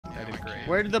great.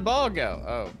 Where did the ball go?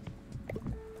 Oh.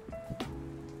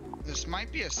 This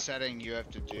might be a setting you have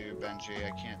to do, Benji.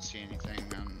 I can't see anything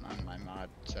on my mod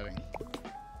setting.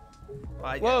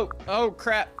 Whoa! Oh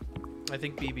crap! I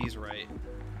think BB's right.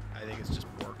 I think it's just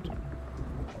worked.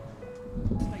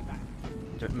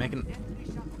 Making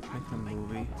a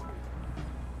movie.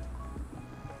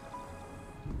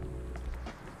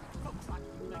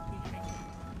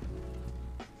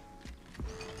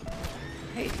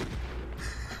 Hey.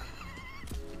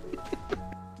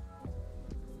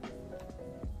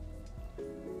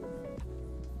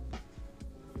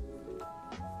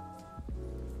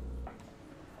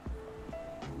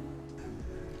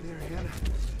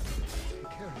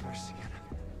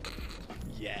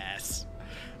 Yes.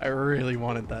 I really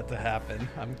wanted that to happen.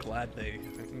 I'm glad they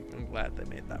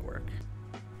made that work.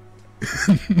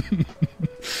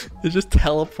 It just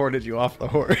teleported you off the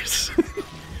horse.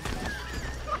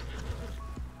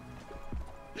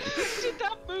 Did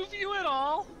that move you at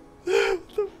all? What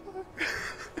the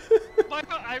fuck?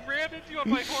 I ran into you on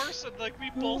my horse and like we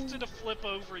both did a flip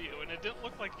over you and it didn't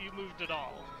look like you moved at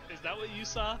all. Is that what you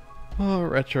saw? Oh,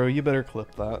 Retro, you better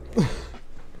clip that.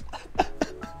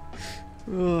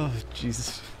 Oh,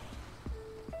 Jesus.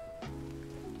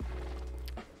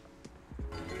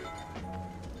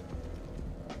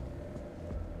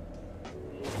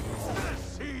 I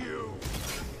see you.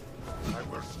 I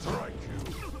will strike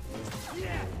you.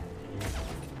 Yeah.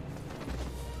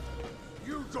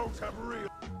 You don't have real.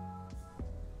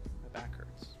 My back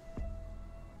hurts.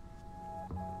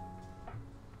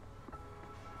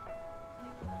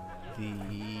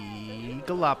 The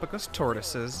Galapagos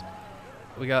tortoises.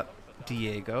 We got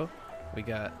Diego, we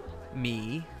got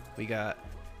me, we got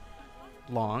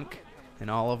Lonk, and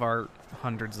all of our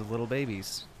hundreds of little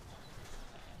babies.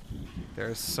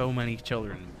 There's so many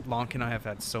children. Lonk and I have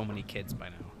had so many kids by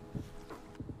now.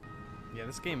 Yeah,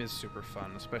 this game is super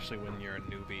fun, especially when you're a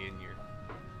newbie and you're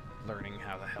learning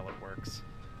how the hell it works.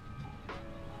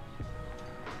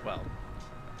 Well,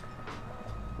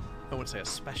 I wouldn't say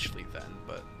especially then,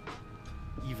 but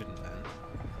even then.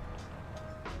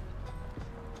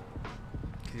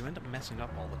 You end up messing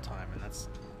up all the time, and that's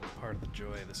part of the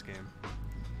joy of this game.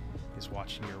 Is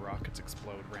watching your rockets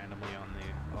explode randomly on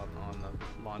the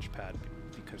launch pad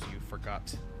because you forgot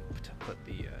to put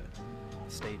the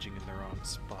staging in the wrong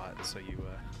spot, so you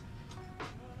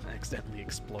accidentally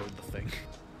explode the thing.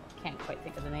 Can't quite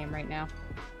think of the name right now.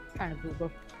 I'm trying to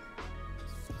Google.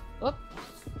 Whoop.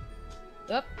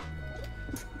 Whoop.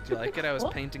 Do you like it? I was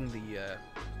painting the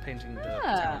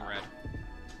town red.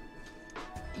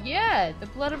 Yeah, the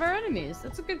blood of our enemies.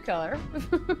 That's a good color.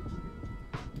 Do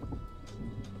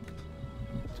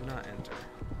not enter.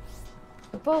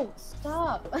 Bo,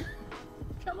 stop.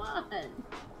 Come on.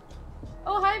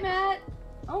 Oh, hi, Matt.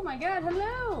 Oh my god,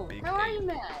 hello. Big How are Eight you,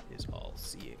 Matt? Is all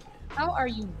seeing. How are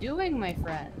you doing, my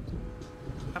friend?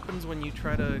 Happens when you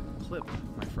try to clip,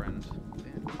 my friend.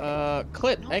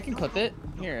 Clip. I can clip it.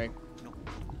 Here,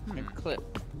 I can clip.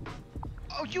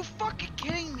 Oh, you fucking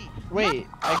kidding me? Wait,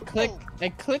 I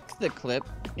clicked the clip,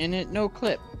 and it no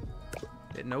clip.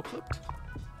 It no clipped?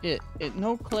 It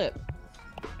no clip.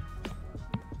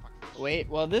 Wait,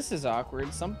 well this is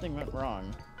awkward. Something went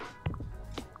wrong.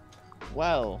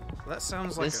 Well, That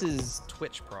sounds like this is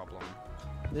Twitch problem.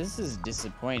 this is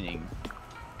disappointing.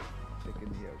 Stick in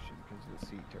the ocean because of the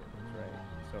sea turtles, right?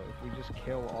 So if we just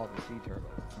kill all the sea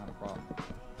turtles, it's not a problem.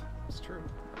 It's true.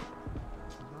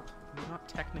 You're not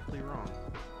technically wrong.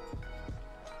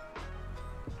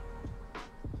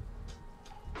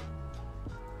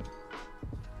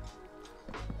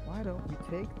 Why don't we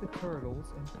take the turtles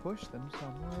and push them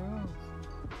somewhere else?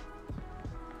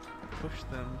 Push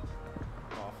them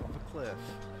off of a cliff.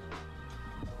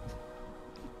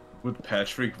 Would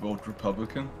Patrick vote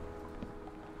Republican?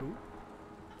 Who?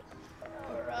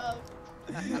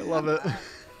 I love it.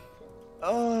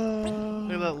 Oh.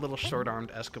 Look at that little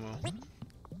short-armed Eskimo.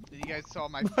 You guys saw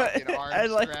my fucking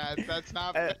arms like- grab. That's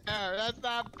not fair. That's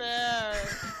not fair.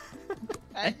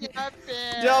 That's not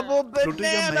fair. Double Bloody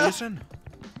banana. amazing.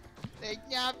 That's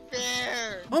not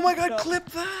fair. Oh my god, clip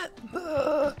that!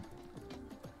 Double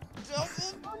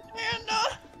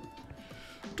banana.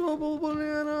 Double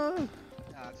banana!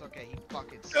 No, it's okay. He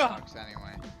fucking sucks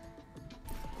anyway.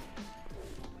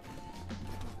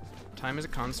 Time is a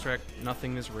construct,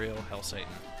 nothing is real, Hell Satan.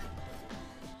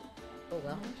 Oh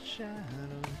well. Shadow,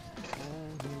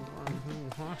 only one who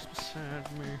walks beside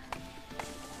me.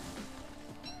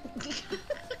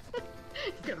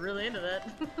 Got really into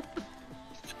that.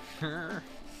 Oh,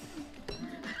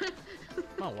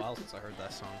 a while since I heard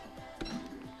that song.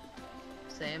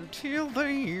 Same. Till the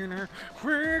inner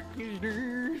crack is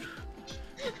dead.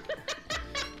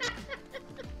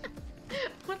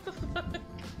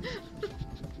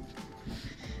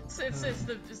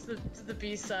 It's the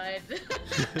B side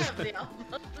of the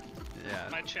album. Yeah.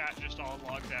 My chat just all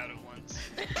logged out at once.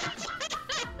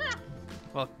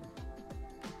 Well,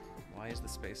 why is the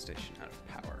space station out of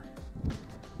power?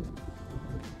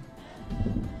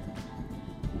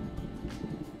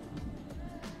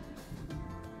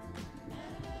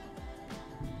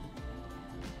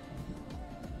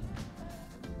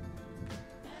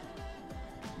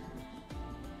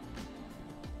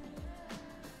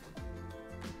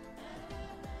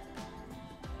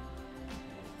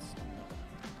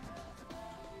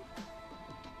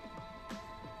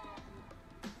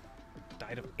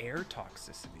 Died of air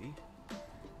toxicity. The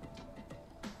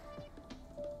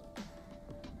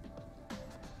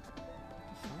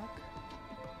fuck?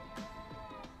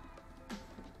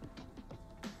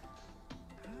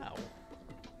 How?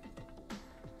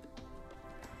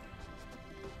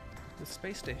 The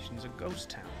space station's a ghost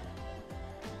town.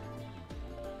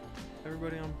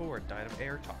 Everybody on board died of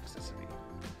air toxicity.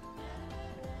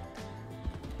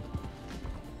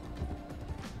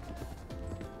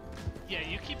 Yeah,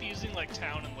 you keep using like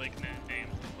town and lake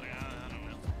names. Like, I don't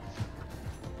know.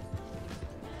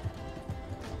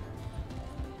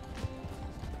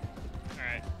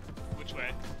 Alright, which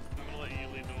way? I'm gonna let you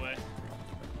lead the way.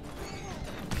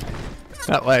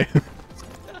 That way.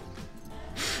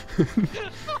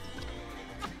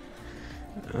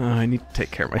 I need to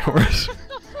take care of my horse.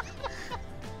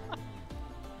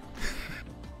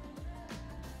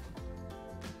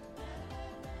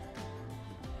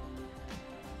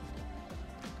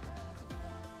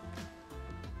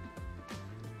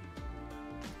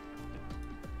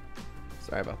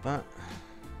 Sorry about that.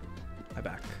 I'm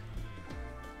back.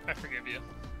 I forgive you.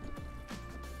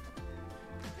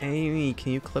 Amy,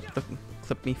 can you clip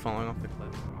me falling off the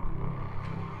cliff?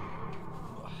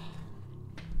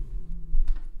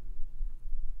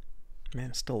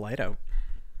 Man, it's still light out.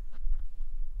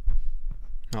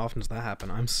 How often does that happen?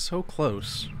 I'm so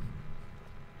close.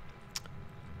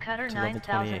 Cutter to level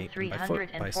 28,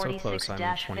 and by so close, I'm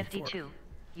 24. 9346-52.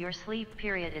 Your sleep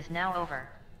period is now over.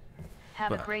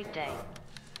 Have a But- great day.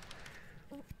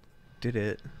 Did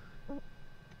it?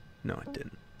 No, it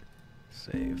didn't.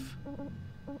 Save. I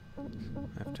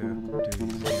have to do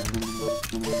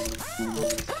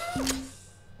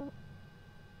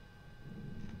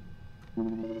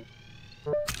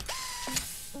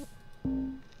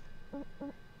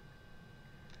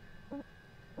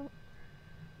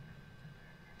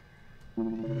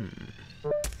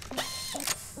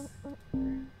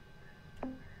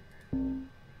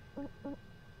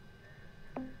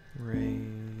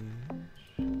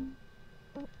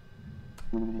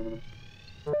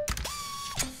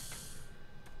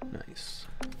Nice.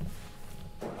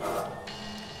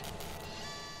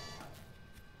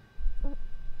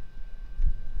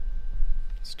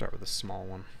 Start with a small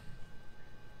one.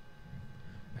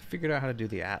 I figured out how to do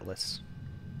the atlas.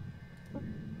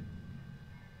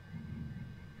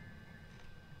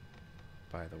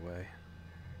 By the way.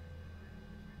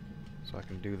 So I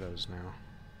can do those now.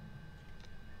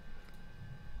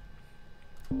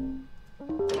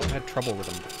 I had trouble with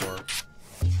them before.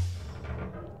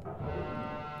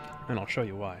 And I'll show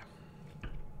you why.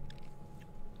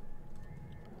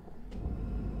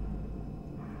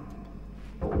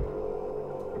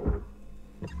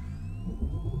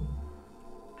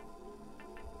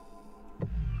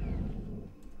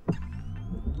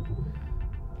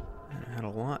 And it had a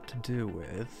lot to do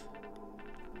with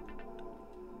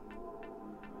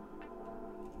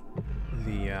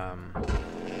the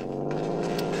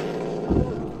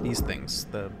these things,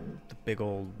 the big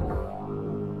old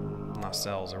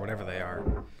nacelles or whatever they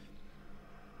are.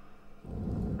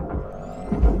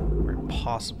 Were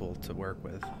impossible to work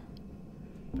with,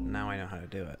 but now I know how to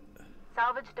do it.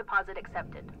 Salvage deposit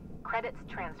accepted. Credits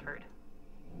transferred.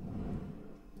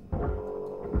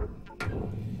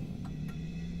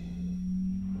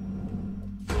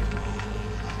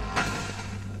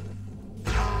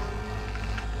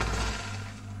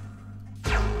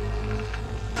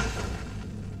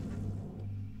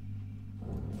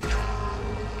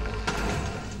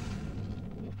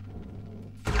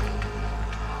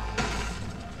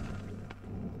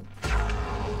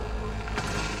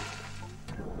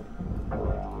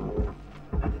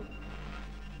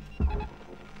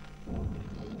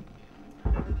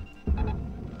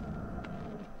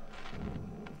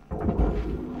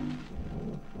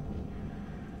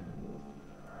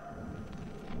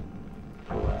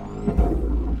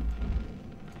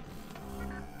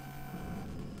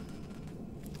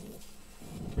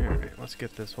 Let's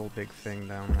get this whole big thing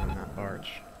down on that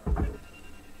arch.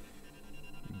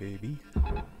 Baby.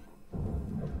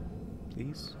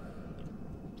 Please?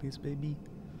 Please, baby?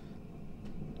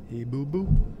 Hey, boo boo.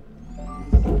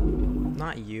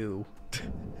 Not you.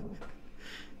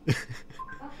 Okay, we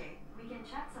can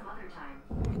chat some other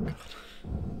time.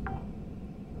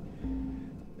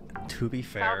 To be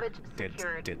fair, Salvage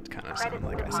secured. did kind of Credits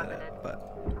sound like I said it, deposited. but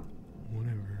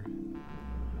whatever.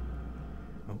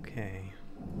 Okay.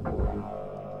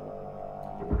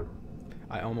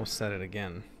 I almost said it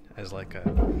again as like a,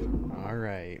 all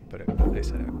right, but I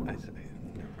said it.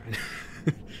 Never mind.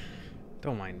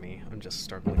 Don't mind me. I'm just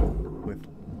struggling with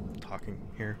talking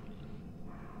here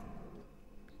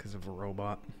because of a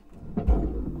robot.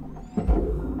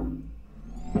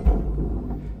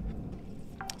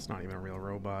 It's not even a real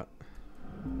robot.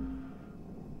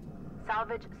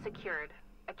 Salvage secured.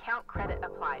 Account credit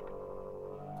applied.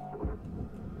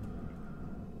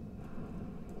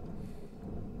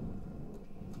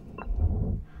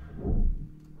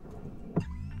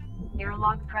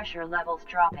 Airlock pressure levels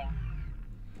dropping.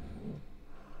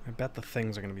 I bet the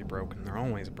things are going to be broken. They're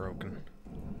always broken.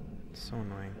 It's so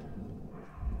annoying.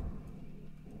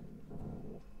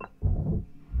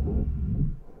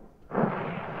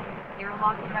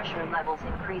 Airlock pressure levels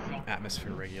increasing.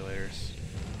 Atmosphere regulators.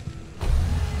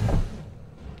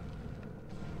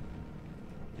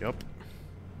 Yup.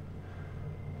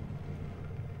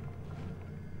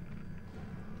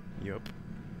 Yup.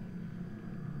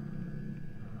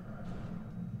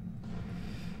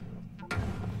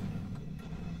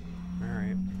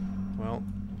 Alright. Well,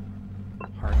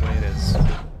 hard way it is.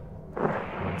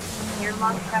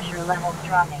 Airlock pressure levels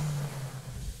dropping.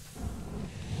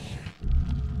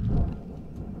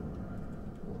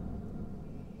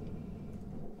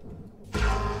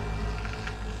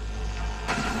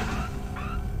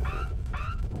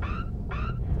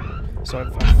 So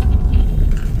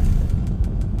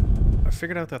I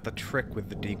figured out that the trick with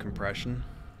the decompression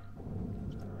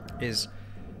is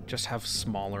just have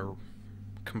smaller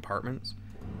compartments.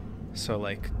 So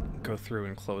like go through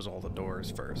and close all the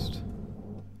doors first.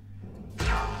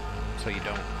 So you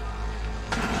don't.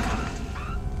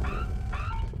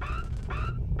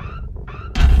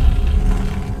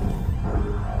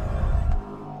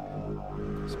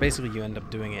 So basically you end up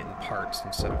doing it in parts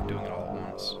instead of doing it all at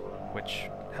once, which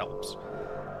helps.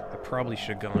 I probably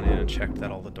should have gone in and checked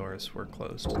that all the doors were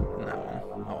closed in that one.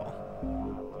 Oh well.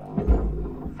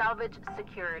 Salvage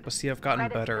secured. But see, I've gotten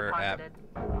Credits better deposited.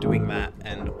 at doing that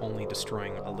and only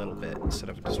destroying a little bit instead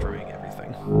of destroying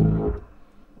everything.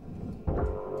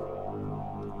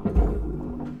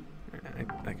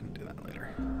 I can do that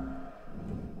later.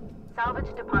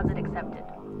 Salvage deposit accepted.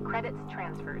 Credits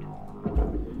transferred.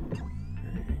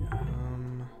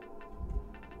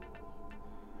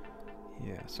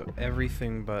 Yeah, so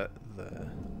everything but the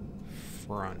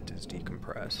front is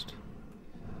decompressed.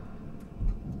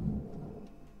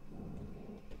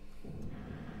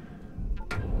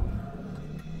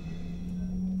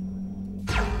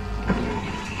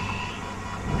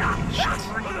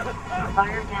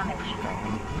 Fire damage.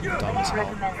 Please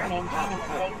recommend maintaining a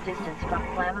safe distance from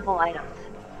flammable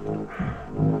items.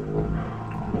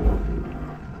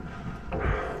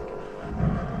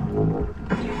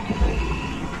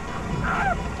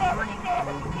 Warning.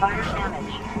 Fire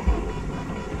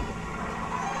damage.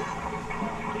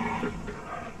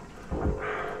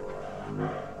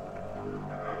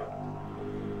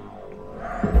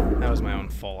 That was my own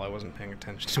fault. I wasn't paying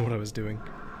attention to what I was doing.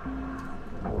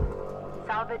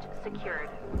 Salvage secured.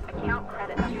 Account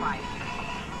credit applied.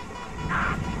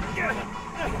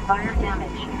 Fire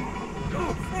damage.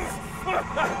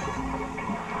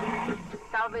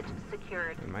 Salvage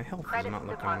secured. And my health is Credits not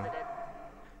looking deposited.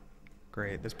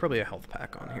 great. There's probably a health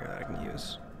pack on here that I can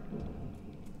use.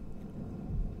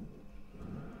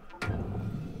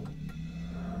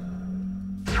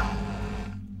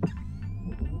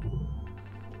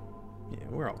 Yeah,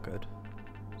 we're all good.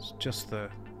 It's just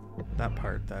that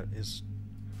part that is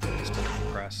still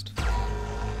compressed.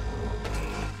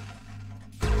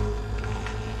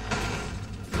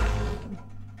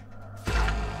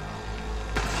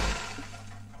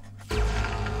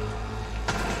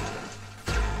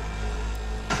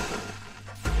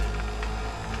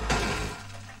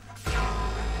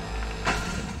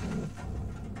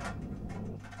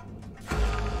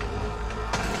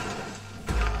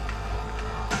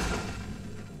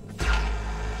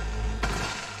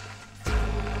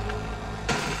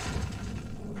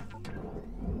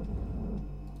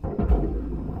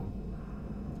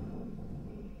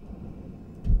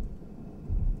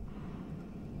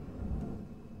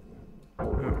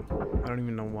 I don't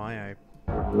even know why I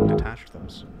detached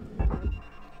those.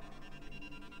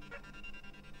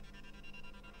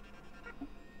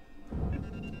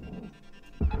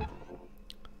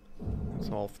 That's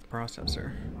all for the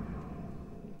processor.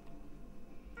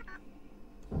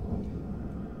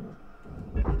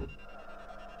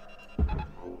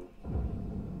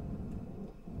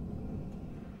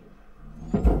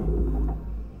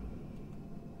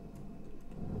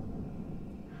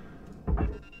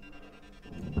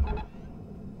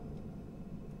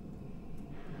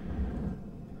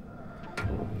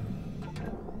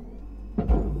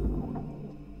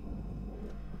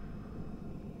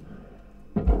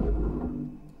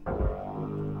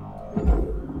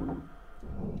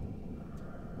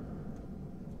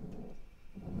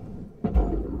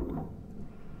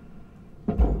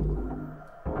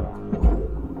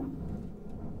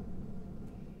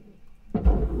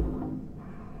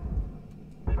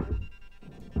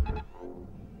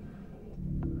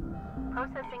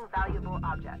 Processing valuable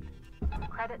object.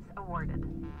 Credits awarded.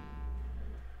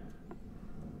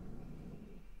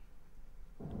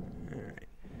 Alright.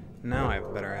 Now I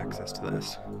have better access to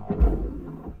this.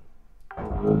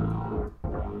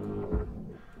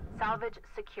 Salvage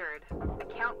secured.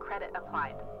 Account credit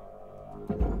applied.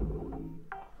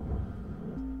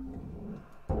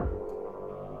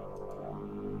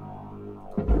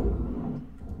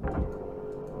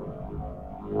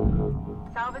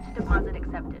 Salvage deposit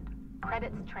accepted.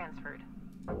 Credits transferred.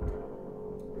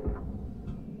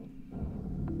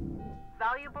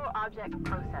 Valuable object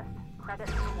processed.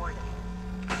 Credits awarded.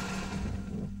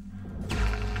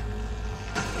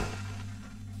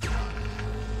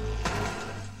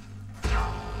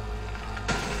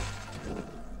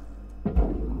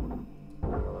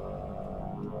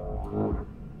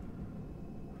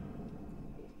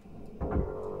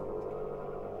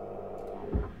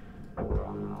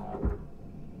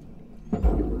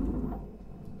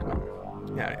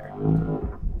 Get out of here.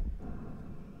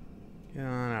 Get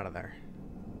on out of there.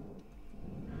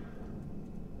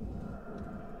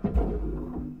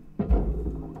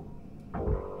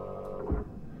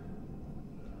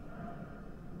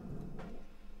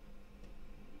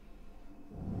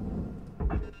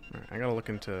 Alright, I gotta look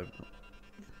into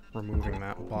removing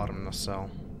that bottom nacelle.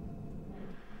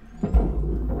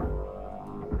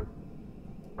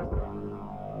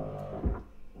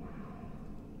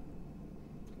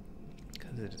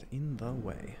 Because it is in the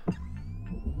way.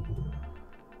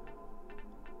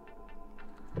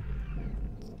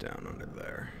 It's down under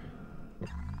there.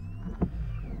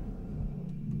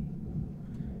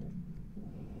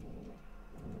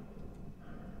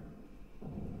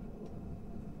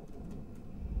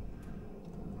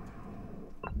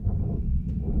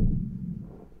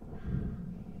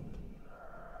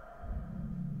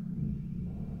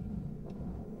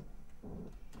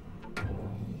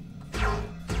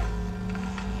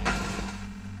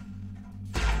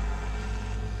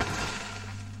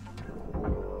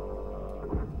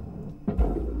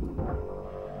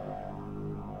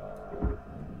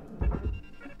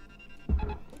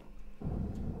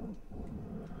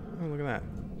 Oh, look at that.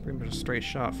 Pretty much a straight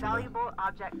shot from Valuable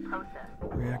object processed. the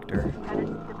reactor.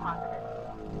 Credits deposited.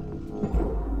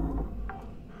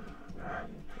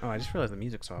 Oh, I just realized the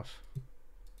music's off.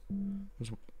 I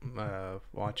was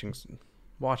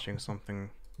watching something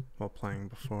while playing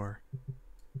before.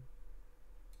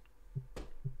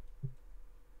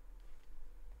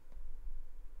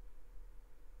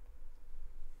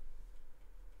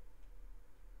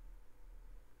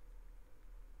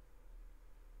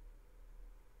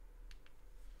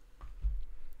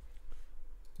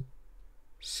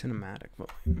 Cinematic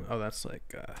volume. Oh, that's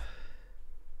like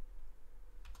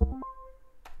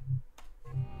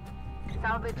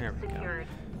Salvage there we go. secured.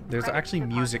 There's Credits actually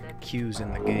music deposited. cues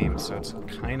in the game, so it's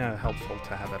kind of helpful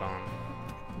to have it on.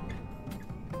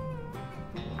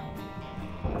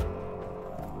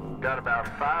 Got about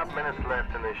 5 minutes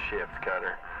left in this shift,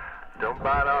 Cutter. Don't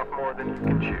bite off more than you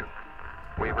can chew.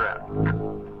 Weaver out.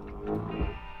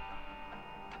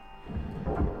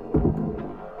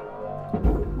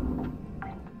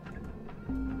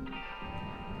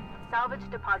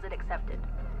 Salvage deposit accepted.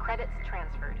 Credits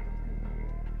transferred.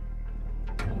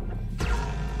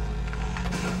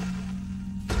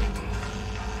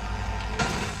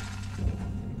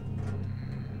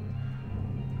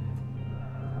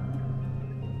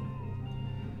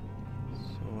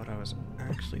 So what I was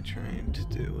actually trying to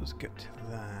do was get to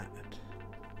that.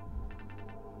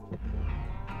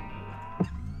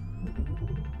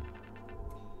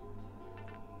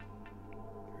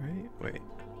 Right? Wait.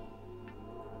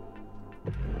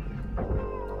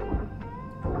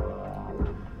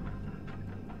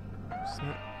 Is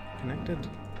that connected?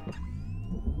 I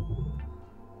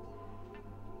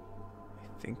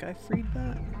think I freed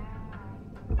that.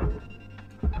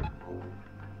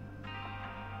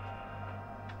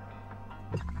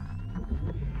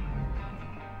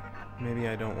 Maybe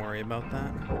I don't worry about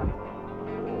that.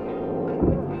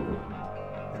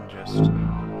 And just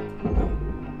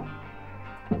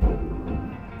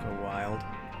go wild.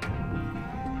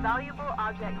 Valuable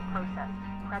object processed.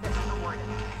 Credits awarded.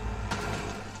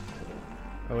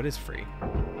 Oh, it is free.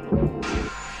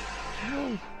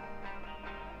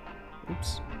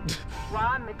 Oops.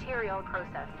 Raw material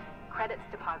processed. Credits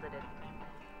deposited.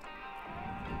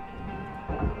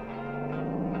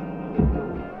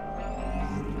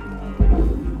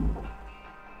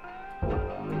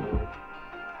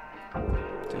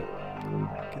 Dude,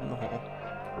 get in the hole.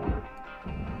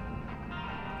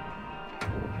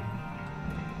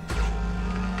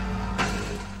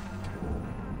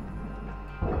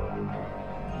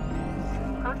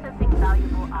 Processing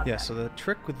valuable object. Yeah, so the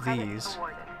trick with Credits these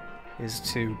awarded. is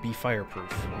to be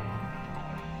fireproof.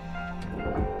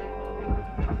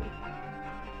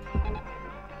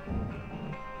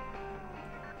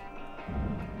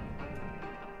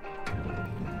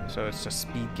 So it's a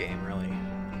speed game, really.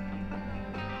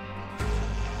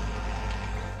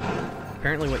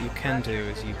 Apparently what you can do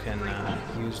is you can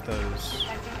use those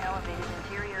Detecting elevated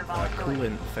interior volatility.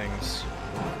 coolant things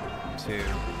to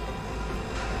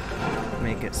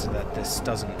make it so that this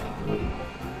doesn't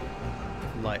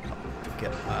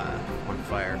get on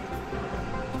fire.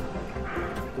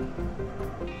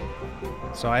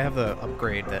 So I have the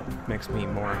upgrade that makes me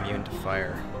more immune to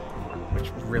fire,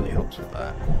 which really helps with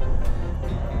that.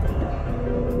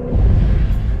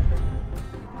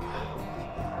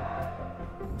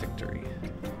 Victory.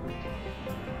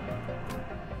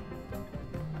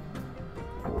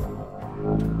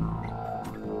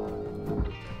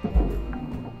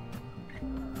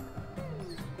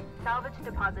 Salvage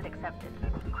deposit accepted.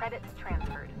 Credits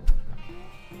transferred.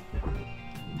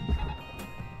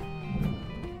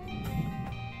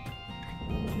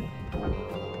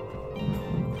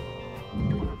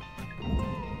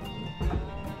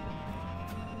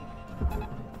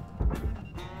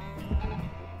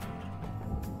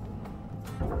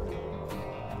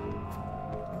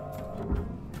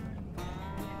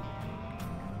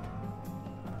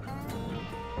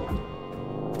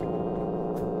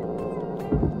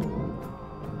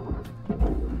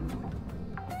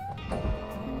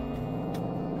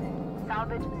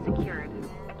 Salvage secured.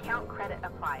 Account credit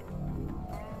applied.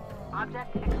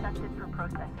 Object accepted for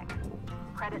processing.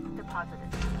 Credits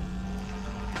deposited.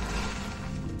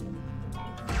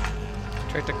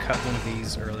 Tried to cut one of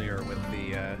these earlier with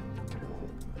the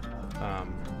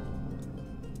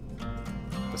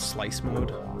slice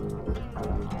mode,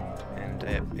 and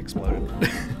it exploded.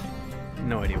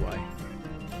 No idea why.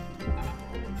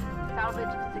 Salvage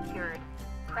secured. There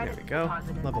Credits we go.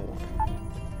 deposited. Level 1.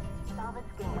 Salvage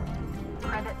gained.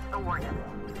 Credits awarded.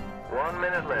 1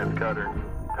 minute left, Cutter.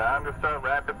 Time to start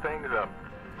wrapping things up.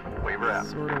 Weaver out.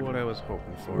 Sort of what I was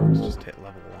hoping for, was just hit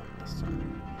level 1 this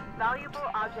time. Valuable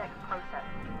object processed.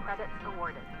 Credits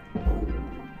awarded.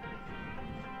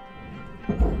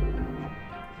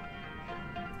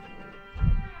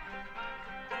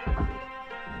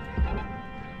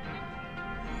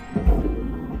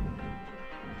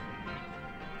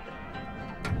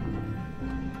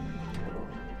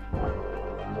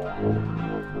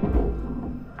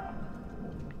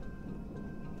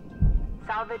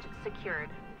 Salvage secured.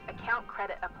 Account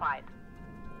credit applied.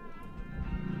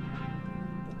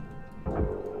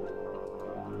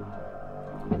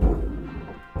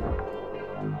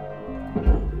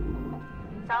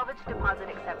 Salvage deposit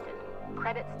accepted.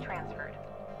 Credits transferred.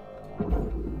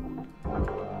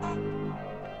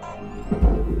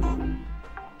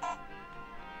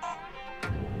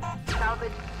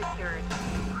 Salvage secured.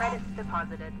 Credits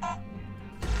deposited.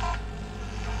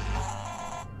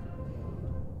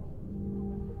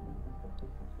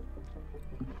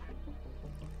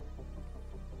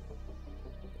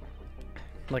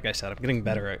 Like I said, I'm getting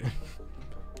better at...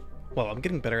 Well, I'm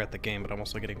getting better at the game, but I'm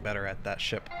also getting better at that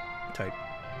ship type.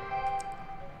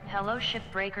 Hello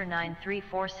Shipbreaker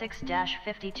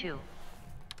 9346-52.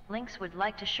 Lynx would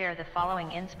like to share the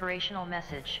following inspirational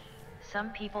message. Some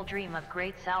people dream of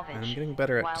great salvage, I'm getting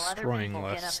better at while other destroying people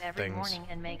get up less every things. morning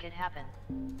and make it happen.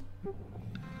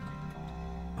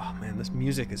 Oh man, this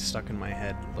music is stuck in my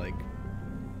head like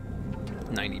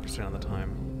 90% of the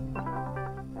time.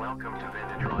 Welcome to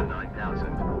Vintatron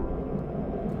 9000.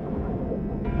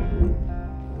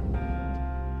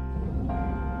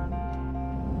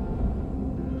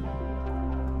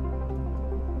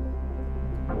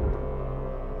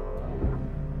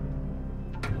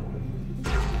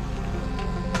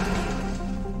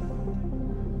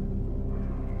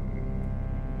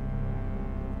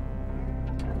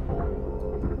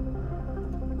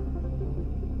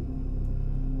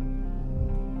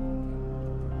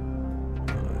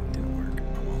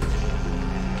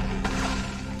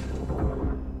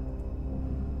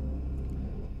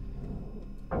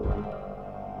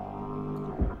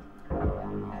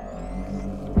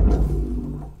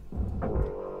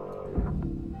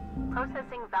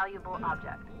 Processing valuable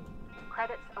object.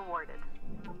 Credits awarded.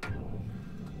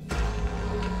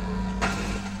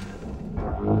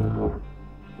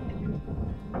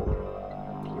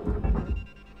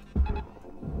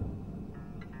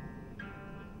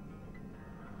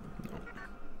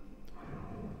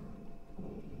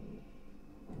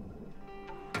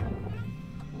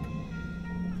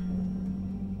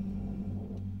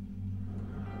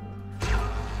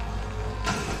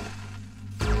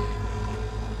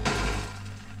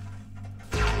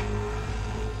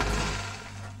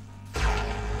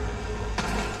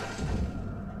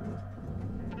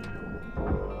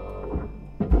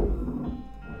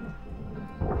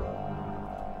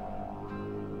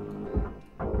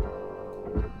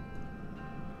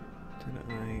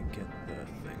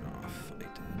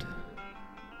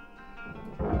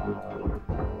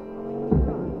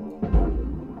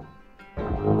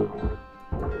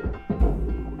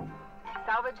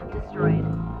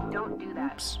 destroyed. Don't do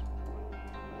that. Oops.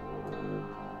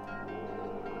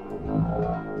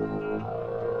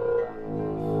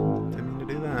 Didn't mean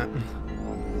to do that.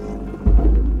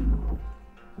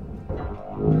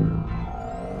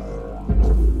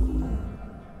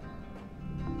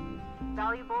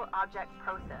 Valuable object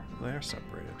processed. They are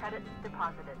separated. Credits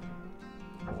deposited.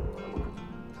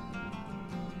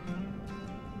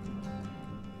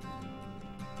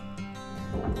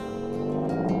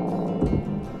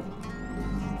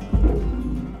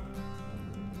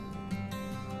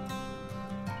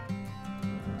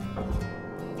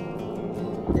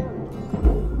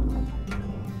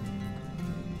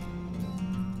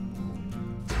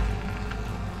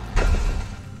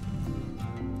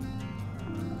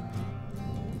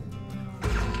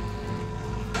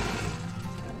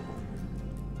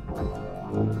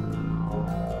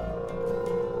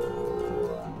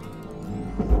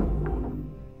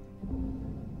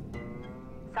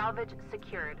 Salvage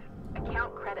secured.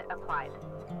 Account credit applied.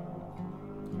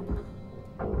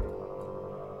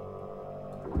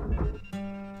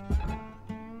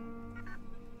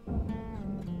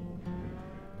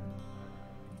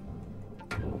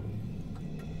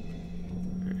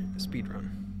 Speed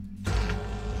run.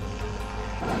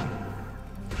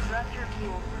 Thruster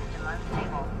fuel system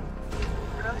unstable.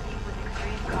 Proceed with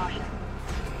extreme caution.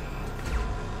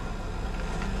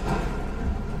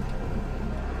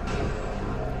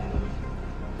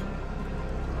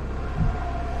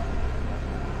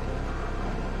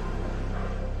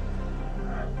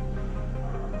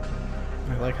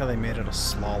 I like how they made it a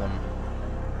slalom.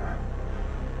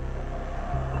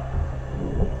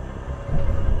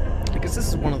 I guess this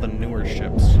is one of the newer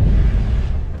ships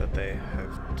that they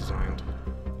have designed.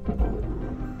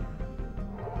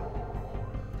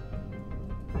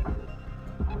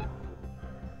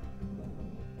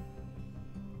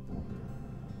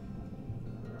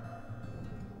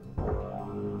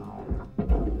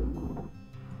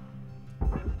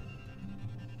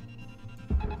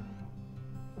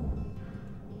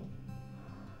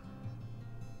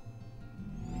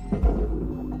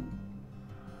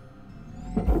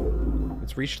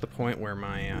 It's reached the point where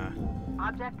my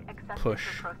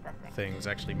push thing's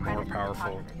actually more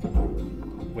powerful,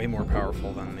 way more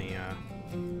powerful than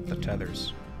the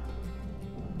tethers.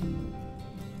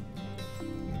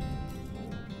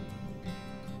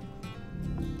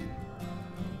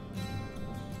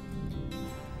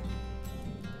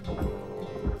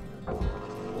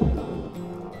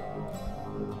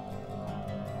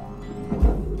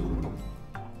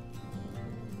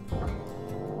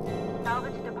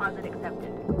 Salvage deposit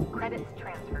accepted. Credits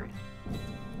transferred.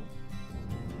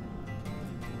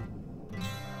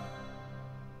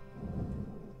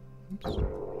 Oops.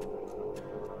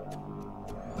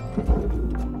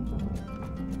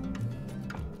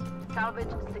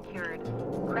 Salvage secured.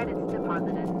 Credits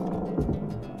deposited.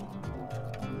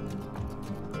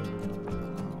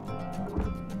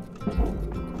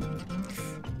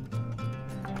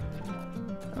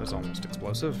 That was almost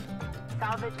explosive.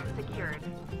 Salvage secured.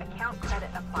 Account credit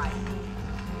applied.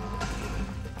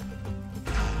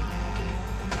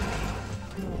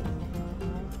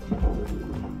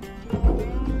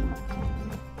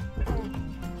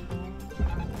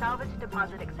 Salvage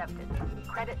deposit accepted.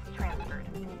 Credits transferred.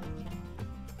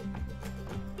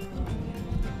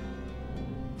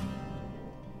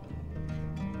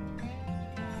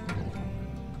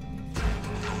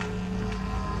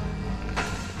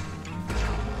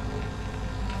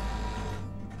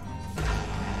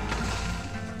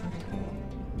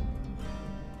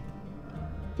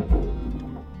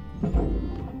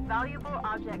 Valuable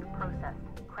object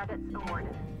processed. Credits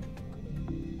awarded.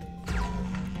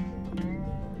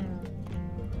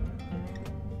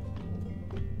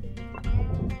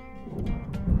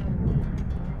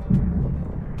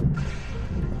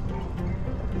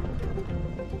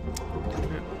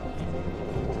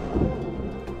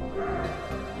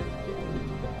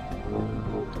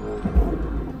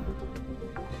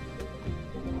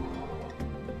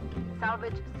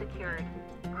 Salvage secured.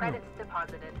 Credits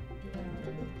deposited.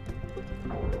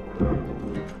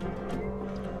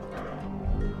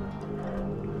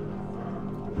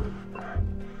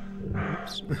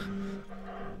 Oops.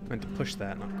 Meant to push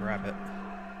that, not grab it.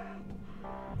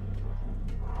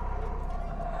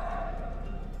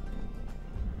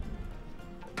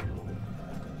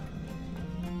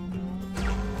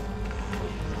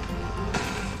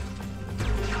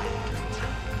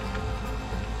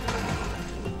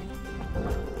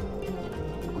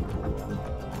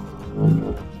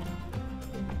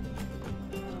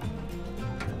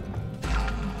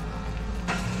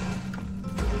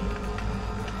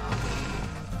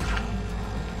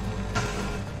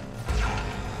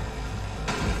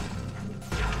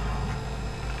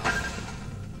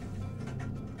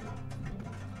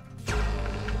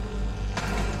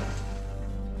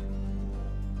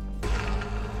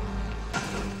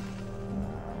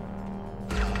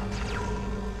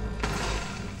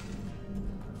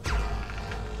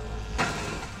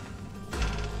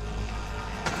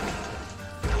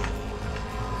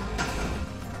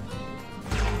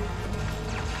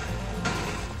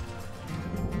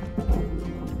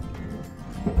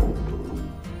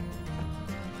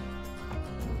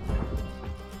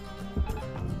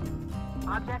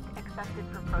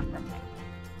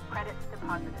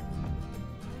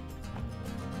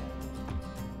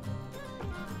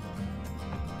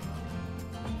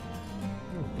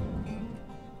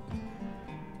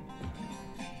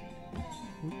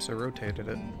 Oops, I rotated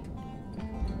it.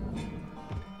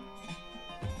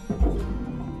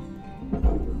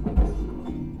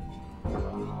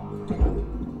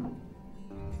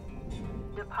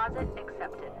 Deposit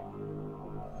accepted.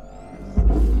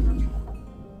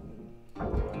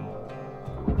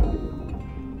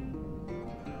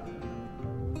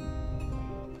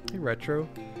 Hey, Retro.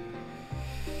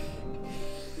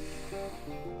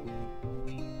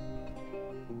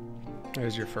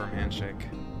 There's your firm handshake.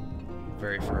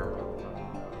 Very firm.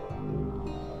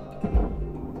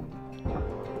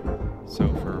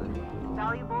 So firm.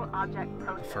 Valuable object The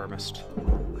processed. firmest.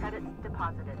 Credits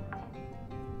deposited.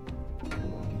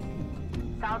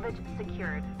 Salvage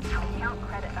secured. Account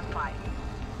credit applied.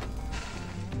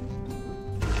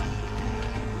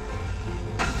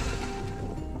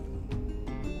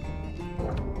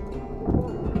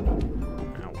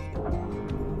 Ow.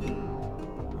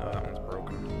 Oh, that one's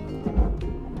broken.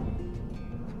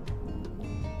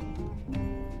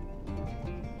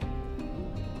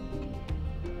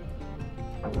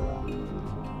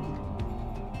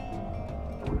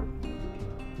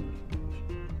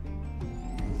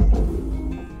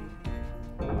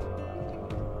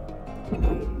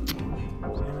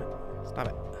 Damn it. Stop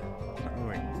it. Stop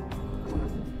moving.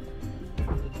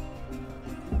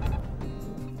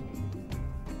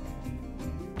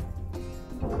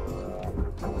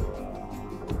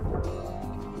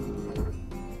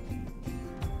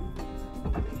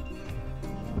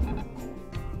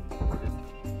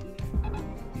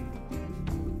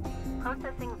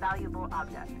 Processing valuable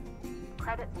object.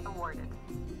 Credits awarded.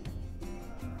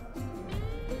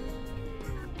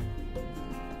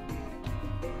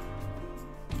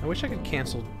 I wish I could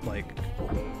cancel, like,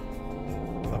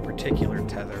 a particular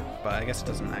tether, but I guess it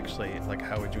doesn't actually, like,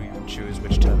 how would you even choose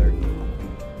which tether? At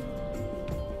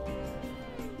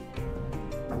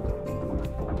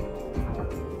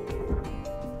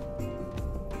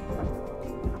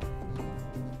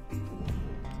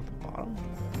the bottom?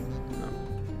 No.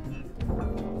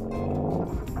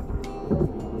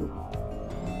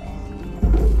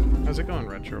 How's it going,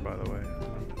 Retro, by the way?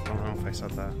 I don't know if I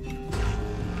said that.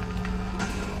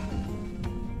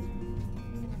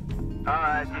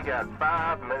 Alright, you got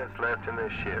 5 minutes left in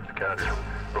this shift, Cutter,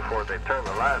 before they turn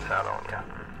the lights out on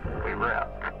you. We wrap.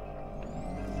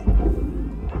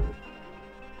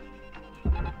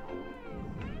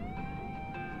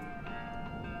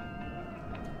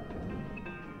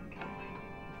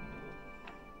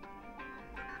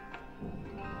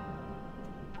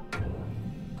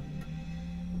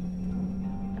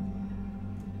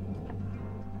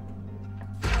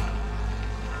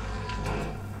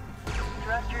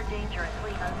 Thruster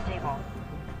dangerously unstable.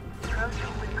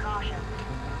 Proceed with caution.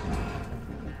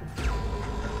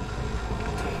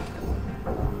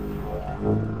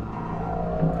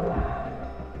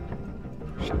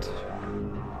 Shit.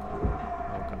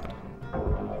 Oh god. Oh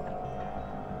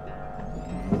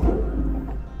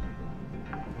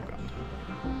god.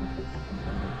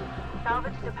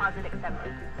 Salvage deposit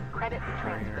accepted. Credits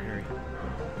Hurry, transferred. hurry,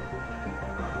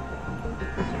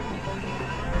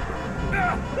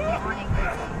 Warning.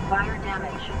 Fire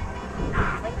damage.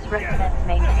 Links recommends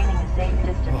maintaining a safe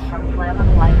distance from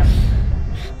flammable items.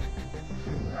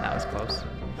 That was close.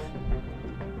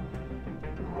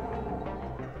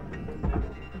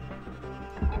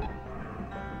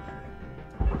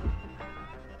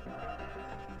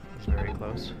 It's very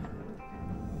close.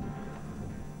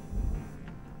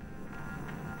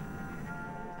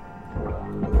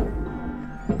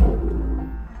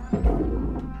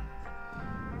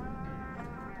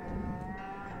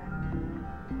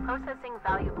 Processing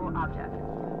valuable object.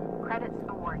 Credits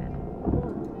awarded.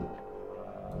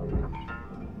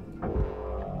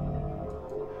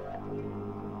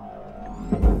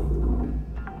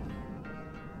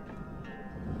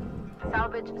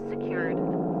 Salvage secured.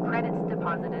 Credits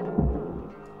deposited.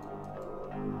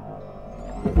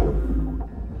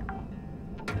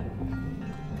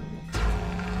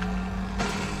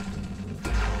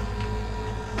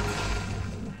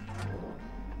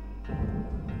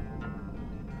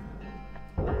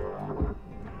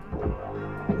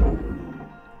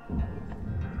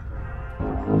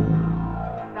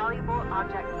 Valuable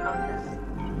object processed.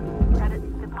 Credits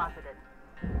deposited.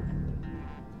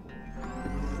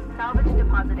 Salvage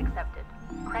deposit accepted.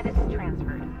 Credits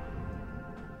transferred.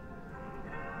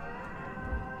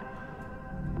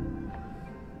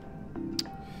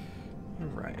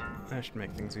 Alright, that should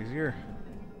make things easier.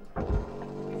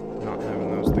 Not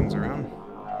having those things around.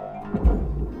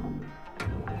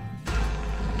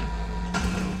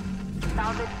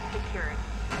 Salvage secured.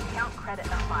 Account credit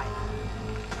applied.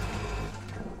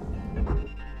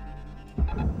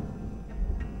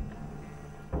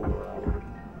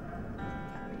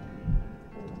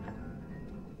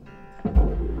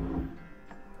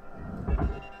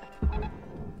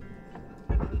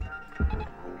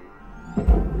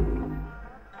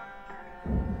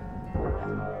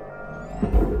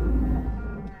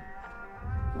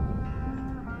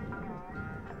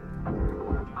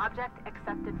 Object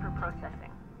accepted for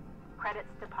processing. Credits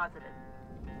deposited.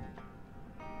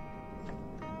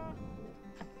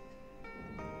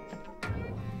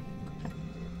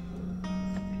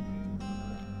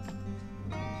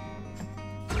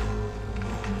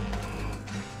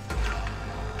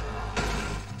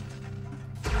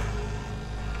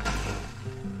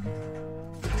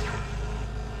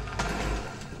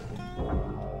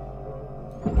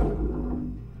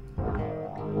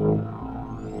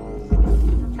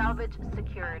 Salvage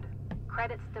secured.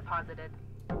 Credits deposited.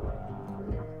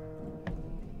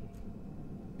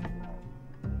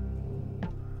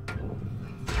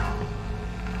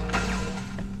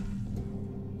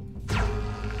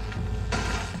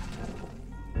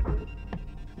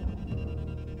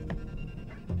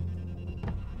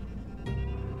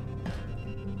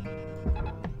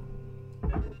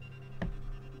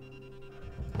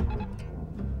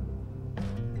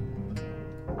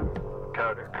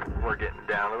 Cutter, we're getting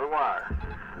down to the wire.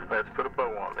 Let's put a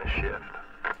bow on this shift.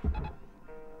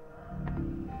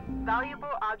 Valuable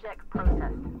object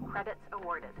processed. Credits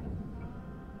awarded.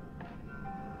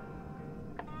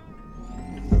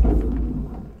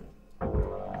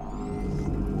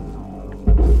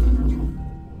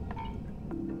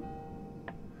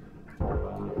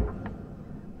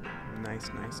 Nice,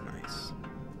 nice, nice.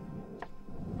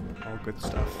 All good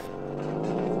stuff.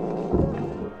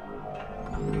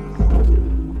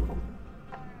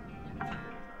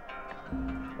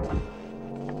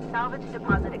 Salvage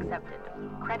deposit accepted.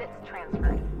 Credits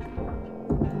transferred.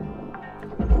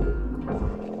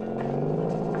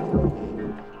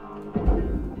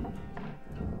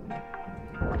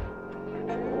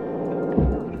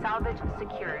 Salvage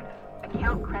secured.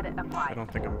 Account credit I applied.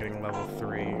 don't think I'm getting level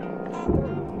 3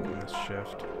 in this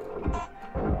shift.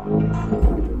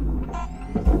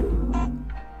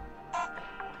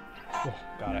 Oh,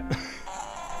 got it.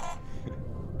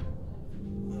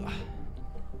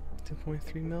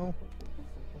 2.3 mil.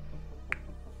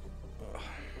 Ugh.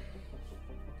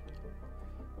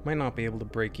 Might not be able to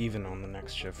break even on the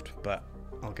next shift, but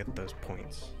I'll get those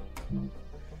points.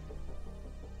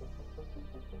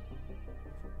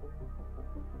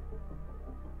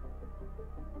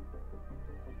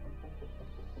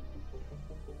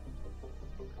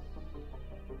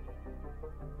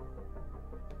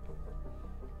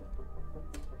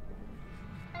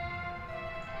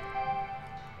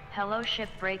 Hello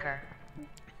Shipbreaker.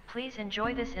 Please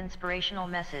enjoy this inspirational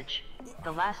message.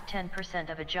 The last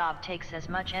 10% of a job takes as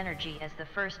much energy as the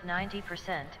first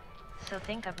 90%, so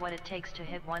think of what it takes to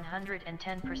hit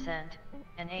 110%,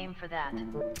 and aim for that.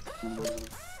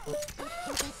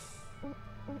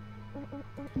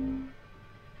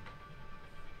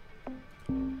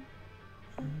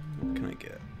 What can I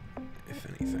get, if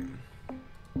anything?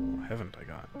 What haven't I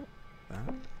got?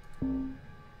 That?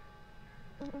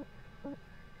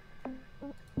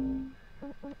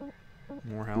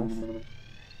 More health.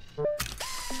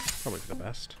 Probably for the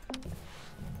best.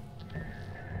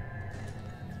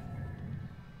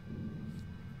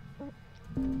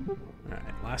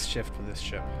 Alright, last shift with this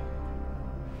ship.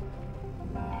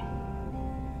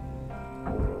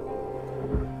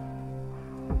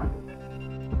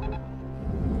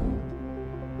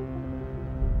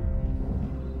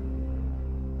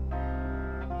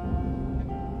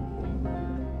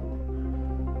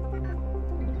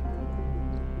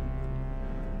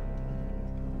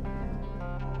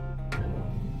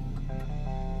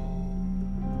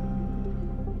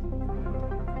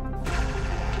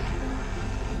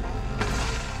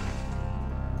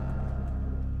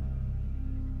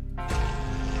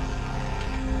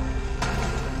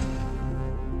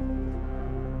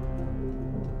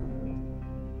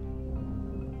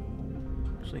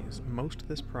 Actually, is most of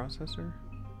this processor?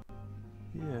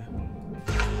 Yeah.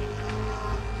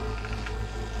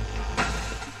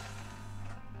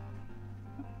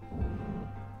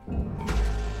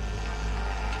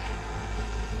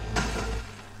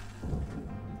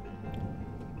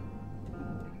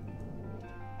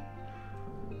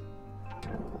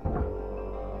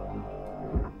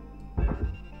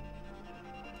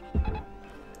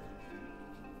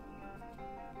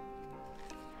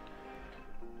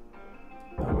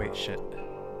 Oh wait, shit.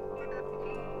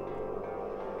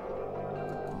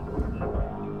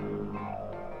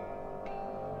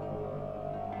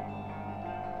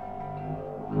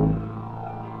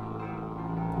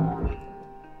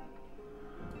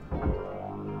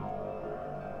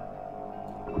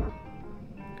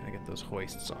 those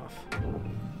hoists off.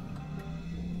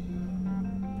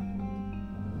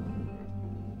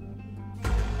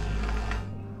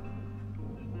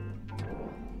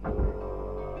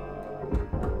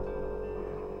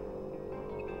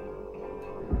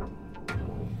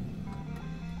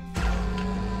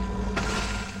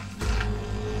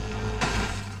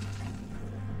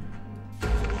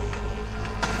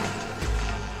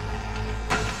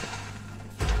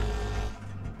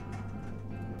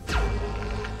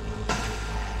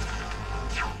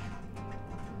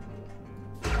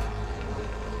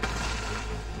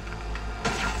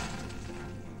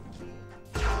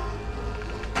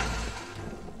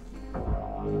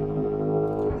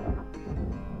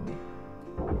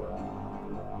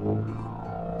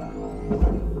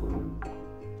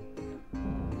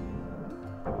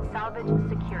 Salvage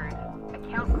secured.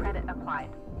 Account credit applied.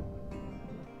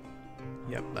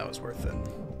 Yep, that was worth it.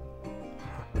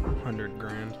 100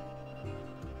 grand.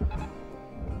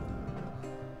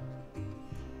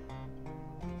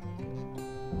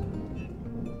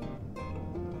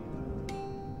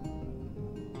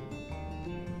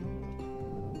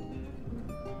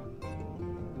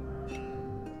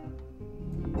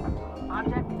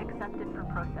 Object accepted for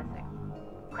processing.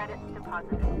 Credits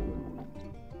deposited.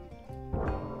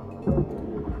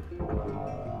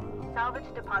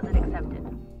 Salvage deposit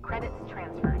accepted. Credits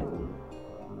transferred.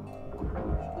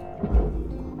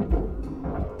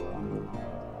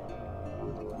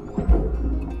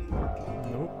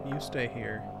 Nope, you stay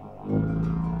here.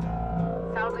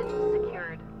 Salvage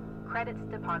secured. Credits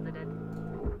deposited.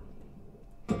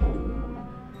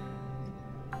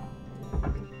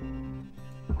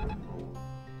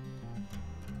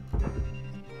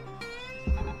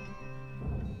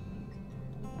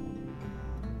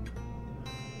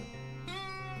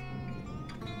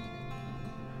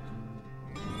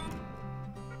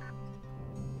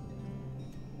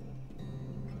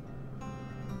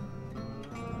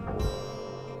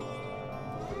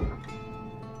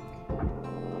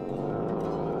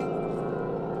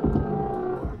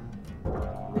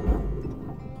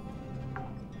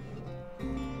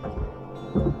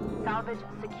 Salvage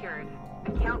secured.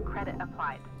 Account credit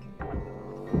applied.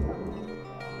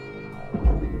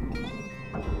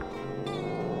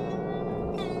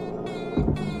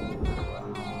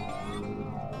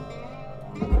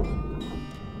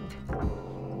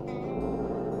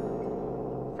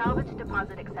 Salvage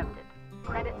deposit accepted.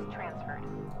 Credits transferred.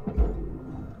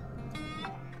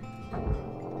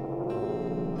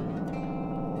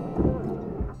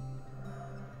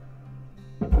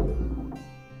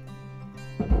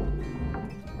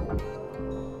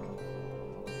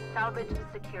 Salvage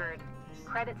secured.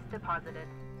 Credits deposited.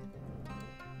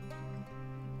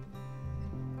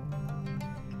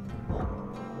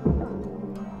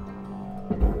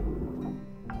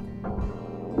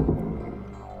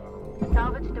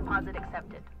 Salvage deposit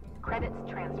accepted. Credits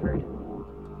transferred.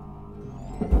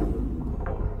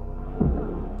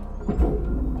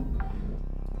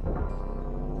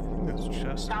 I think that's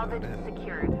just Salvage about it.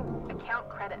 secured. Account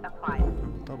credit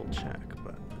applied. Double check,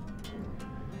 but...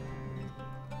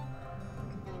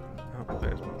 Oh,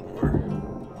 there's one more.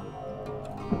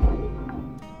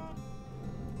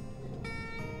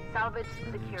 Salvage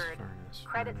secured. Furnace,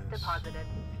 Credits furnace, deposited.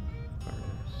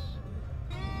 furnace.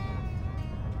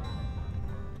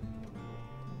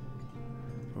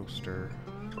 Poster.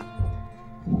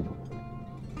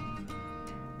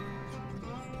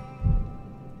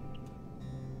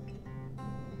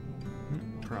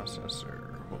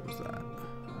 Processor. What was that?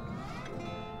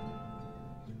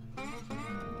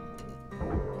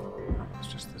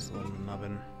 It's just this little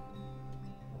nubbin.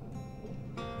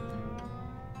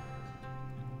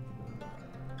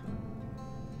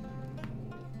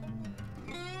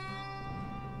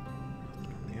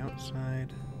 On the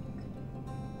outside.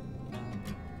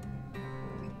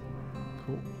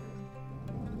 Cool.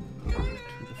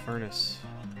 To the furnace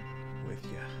with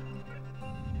ya.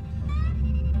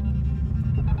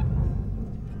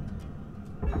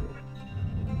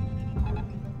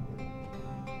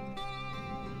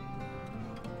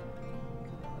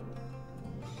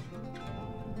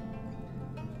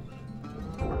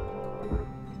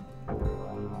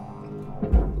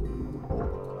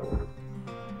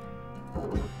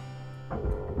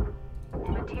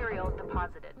 Material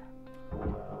deposited.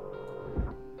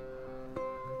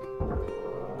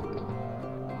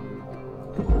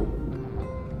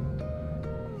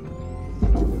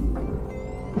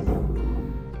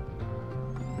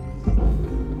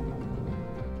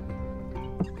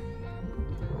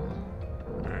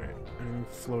 Alright, I'm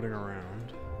floating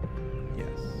around.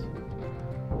 Yes.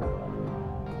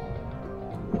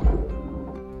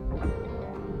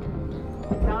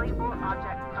 Valuable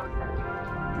object processed.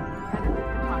 Credits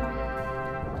deposited.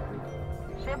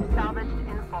 Ship salvaged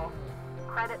in full.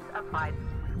 Credits applied.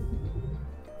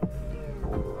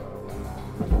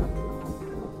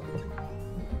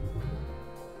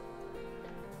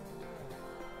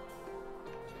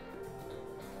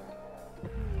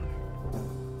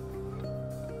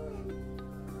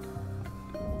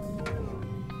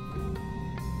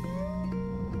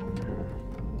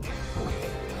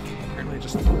 Apparently I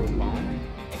just threw a bomb.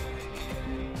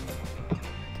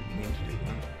 Didn't mean to do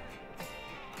that.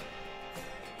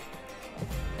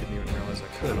 Didn't even realize I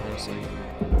could, honestly.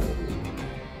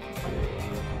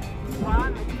 Raw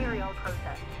material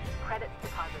processed. Credits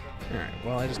deposited. Alright,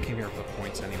 well I just came here for the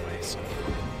points anyway, so...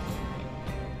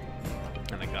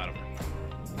 And I got them.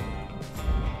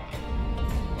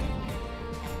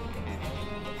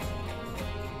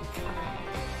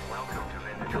 Welcome to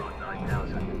Vintatron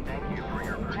 9000. Thank you for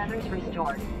your purchase. Tethers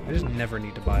restored. I just never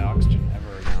need to buy oxygen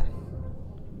ever now.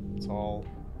 It's all...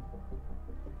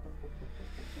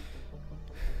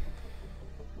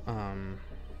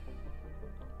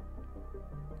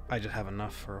 I just have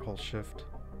enough for a whole shift.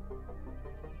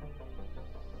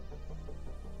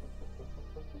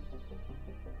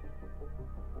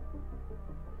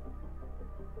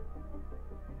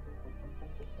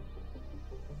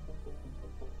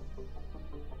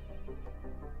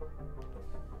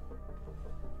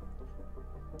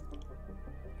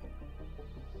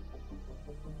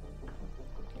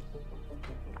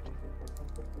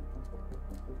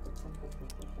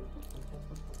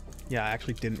 Yeah, I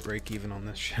actually didn't break even on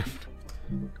this shift.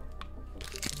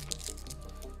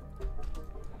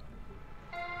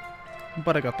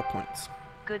 But I got the points.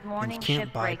 Good And morning, you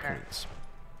can't buy Shipbreaker. points.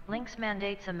 Lynx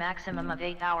mandates a maximum of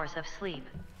 8 hours of sleep.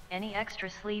 Any extra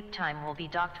sleep time will be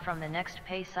docked from the next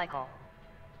pay cycle.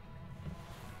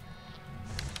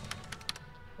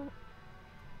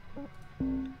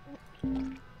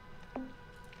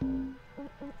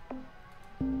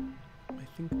 I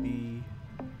think the...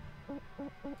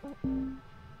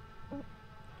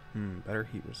 better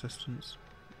heat resistance.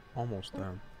 Almost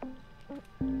there.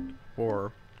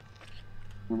 Or...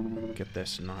 get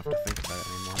this and not have to think about it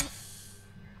anymore.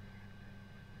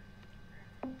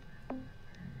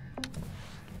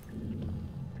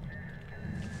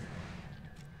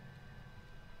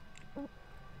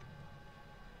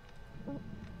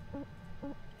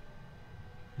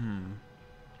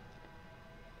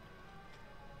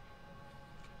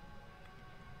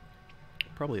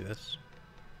 Probably this.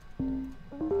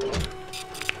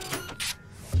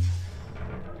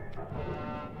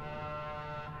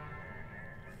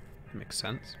 Makes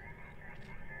sense.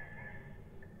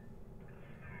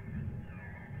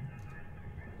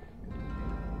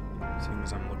 Seeing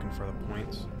as I'm looking for the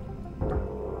points. Alright,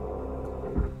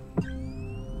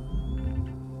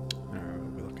 what are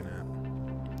we looking at?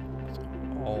 It's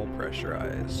all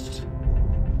pressurized.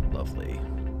 Lovely.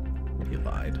 He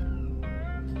lied.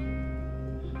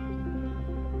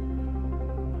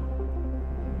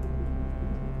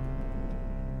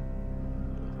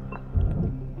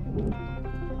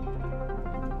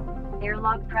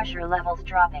 Airlock pressure levels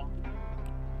dropping.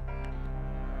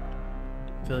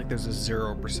 I feel like there's a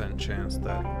 0% chance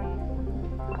that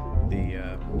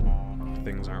the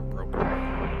things aren't broken.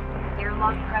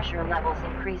 Airlock pressure levels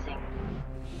increasing.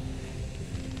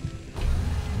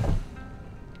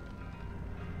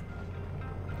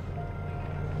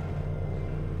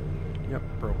 Yep,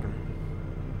 broken.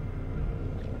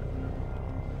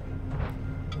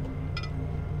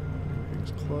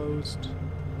 Everything's closed.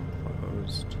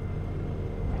 Closed.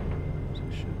 So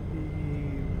it should be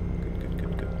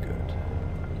good.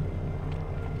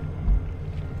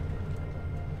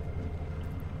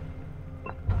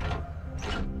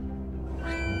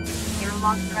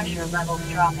 Airlock pressure levels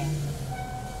dropping.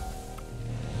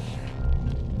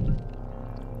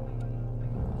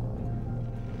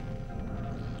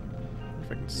 If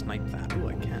I can snipe that. Ooh,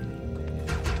 I can.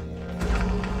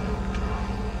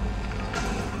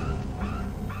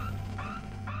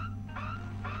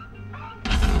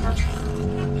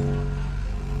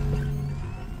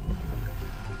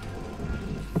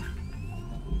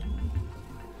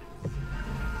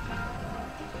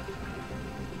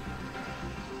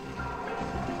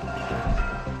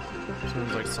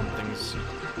 Sounds like something's on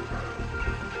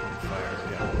fire,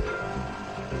 yeah.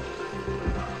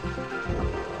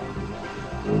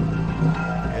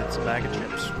 It's a bag of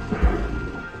chips.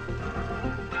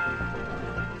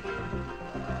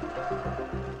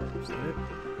 Is that it?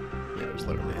 Yeah, it was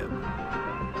literally it.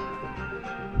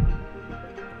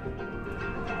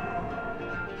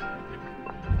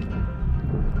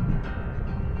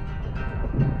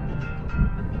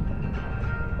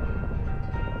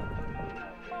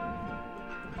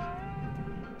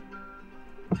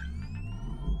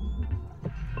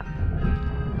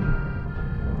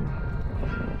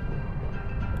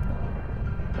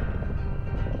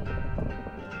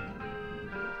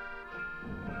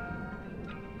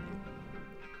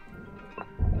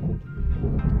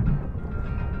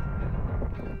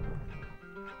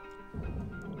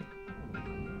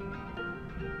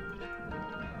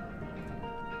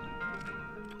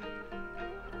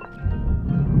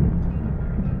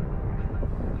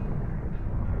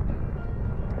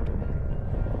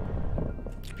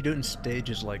 you do it in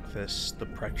stages like this, the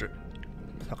pressure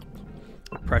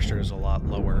is a lot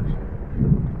lower,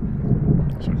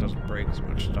 so it doesn't break as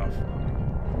much stuff.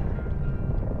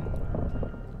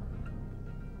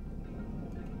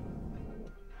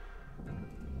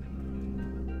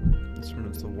 This one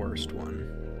is the worst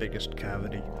one. Biggest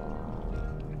cavity.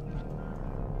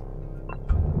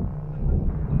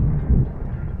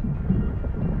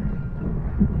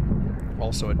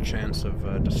 Also a chance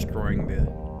of destroying the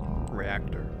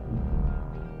reactor.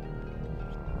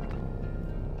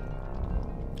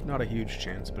 Not a huge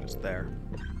chance, but it's there.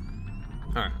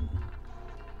 Alright.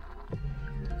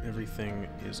 Everything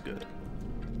is good.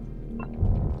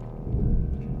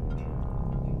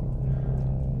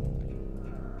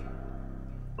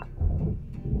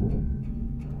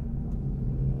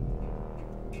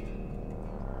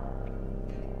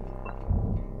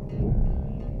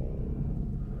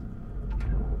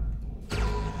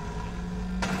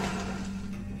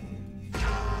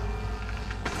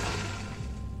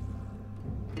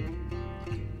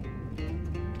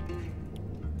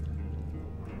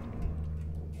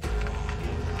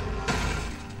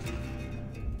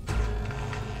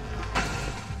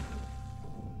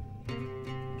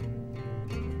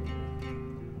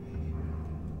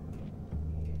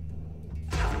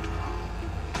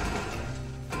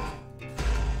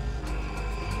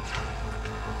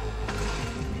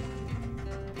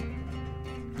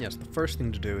 Yes, the first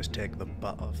thing to do is take the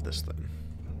butt of this thing.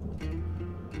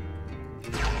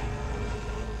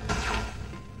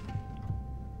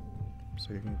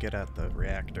 So you can get at the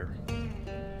reactor.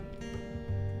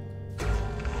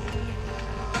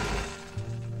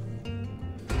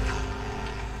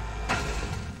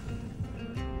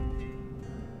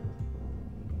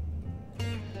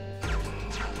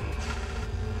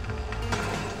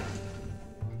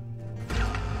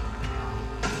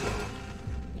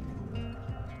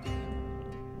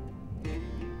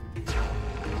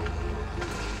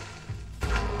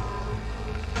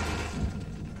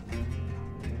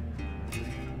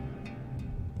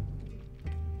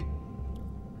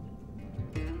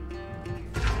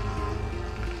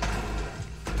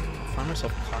 I find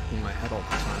myself cocking my head all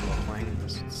the time while playing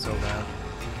this. It's so bad.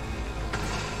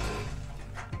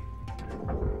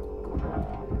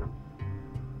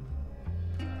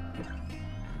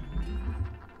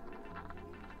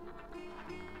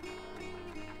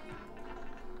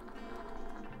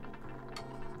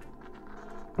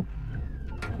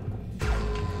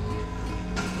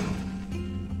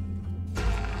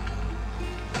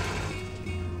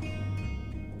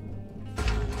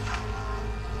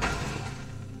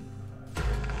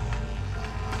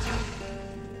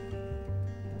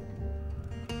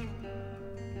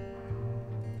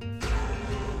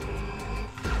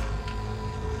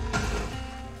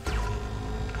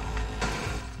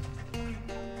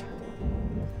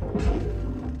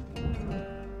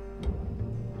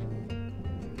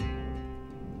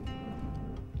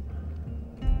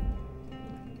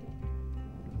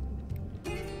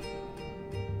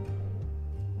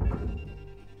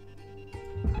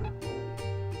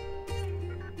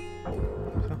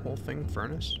 Whole thing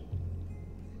furnace?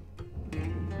 No.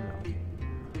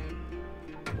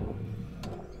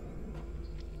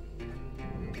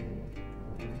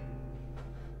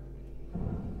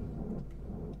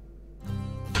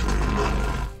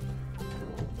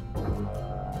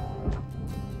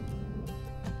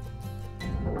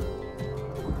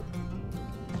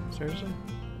 Seriously?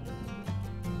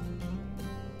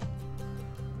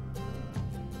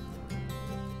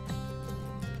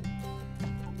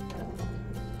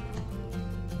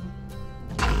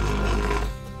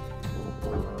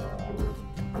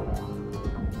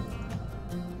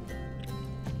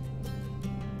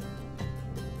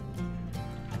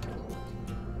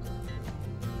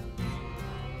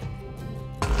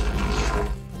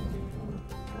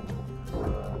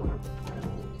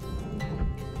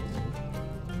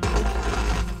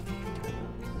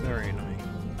 Very annoying.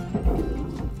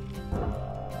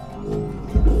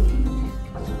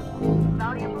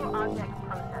 Valuable object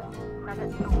processed.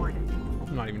 Credits awarded.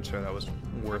 I'm not even sure that was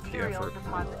worth the Material effort.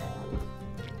 deposited.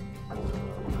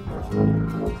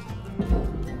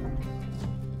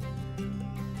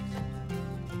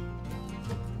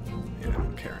 Yeah, I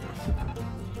don't care enough.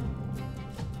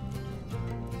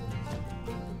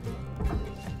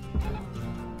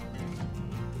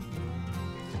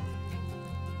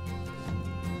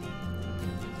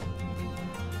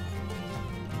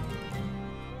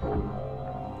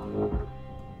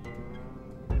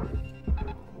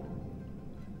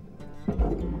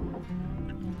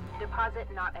 Deposit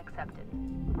not accepted.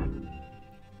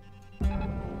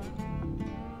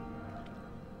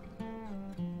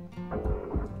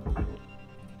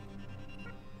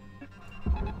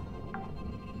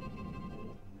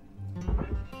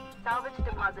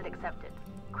 deposit accepted.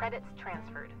 Credits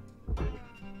transferred.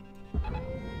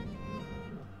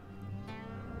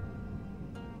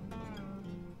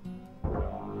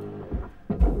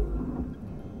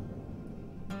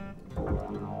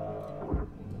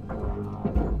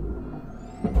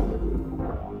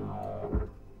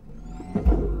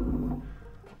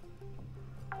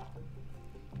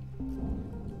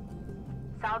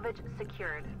 Salvage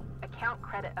secured. Account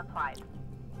credit applied.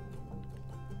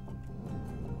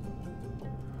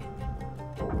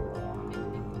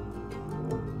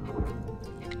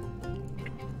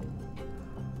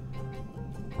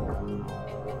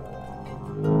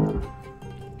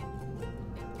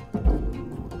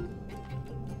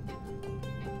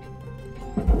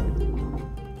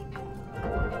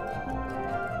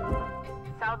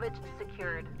 Salvage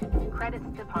secured. Credits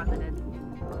deposited.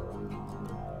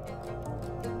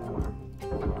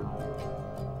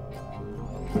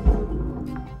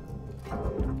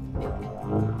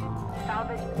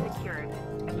 Salvage secured.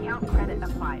 Account credit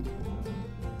applied.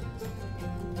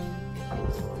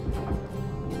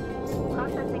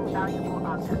 Processing valuable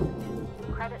objects.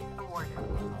 Credits awarded.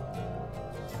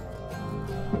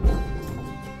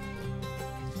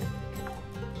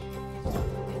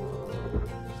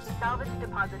 Salvage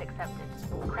deposit accepted.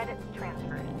 Credits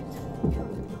transferred.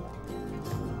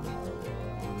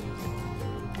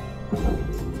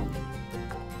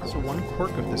 So one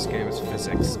quirk of this game's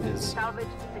physics is Salvage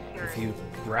secured. if you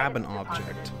grab an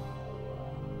object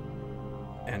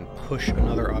and push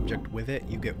another object with it,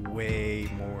 you get way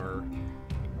more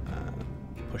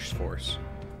push force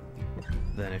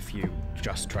than if you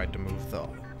just tried to move the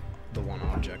one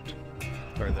object,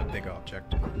 or the big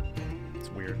object. It's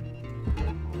weird.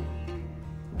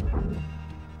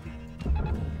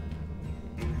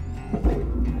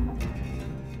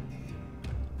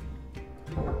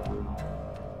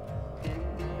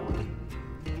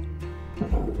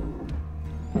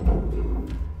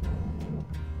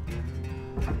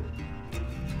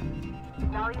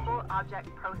 Valuable object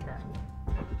processed.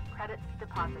 Credits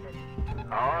deposited.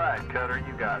 All right, Cutter,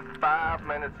 you got 5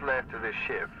 minutes left of this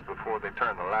shift before they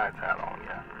turn the lights out on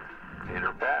you. Hit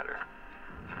her batter.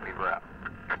 Leave her out.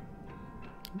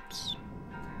 Oops.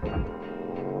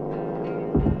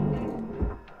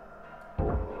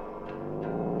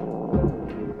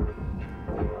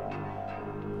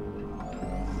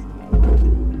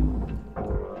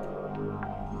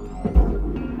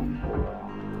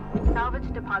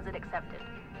 Salvage deposit accepted.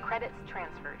 Credits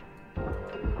transferred.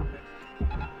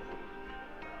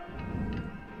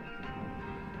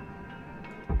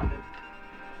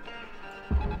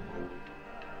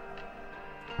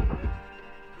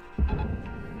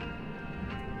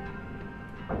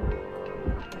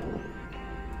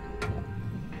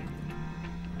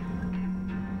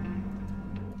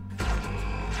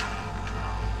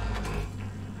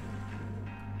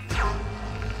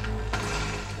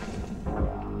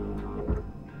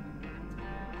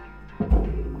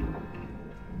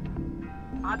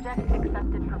 Object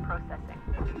accepted for processing.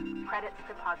 Credits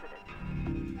deposited.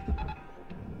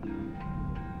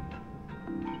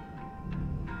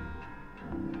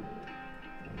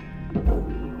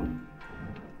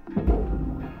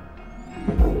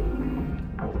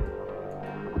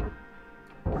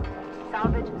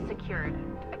 Salvage secured.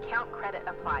 Account credit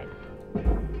applied.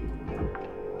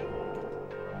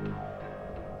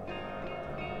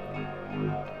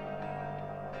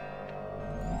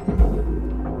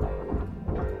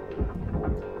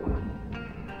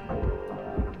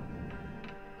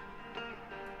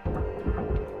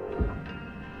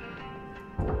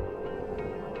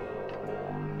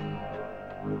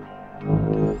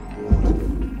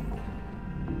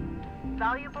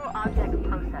 Valuable object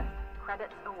processed.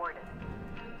 Credits awarded.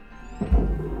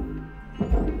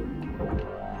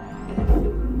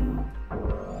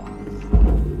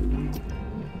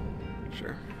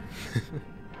 Sure.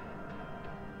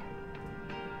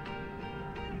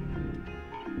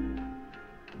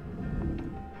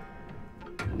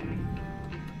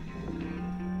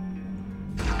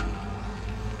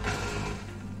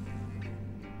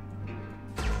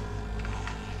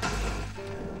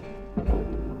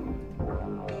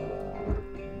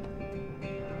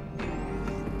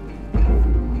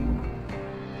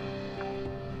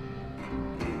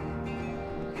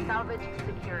 Salvage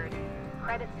secured.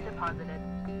 Credits deposited. All right, Cutter, you got 5 minutes left of this shift before they turn the lights out on you. Hit her batter. Leave her out. Salvage secured. Credits deposited. Salvage secured. Account credit applied. Valuable object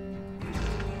processed.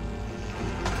 Credits deposited.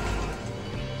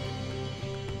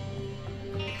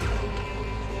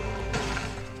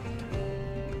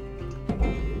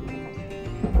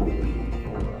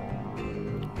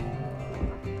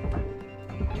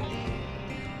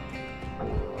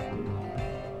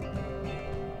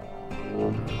 secured.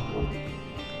 Account credit applied.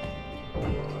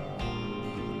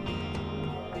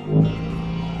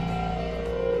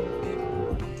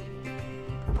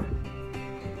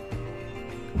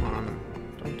 Come on,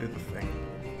 don't do the thing.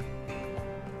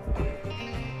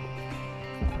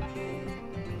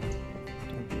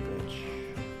 Don't be a bitch.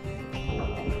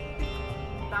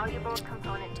 Valuable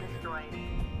component destroyed.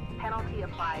 Penalty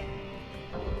applied.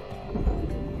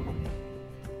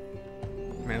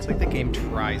 Man, it's like the game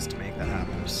tries to make that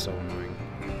happen. It's so annoying.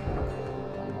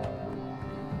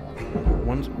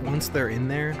 Once they're in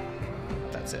there,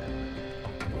 that's it.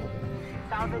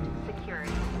 Salvage secured.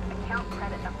 Account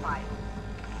credit applied.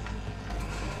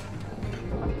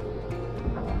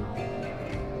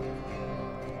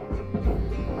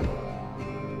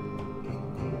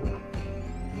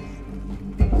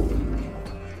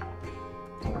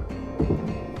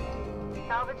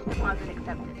 Salvage deposit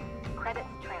accepted. Credits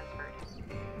transferred.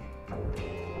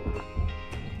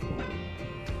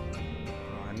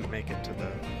 Oh, I didn't make it to the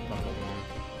level 1.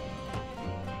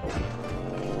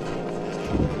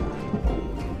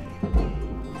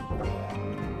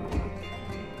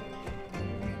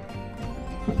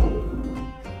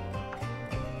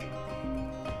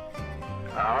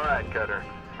 All right, Cutter.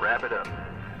 Wrap it up.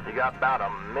 You got about a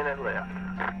minute left.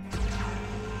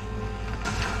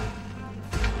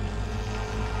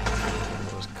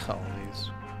 Those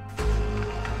colonies.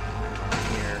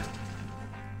 Here.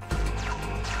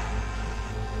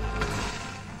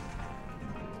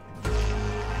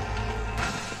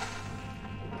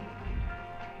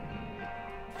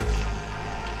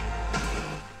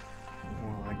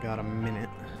 Well, I got a minute.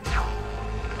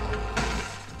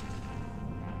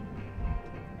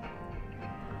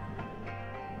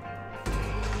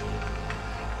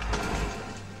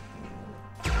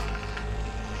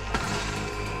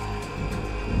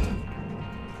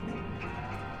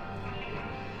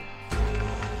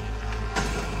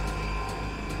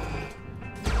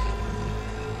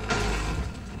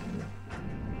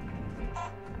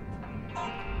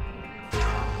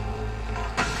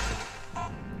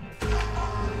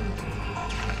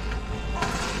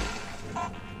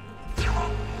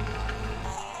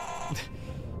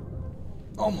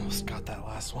 Almost got that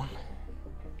last one.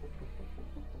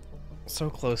 So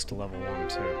close to level 1,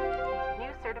 too.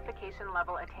 New certification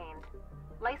level attained.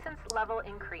 License level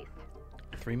increased.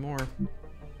 3 more.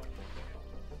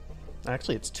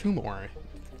 Actually, it's 2 more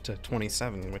to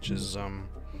 27, which is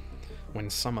when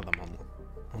some of them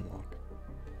unlock.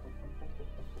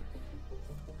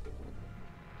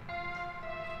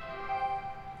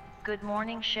 Good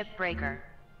morning, Shipbreaker.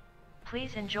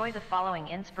 Please enjoy the following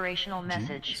inspirational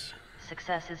message. Jeez.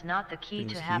 Success is not the key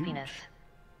Seems to huge. happiness.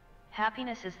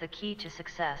 Happiness is the key to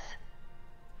success.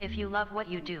 If you love what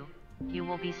you do, you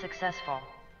will be successful.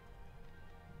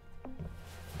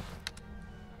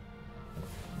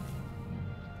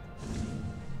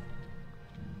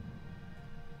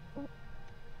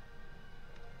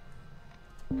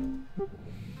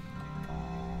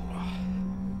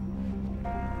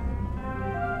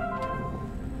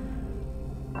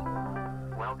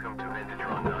 Welcome to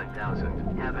Vintatron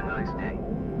 9000. Have a nice day.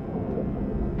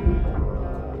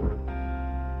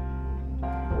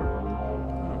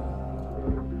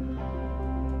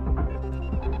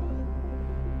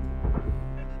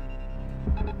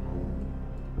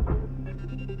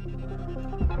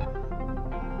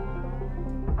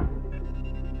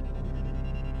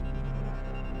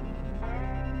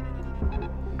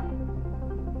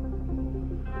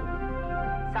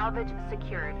 Salvage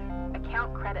secured.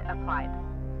 Account credit applied.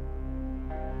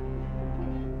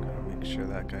 Gotta make sure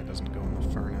that guy doesn't go in the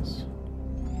furnace.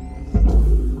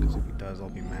 Because if he does, I'll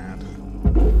be mad.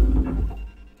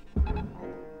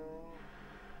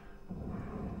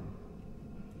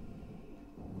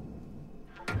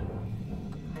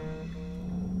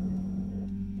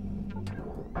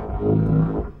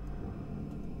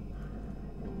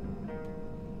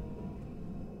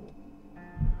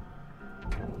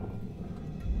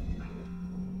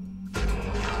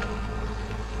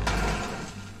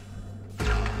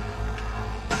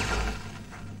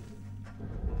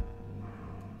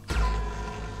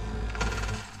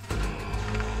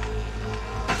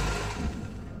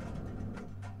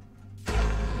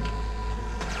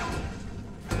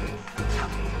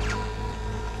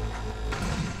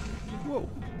 Whoa.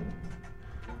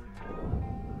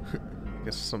 I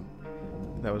guess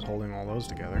that was holding all those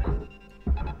together.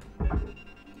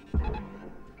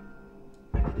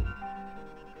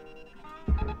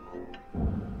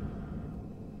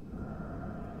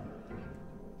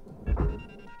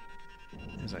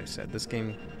 As I said, this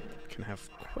game can have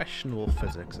questionable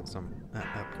physics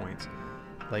at points.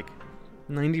 Like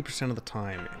 90% of the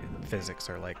time, physics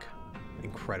are like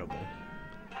incredible.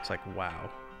 It's like, wow,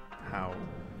 how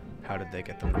did they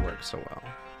get them to work so well?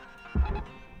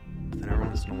 And every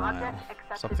once in a while, Object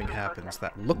accepted something for happens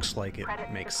processing. that looks like it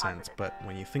Credit makes sense, deposited. but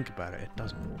when you think about it, it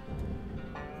doesn't.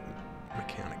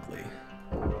 Mechanically.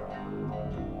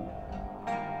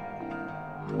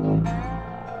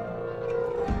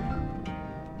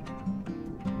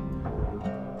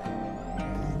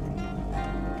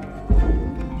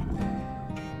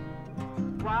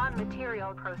 Raw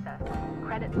material processed.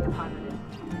 Credits deposited.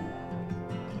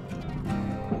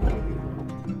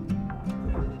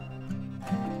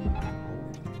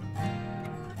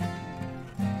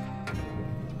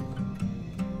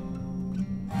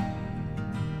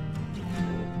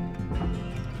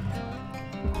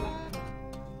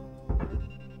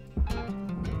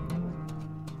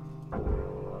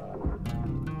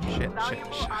 Shit,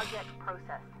 Valuable shit. object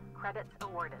processed. Credits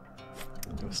awarded.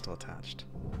 It was still attached.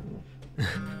 God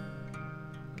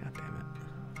damn it.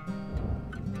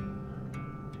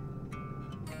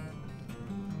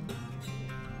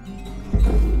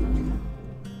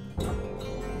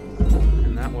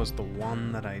 And that was the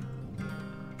one that I...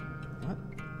 What?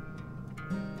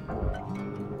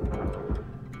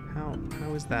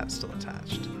 How is that still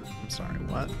attached? I'm sorry,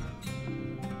 what?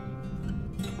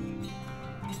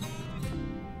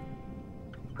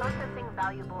 Processing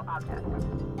valuable object.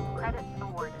 Credits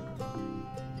awarded.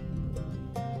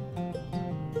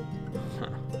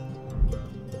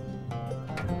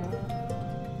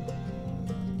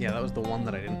 Yeah, that was the one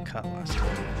that I didn't cut last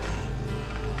time.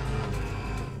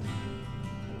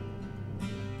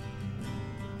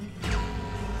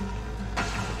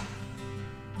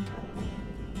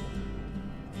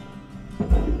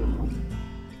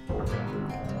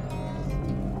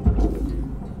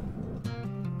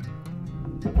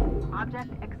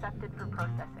 Object accepted for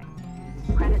processing.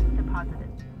 Credits deposited.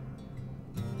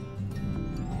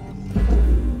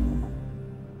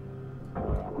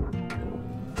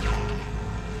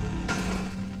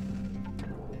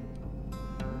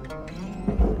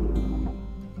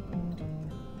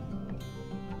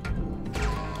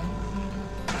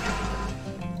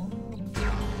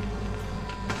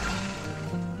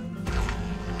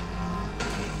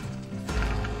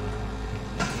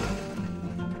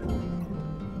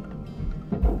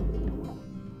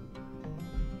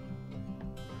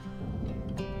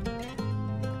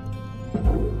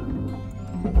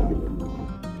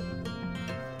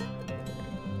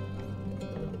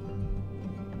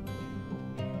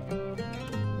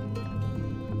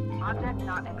 Object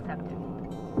not accepted.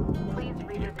 Please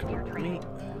revisit your training.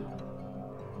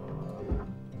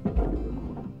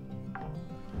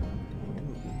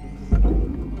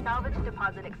 Salvage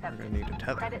deposit accepted. need a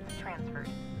tether. Credits transferred.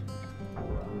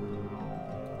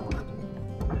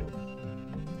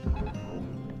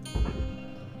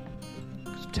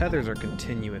 Tethers are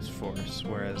continuous force,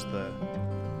 whereas the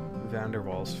van der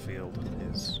Waals field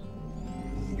is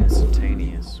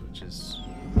instantaneous, which is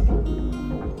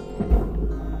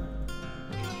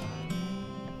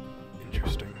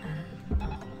interesting.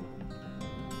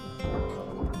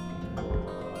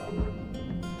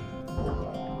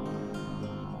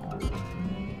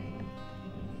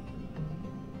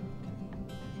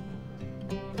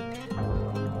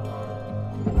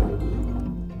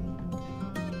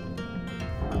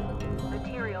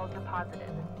 Material deposited.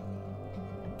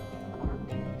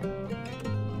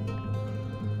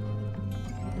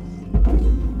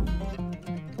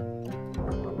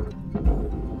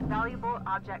 Valuable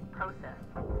object processed.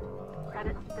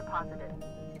 Credits deposited.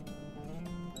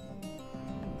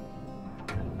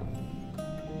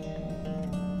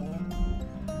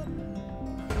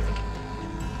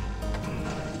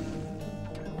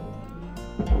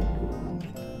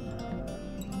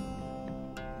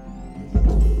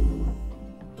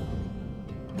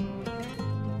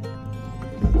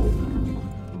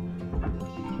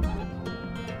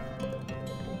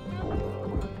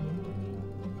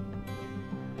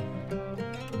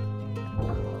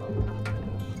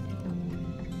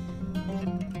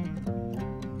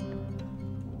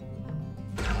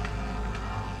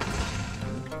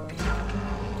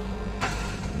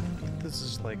 This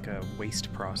is like a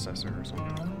waste processor or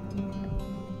something.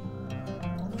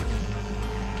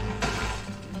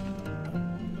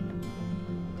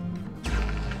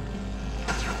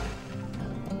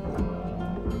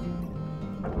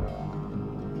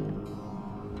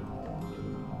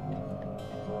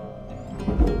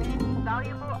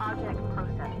 Valuable object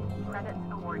processed. Credits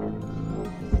awarded.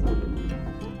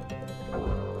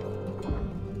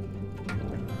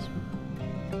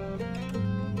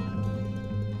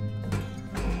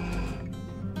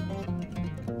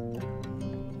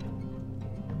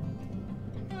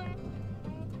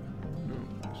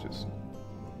 It's just...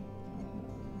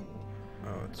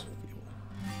 Oh, it's fuel.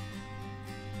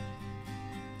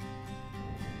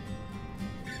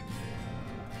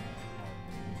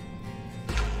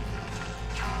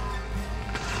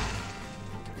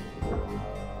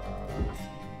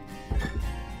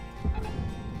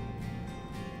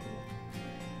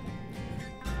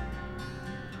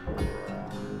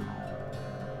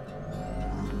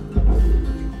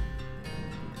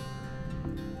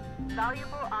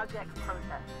 Valuable objects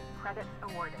processed. Credits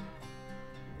awarded.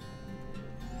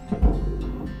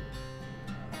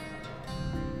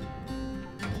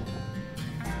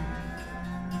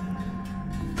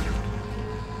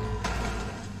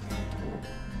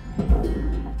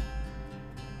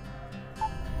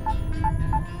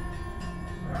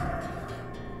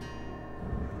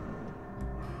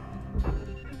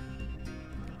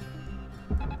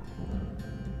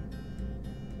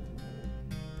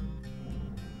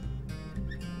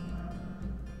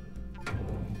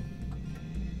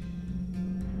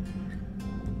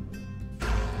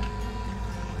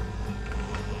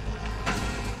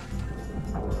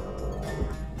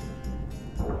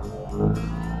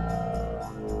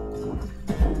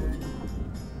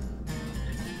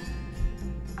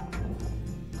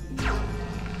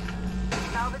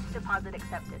 Salvage deposit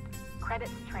accepted.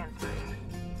 Credits transferred.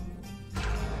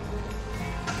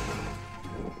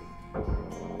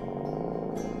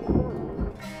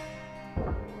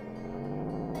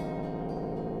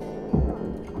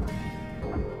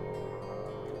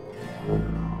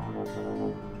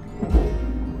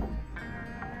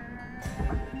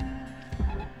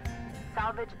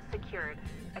 Salvage secured.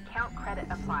 Account credit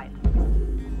applied.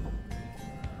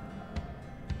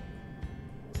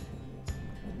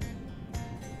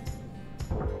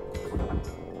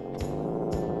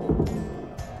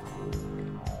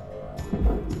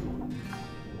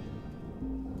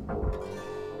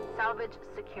 Salvage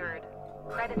secured.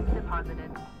 Credits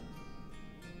deposited.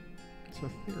 So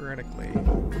theoretically,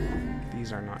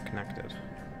 these are not connected.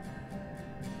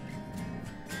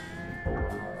 I'll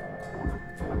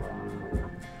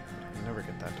never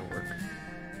get that to work.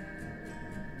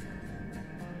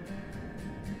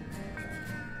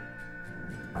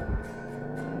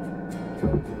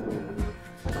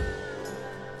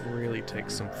 Really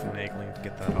takes some finagling to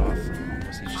get that off,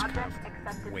 unless you just kind of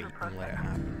wait and let it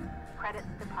happen. Credits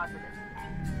deposited.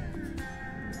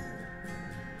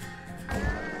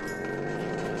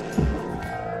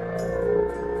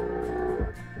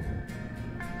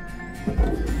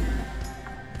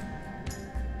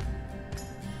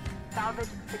 Salvage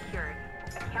secured.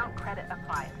 Account credit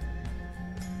applied.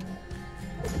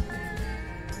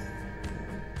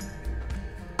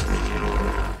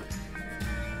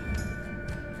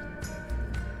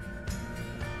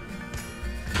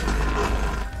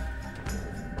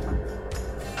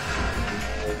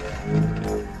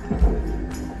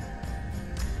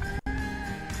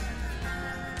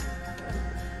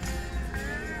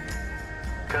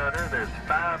 Cutter, there's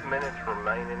 5 minutes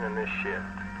remaining in this shift.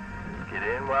 Get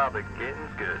in while the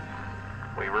getting's good.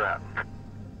 We wrap.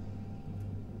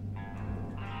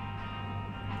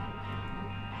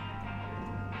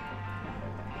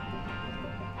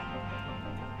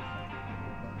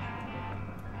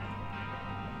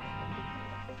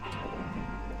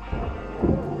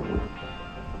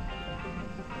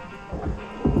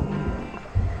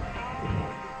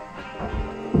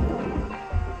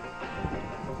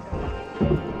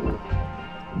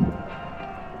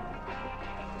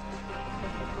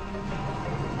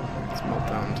 It's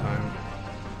meltdown time.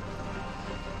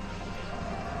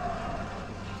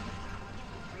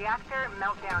 Reactor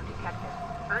meltdown detected.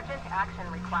 Urgent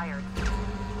action required.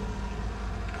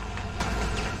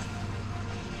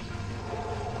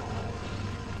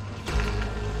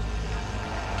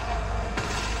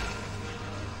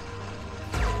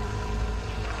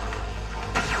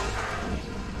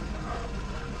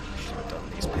 Should have done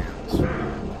these panels before.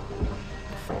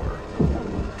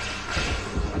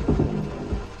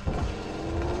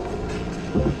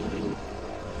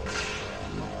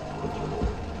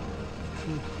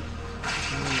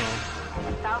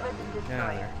 Salvage Get out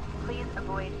of destroyed. there. Please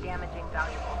avoid damaging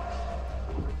valuables.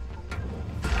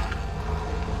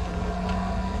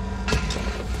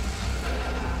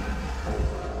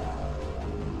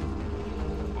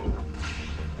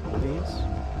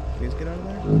 Please get out of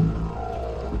there.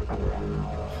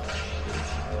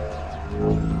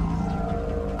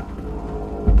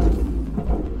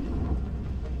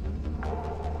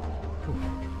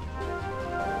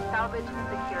 Salvage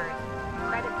secured.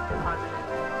 Credits deposited.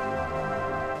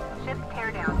 Ship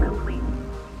teardown complete.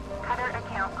 Cutter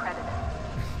account credited.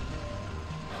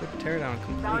 Ship teardown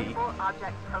complete. Valuable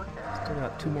object processed. Still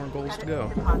got 2 more goals to Credits go.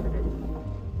 deposited.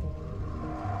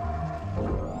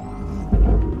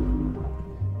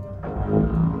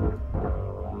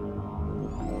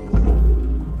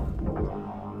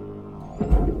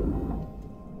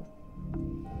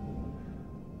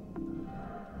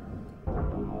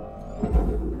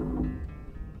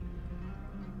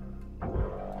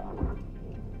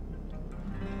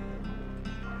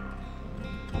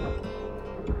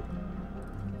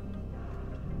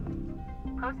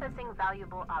 Processing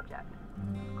valuable object.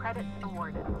 Credits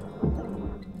awarded.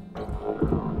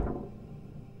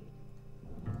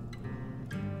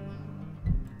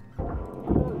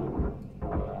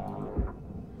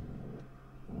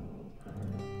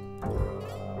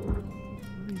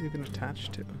 What is he even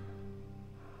attached to?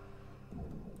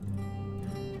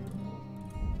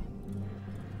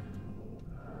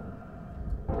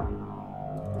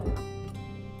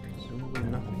 Presumably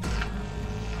nothing.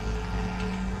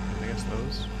 I guess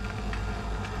those.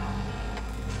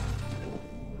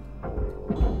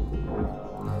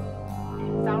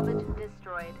 Salvage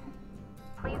destroyed.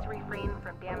 Please refrain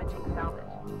from damaging salvage.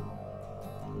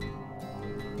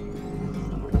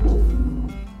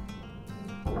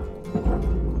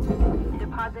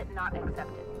 Deposit not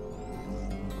accepted.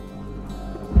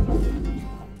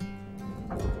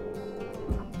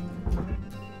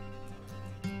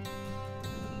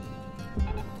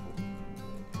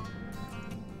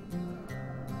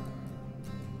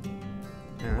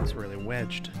 Yeah, that's really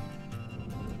wedged.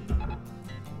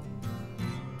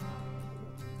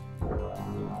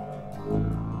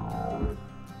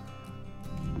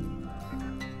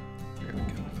 There we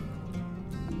go.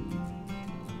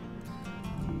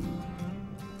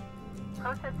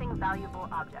 Processing valuable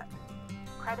object.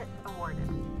 Credits awarded.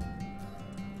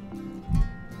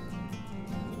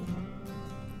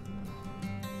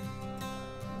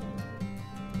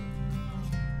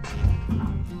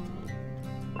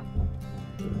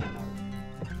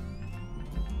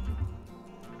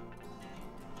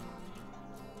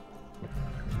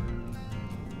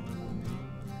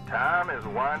 Time is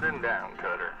winding down,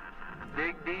 Cutter.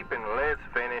 Dig deep and let's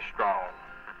finish strong.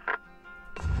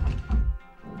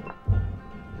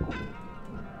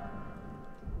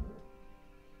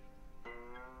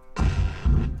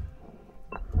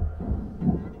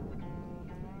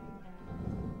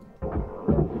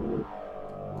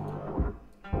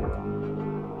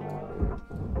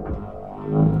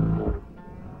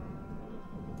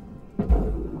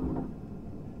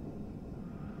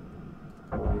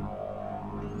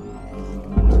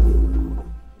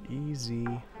 Easy.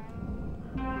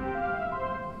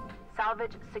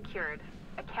 Salvage secured.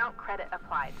 Account credit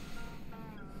applied.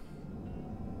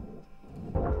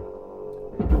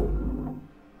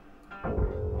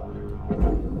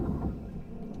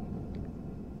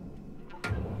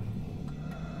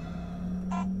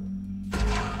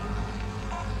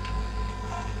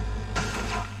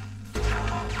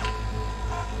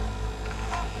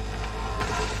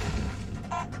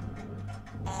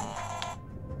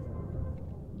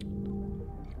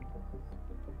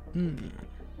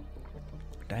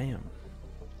 Damn.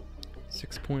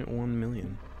 6.1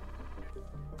 million.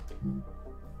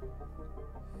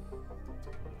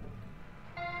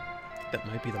 That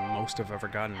might be the most I've ever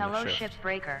gotten in Hello, a shift.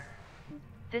 Shipbreaker.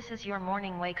 This is your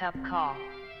morning wake-up call.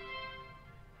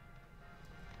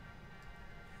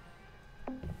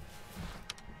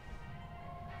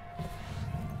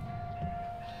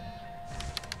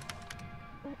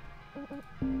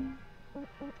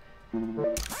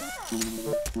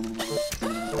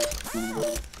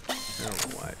 I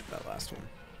don't know why I did that last one.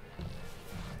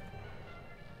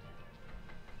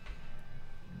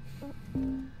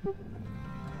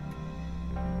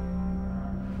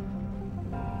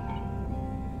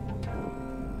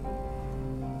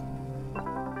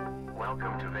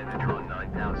 Welcome to Venetron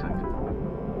 9000.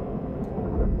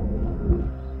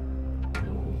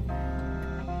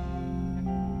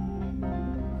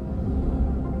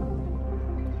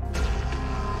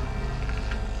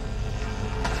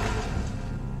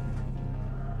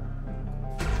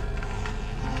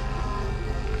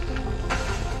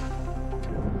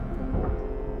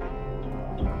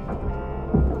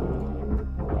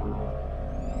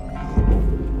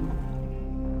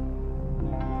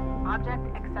 Object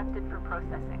accepted for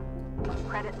processing.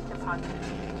 Credits deposited.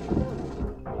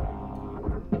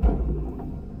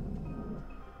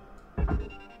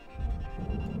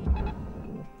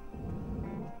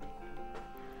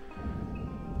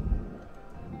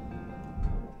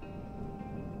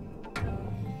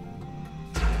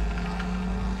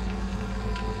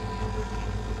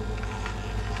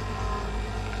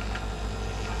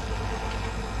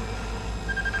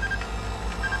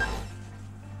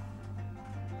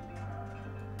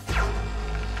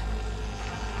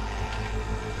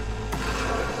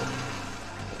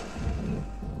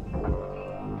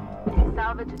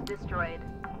 Salvage destroyed.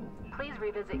 Please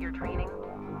revisit your training.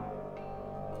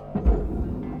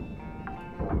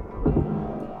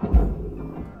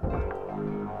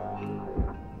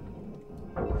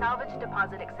 Salvage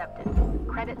deposit accepted.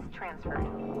 Credits transferred.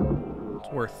 It's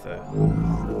worth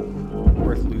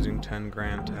losing 10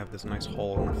 grand to have this nice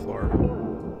hole in the floor.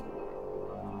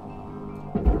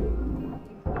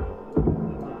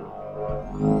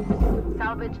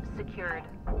 Salvage secured.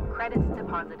 Credits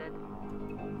deposited.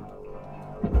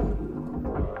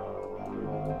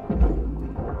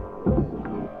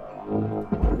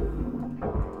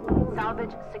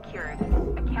 Salvage secured.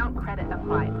 Account credit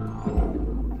applied.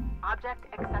 Object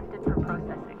accepted for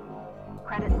processing.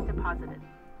 Credits deposited.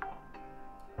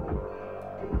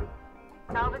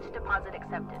 Salvage deposit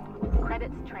accepted.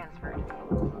 Credits transferred.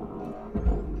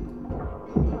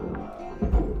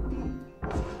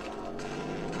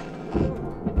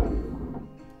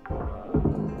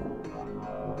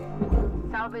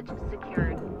 Salvage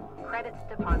secured. Credits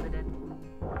deposited.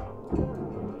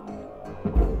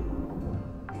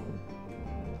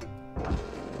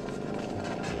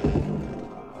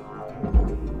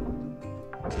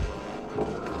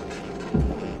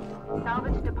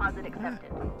 Salvage deposit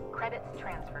accepted. Credits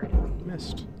transferred.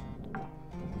 Missed.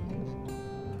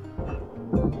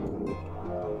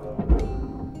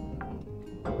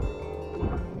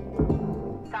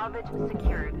 Salvage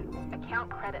secured. Account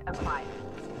credit applied.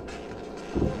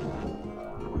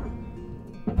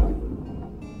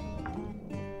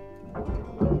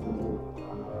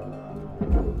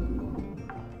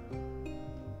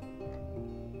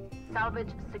 Salvage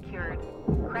secured.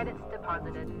 Credits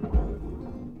deposited.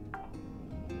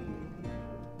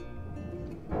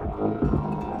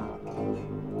 Oh,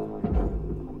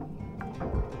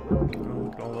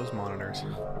 look at all those monitors.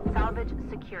 Salvage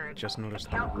secured. Just noticed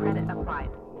Account that. credit applied.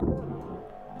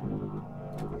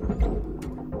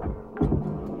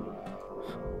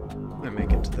 I might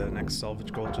make it to the next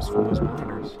salvage goal just from those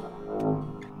monitors.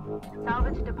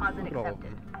 Salvage deposit Look at all of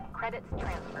accepted. them. Credits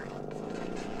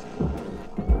transferred.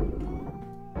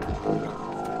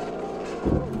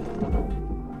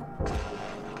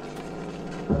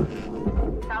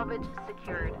 Salvage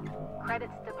secured.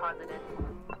 Credits deposited.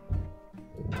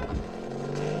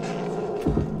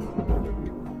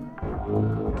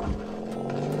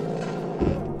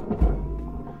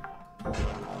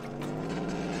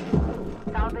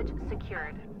 Salvage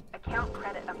secured. Account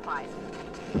credit applied.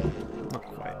 Not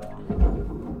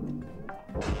quite.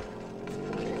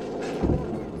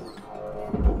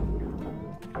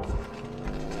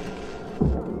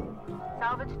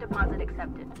 Salvage deposit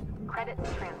accepted.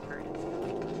 Credits transferred.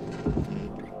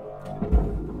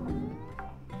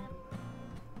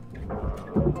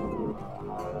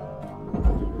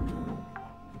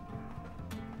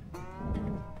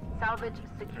 Salvage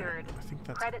secured. I think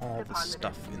that's Credits all the deposited.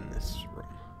 stuff in this room.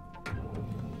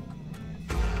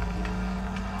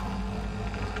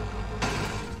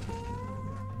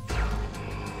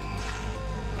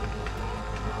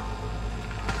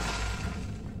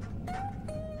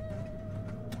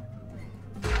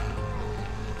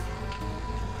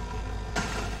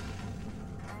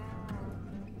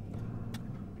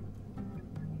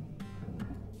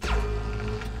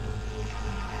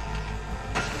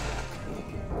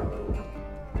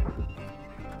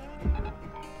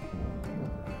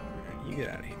 You get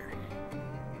out of here.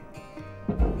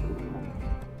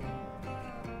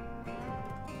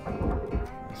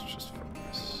 Let's just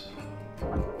focus.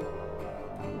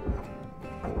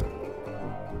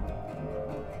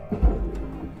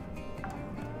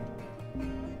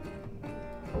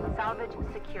 Salvage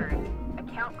secured.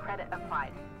 Account credit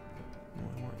applied.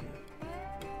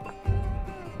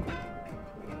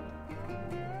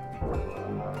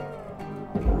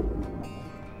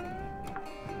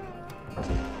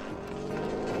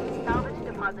 Salvage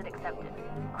deposit accepted.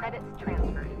 Credits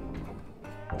transferred.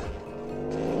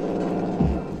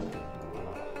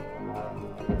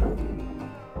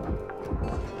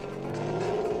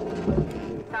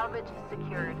 Salvage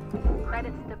secured.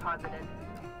 Credits deposited.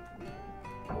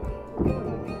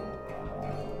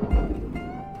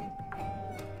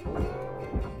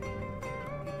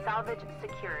 Salvage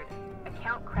secured.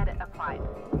 Account credit applied.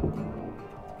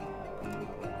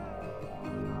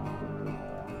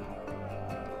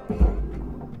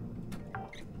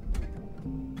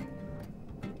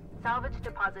 Salvage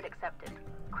deposit accepted.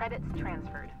 Credits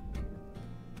transferred.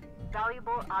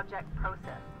 Valuable object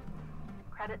processed.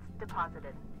 Credits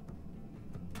deposited.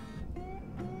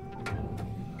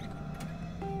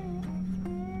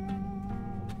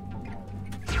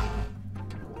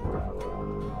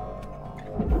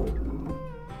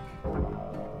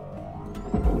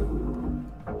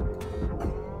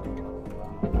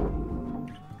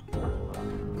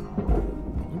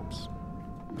 Oops.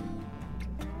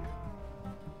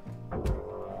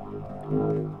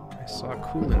 I saw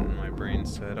coolant and my brain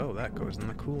said, oh, that goes in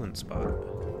the coolant spot.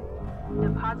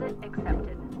 Deposit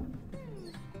accepted.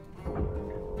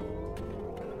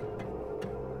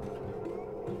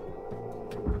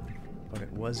 But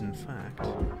it was, in fact,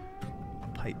 a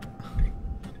pipe.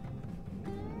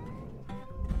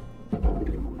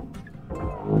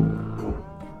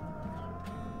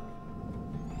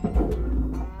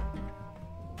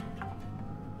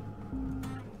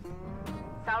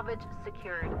 Salvage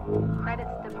secured. Credits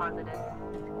deposited.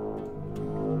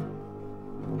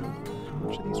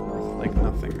 Which of these worth like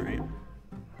nothing, right?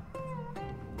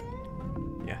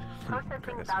 Yeah. Processing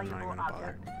Credits, I'm not valuable even gonna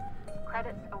bother. object.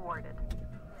 Credits awarded.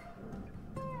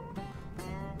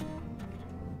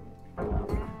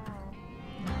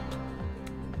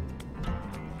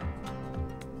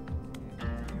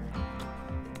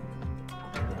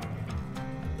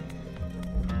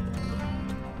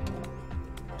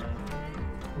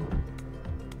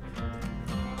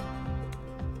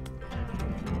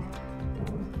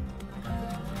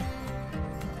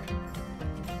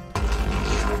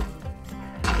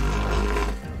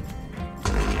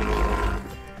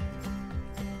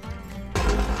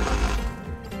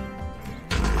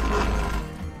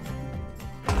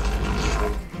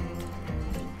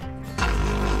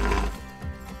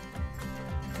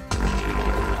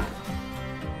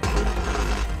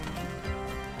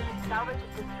 Salvage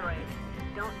destroyed.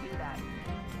 Don't do that.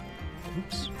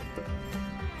 Oops.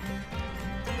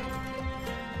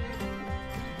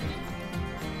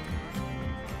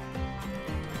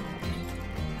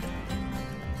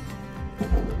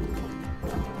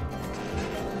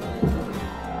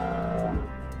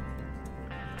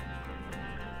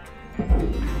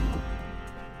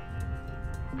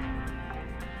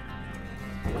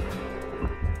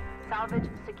 Salvage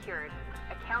secured.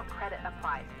 Account credit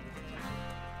applied.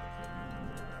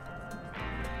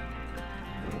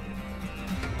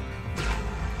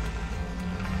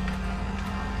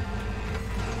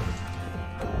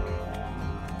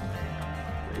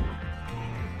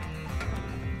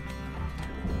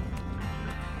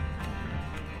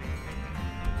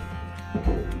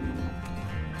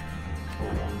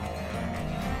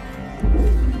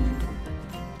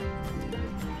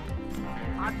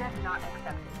 Object not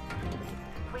accepted.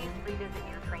 Please revisit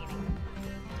your training.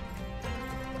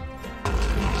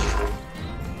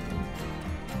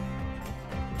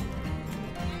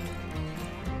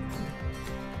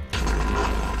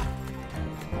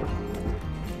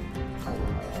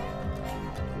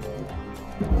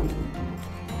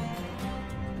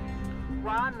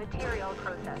 Raw material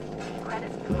processed.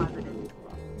 Credits deposited.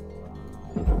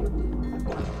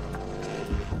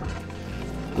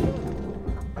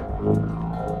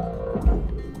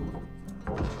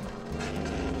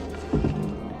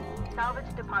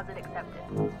 Salvage deposit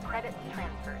accepted. Credits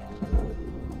transferred.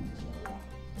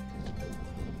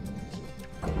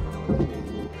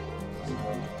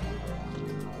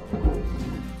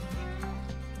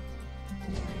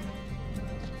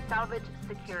 Salvage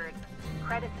secured.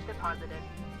 Credits deposited.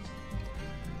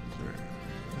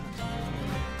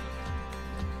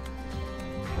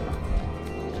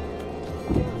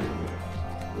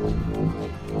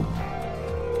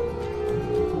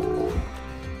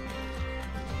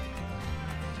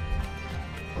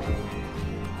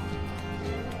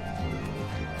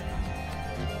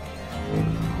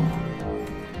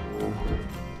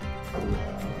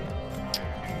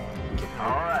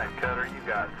 Alright, Cutter, you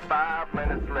got 5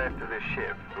 minutes left of this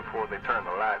shift before they turn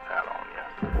the lights out on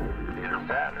you. Either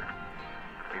better.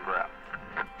 We're out.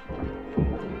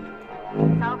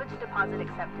 Salvage deposit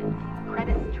accepted.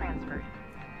 Credits transferred.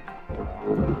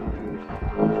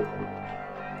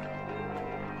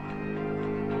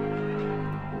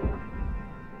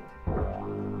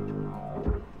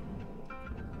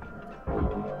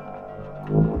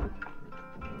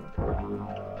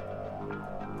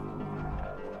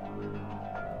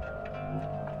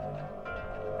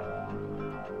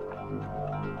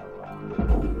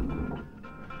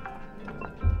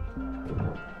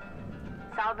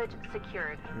 Salvage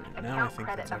secured. Now I Account think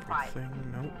credit that's applied.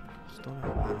 everything. Nope. Still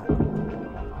got that.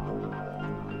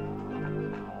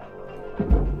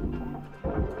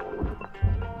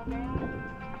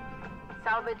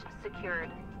 Salvage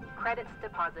secured. Credits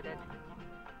deposited.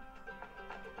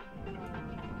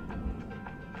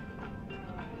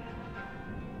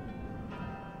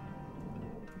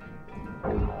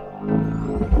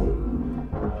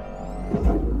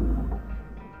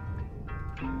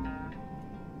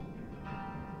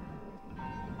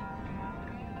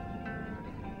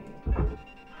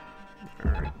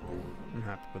 Alright. I'm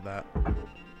happy with that.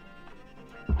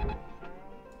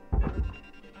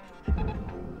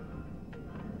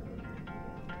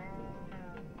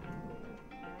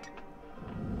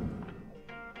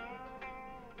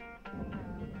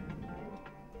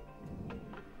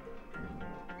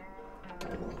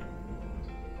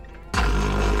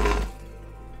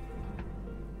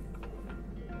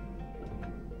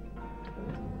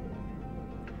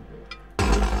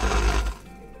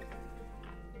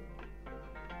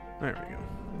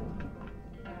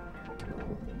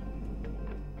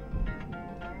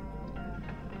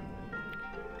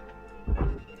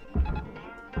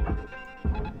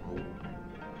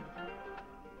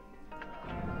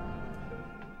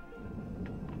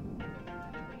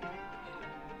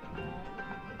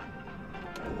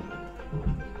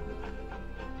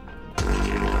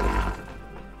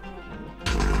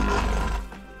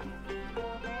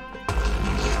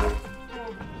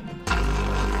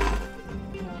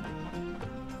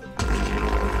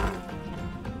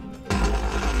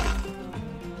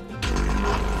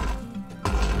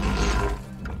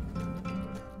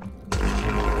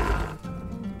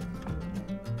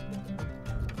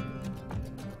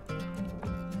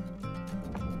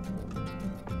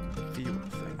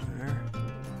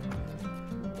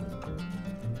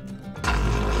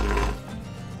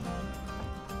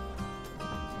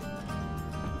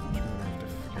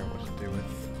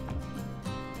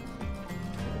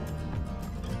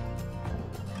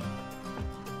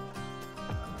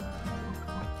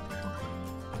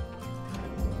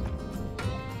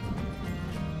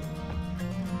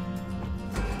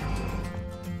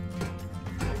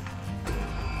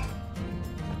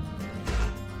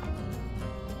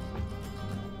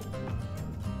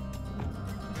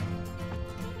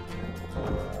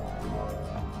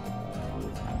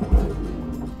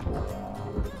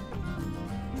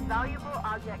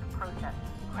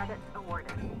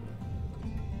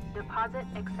 Deposit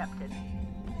accepted.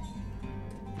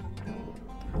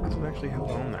 That's what I actually have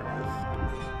on there with.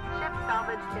 Ship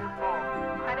salvaged in full.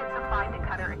 Credits applied to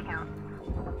cutter account.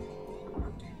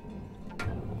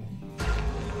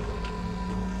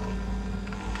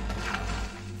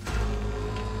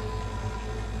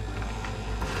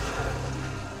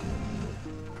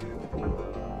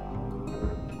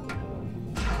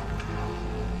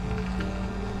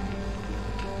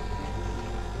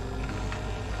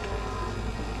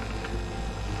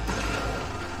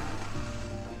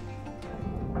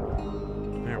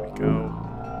 There we go.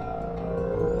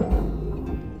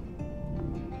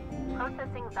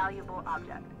 Processing valuable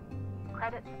object.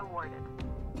 Credits awarded.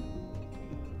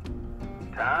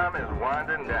 Time is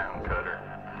winding down, Cutter.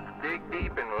 Dig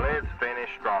deep and let's finish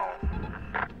strong.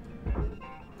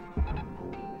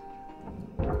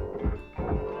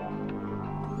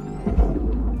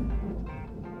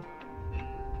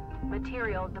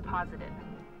 Material deposited.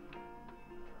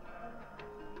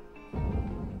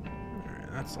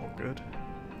 Alright, that's all good.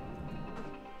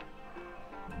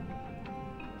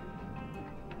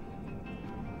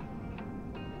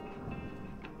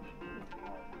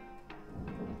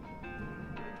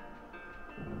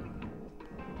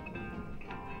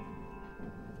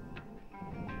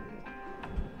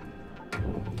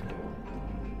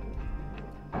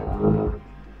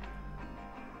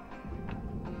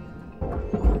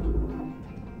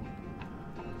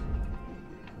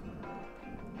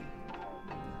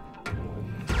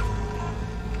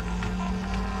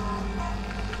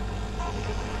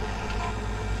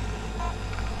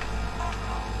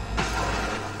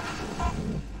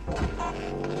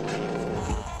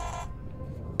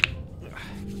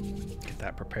 Get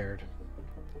that prepared.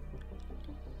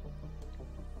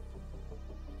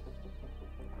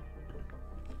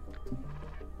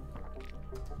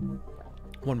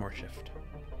 One more shift.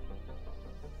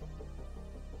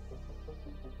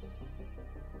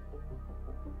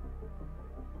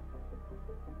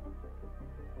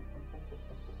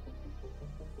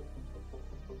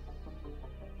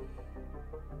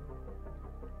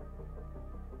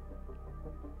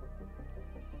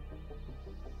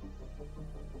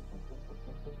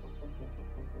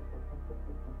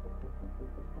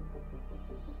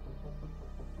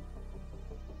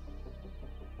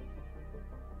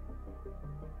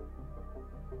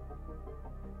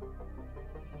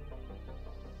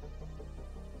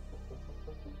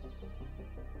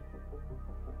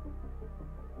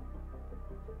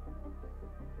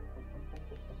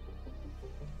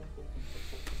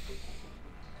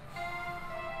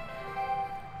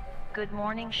 Good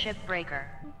morning, Shipbreaker.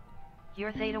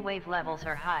 Your theta wave levels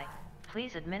are high.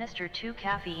 Please administer 2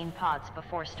 caffeine pods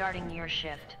before starting your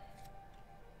shift.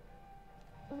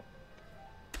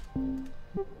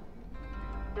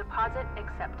 Deposit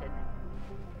accepted.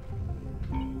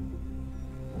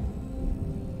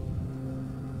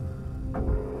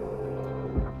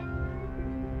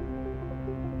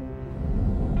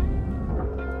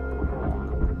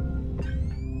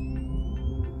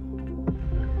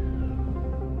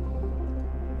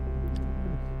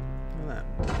 Look at that.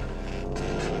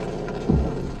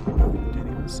 Didn't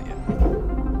even see it.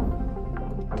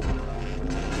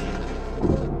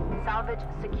 Salvage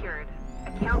secured.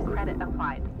 Account credit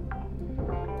applied.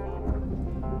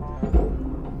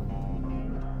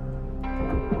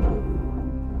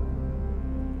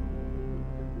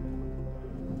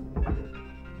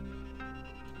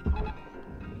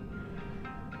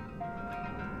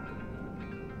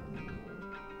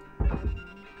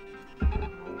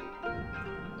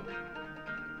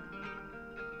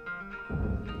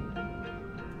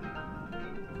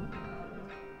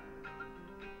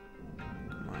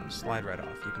 Come on, slide right off.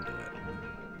 You can do it.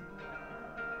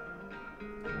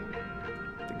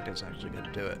 I think it is actually going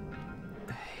to do it.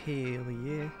 Hell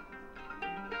yeah.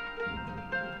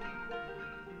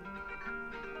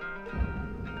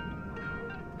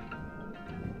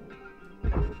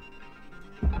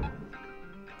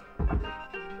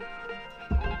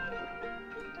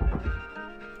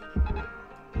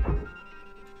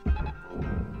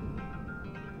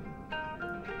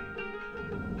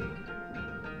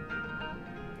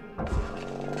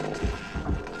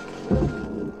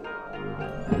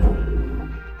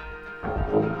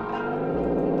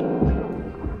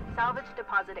 Salvage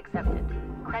deposit accepted.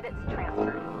 Credits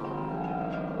transferred.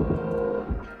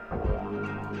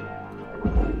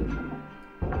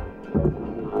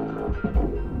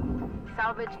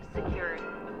 Salvage secured.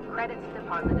 Credits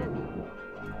deposited.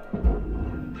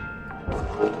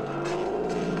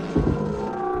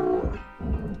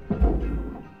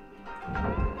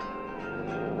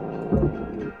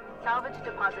 Salvage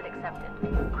deposit accepted.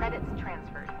 Credits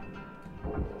transferred.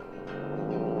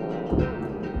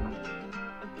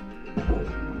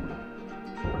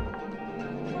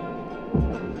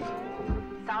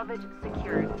 Salvage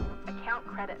secured. Account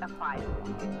credit applied.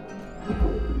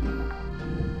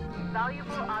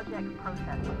 Valuable object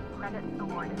processed. Credits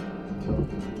awarded.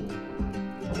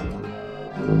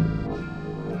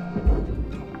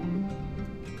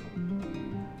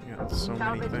 Yeah, so many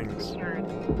Salvage things. secured.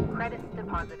 Credits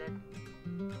deposited.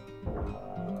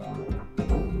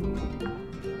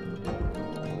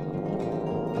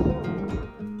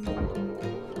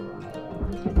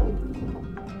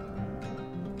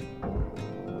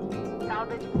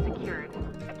 Salvage secured.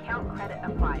 Account credit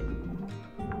applied.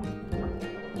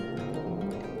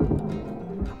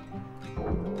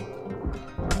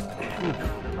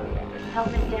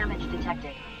 Helmet damage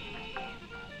detected.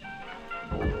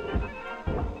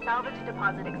 Salvage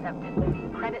deposit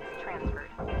accepted. Credits transferred.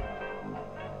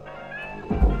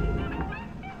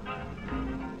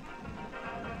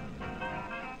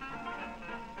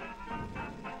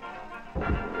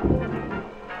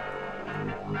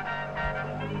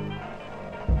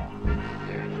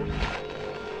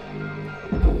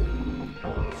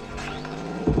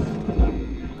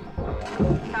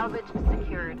 Salvage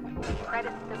secured.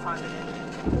 Credits deposited.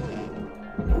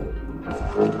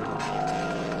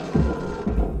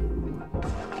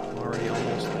 Already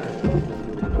almost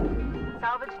there.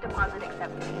 Salvage deposit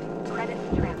accepted.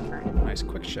 Credits transferred. Nice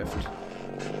quick shift. Ship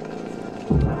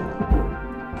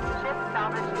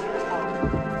salvage to the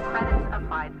vault. Credits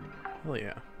applied. Hell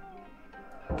yeah.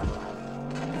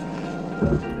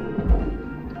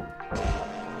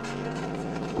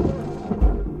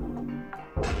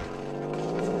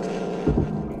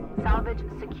 Salvage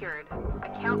secured.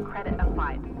 Account credit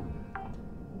applied.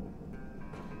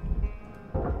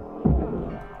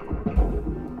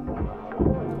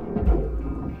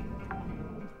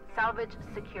 Salvage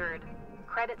secured.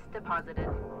 Credits deposited.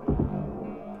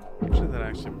 Actually, that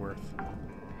actually worth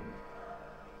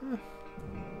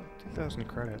 2,000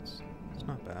 credits. It's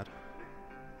not bad.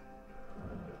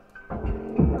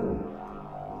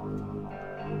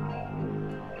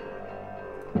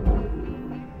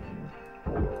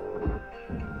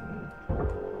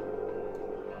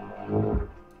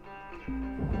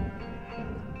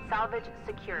 Salvage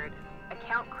secured.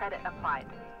 Account credit applied.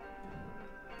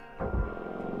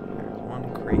 There's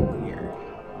one crate here.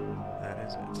 That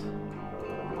is it.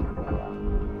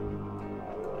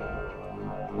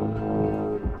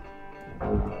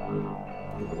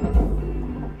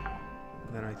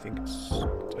 Then I think it's...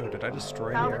 Oh, did I destroy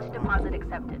the Salvage airlock? deposit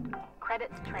accepted.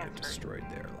 Credits I transferred. destroyed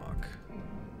the airlock.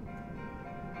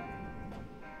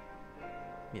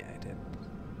 Yeah, I did.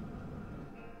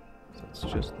 So it's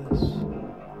just this.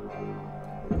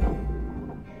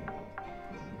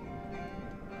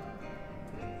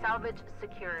 Salvage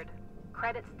secured.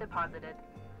 Credits deposited.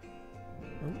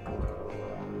 Oh.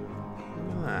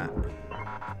 Look at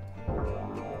that.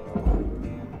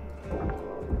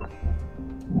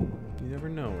 You never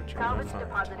know what you're gonna Salvage find.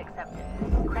 deposit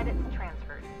accepted. Credits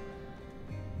transferred.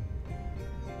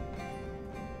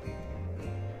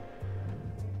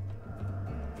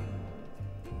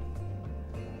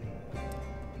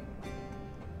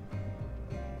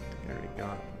 I already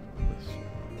got this one.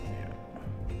 Yeah.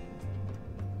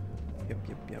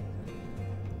 Yep.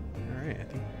 Alright, I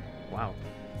think... Wow.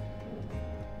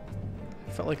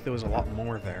 I felt like there was a lot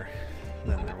more there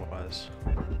than there was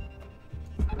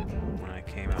when I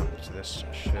came out to this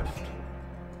shift.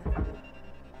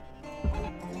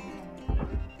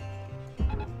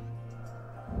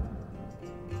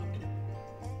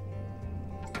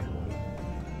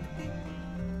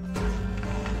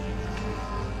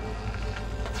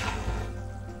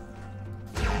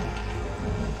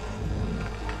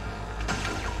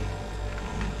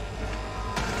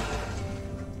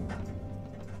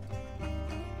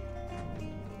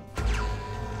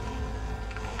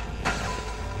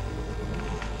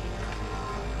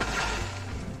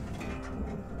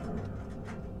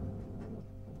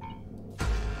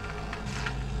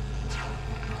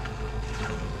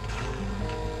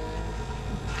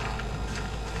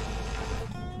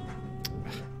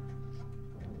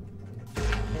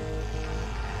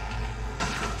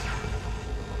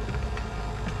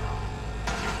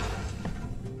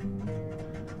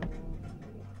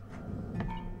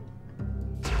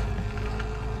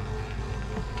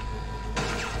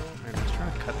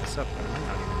 Up, but I might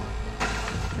not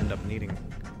even end up needing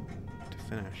to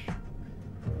finish.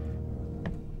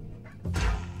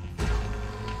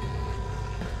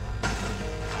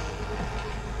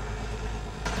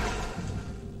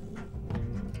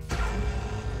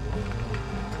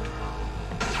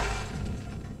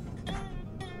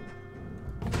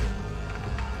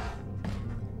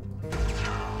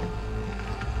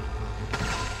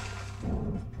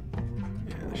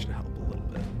 Yeah, that should help a little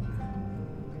bit.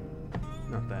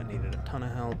 needed a ton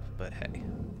of help, but hey.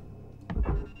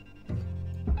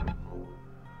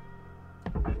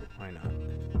 Why not?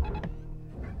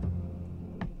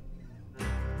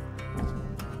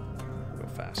 Go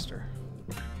faster.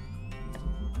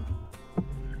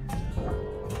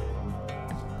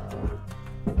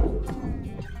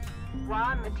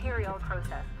 Raw material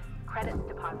processed. Credits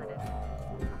deposited.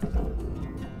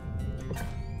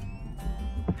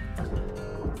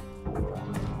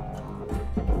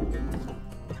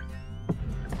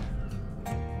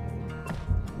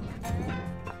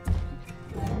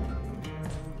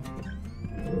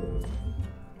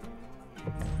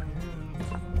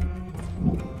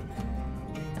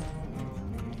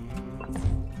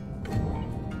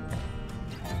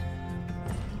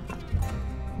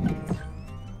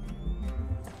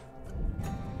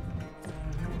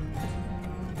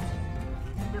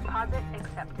 Deposit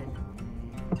accepted.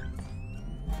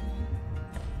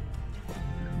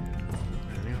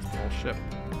 Yeah, full ship.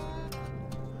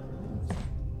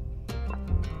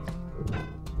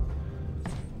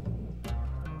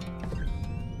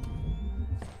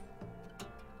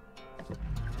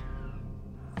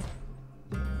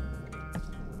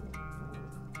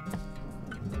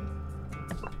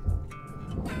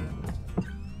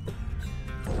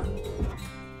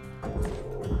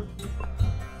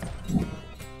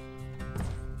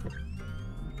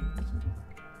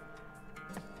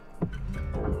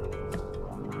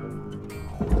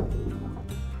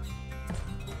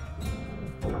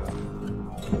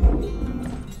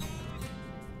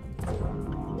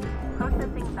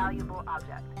 Processing valuable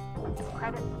object.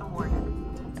 Credits awarded.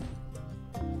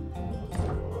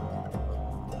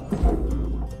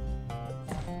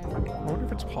 I wonder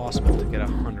if it's possible to get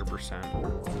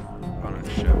 100% on a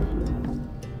ship.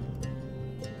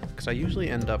 Because I usually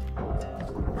end up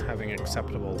having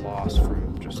acceptable loss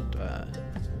from just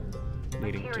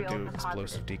needing to do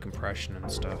explosive decompression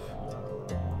and stuff.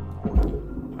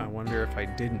 I wonder if I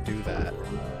didn't do that,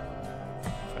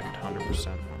 if I could 100%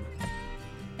 one.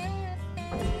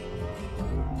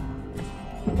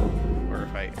 Or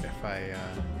if I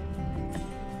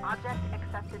Object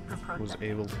accepted for processing. was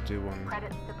able to do one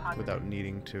Credits deposited. without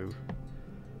needing to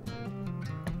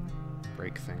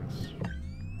break things.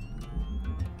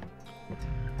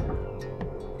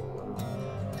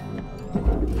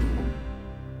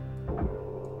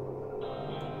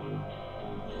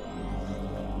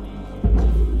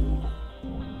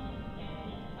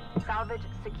 Salvage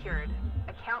secured.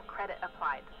 Account credit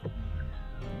applied.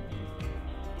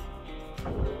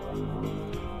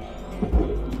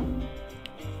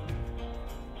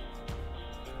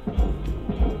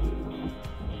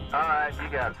 Alright, you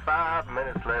got 5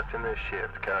 minutes left in this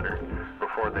shift, Cutter,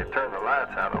 before they turn the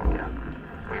lights out on you.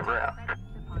 We're out.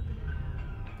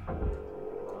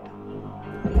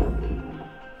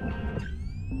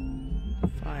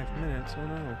 Minutes, oh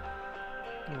no.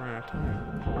 We're out of time.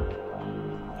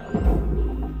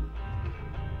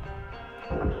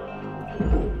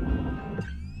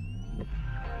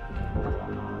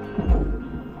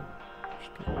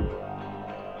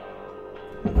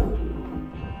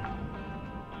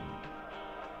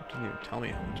 Didn't even tell me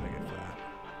how much I get for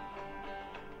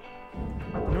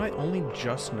that. You know, I only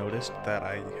just noticed that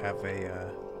I have a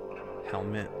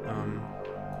helmet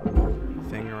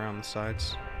thing around the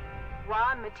sides.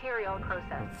 Raw material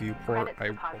processed. A viewport.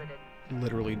 Credits deposited. I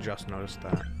literally just noticed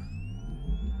that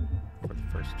for the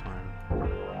first time.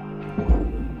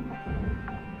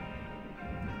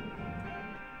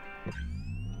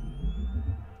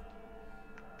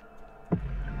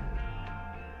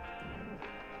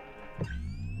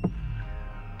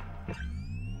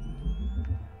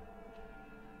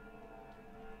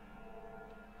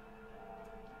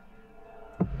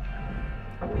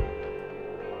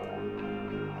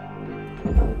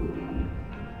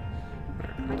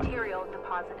 Material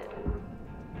deposited.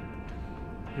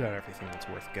 You got everything that's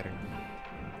worth getting.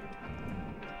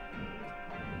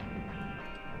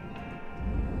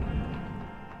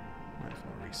 Might as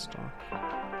well restock.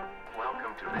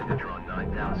 Welcome to Metatron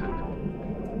 9000.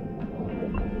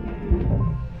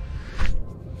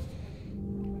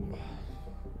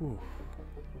 Ooh.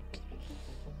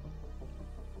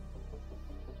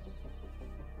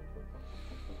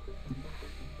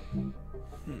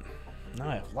 Now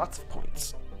I have lots of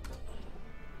points.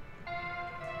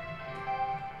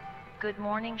 Good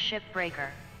morning, Shipbreaker.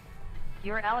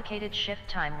 Your allocated shift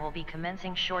time will be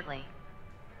commencing shortly.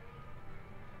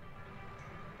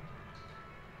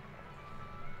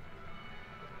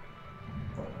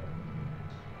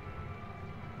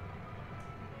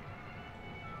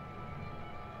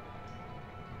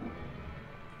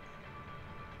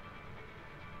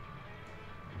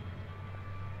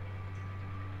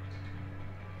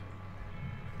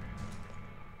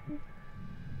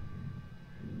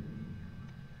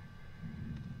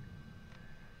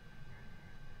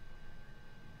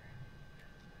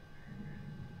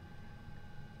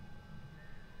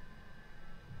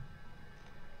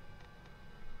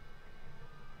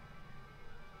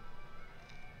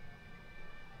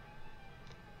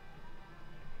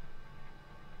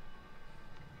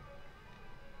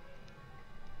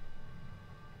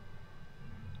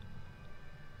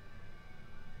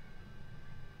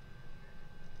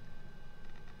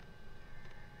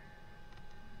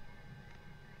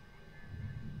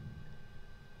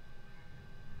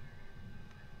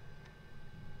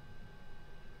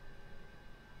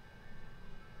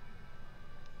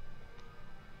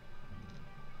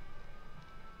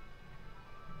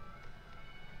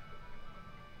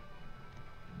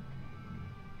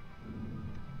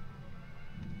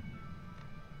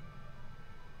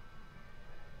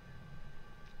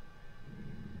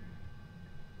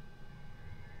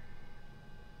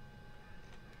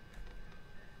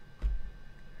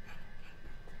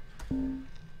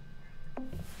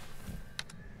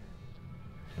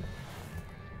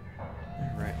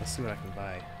 Alright, let's see what I can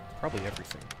buy. Probably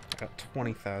everything. I got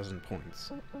 20,000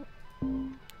 points.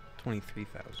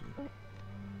 23,000.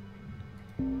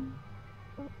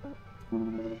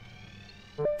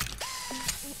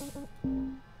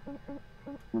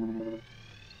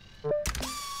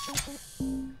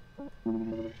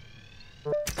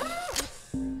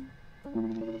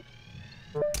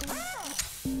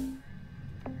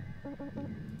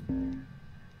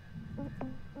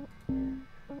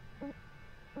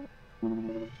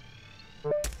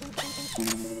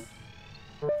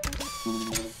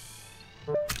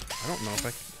 I don't know if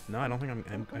I... No, I don't think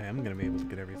I am going to be able to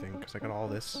get everything, because I got all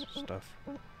this stuff.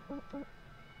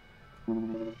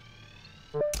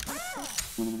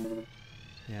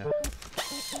 Yeah.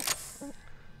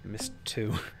 Missed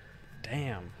 2.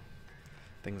 Damn.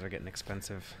 Things are getting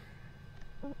expensive.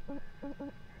 Oh,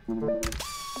 I'm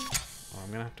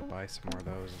going to have to buy some more of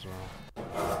those as well.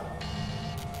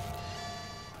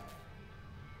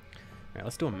 Alright,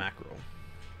 let's do a mackerel.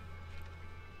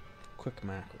 Quick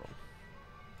mackerel.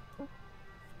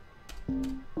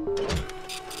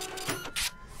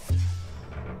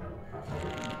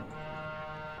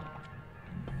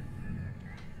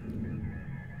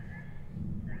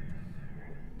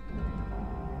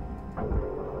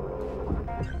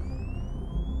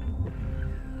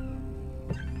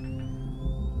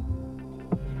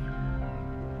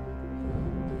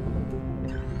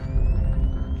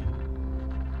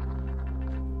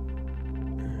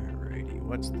 Alrighty,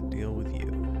 what's the deal with you?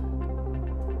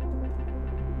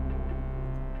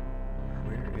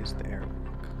 Is the airlock?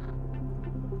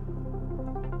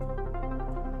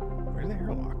 Where's the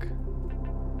airlock?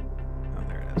 Oh,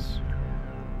 there it is.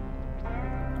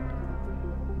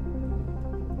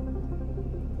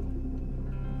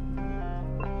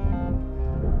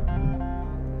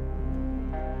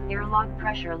 Airlock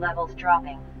pressure levels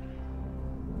dropping.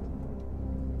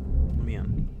 Let me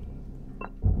in.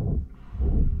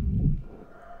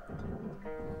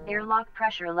 Airlock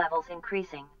pressure levels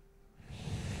increasing.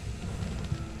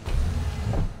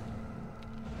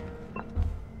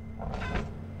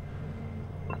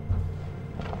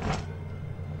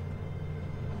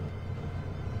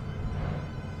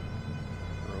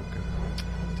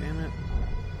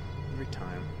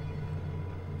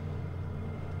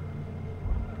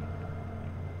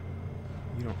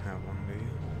 You don't have one, do you?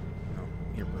 No,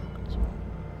 you're broken as well.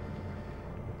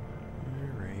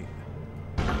 Alright.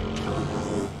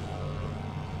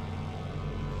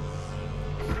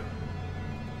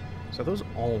 So those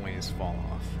always fall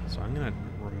off. So I'm gonna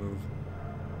remove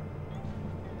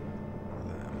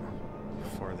them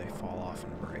before they fall off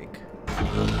and break.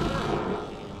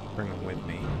 Bring them with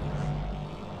me.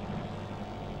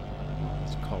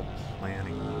 It's called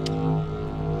planning.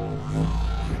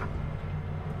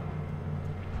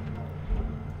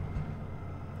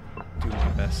 Do my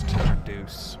best to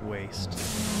reduce waste.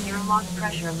 Airlock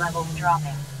pressure levels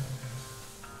dropping.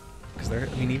 Because they're,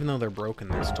 I mean, even though they're broken,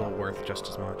 they're still worth just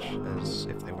as much as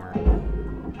if they weren't.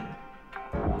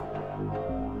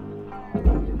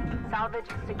 Salvage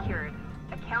secured.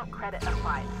 Account credit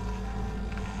applied.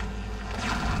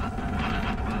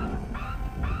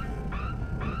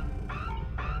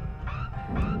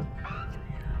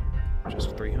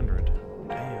 Just 300.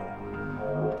 Damn.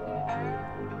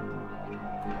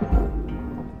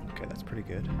 Okay, that's pretty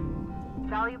good.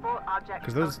 Valuable object.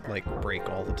 Because those like break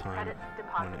all the time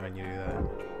when you do that.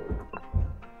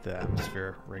 The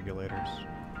atmosphere regulators.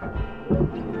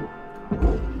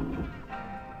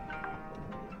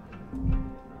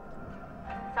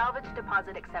 Salvage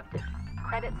deposit accepted.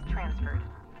 Credits transferred.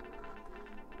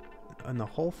 And the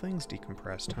whole thing's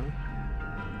decompressed, huh?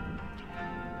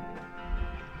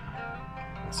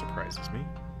 That surprises me.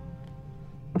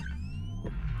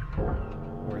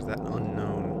 Or is that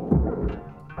unknown?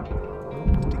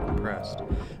 Nope, it's decompressed.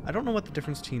 I don't know what the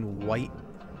difference between white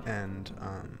and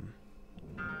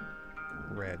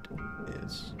red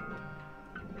is.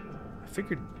 I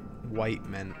figured white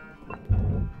meant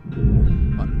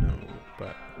unknown,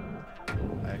 but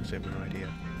I actually have no idea.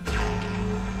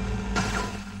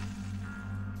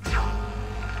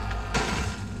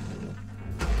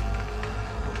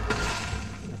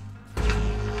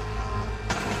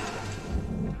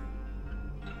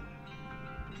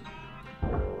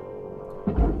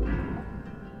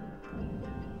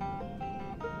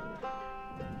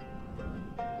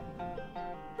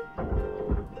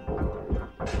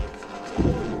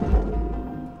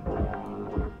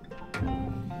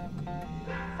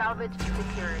 Salvage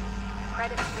secured.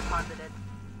 Credits deposited.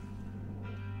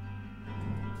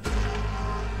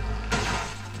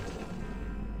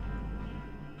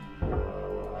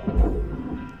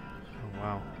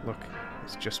 Look,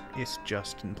 it's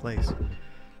just in place.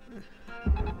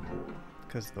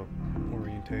 Because the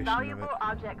orientation Valuable of it.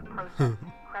 object processed.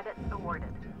 Credits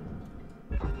awarded.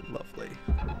 Lovely.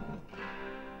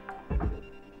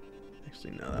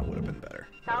 Actually, no, that would have been better.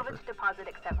 Salvage deposit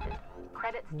accepted.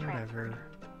 Credits transferred. Whatever.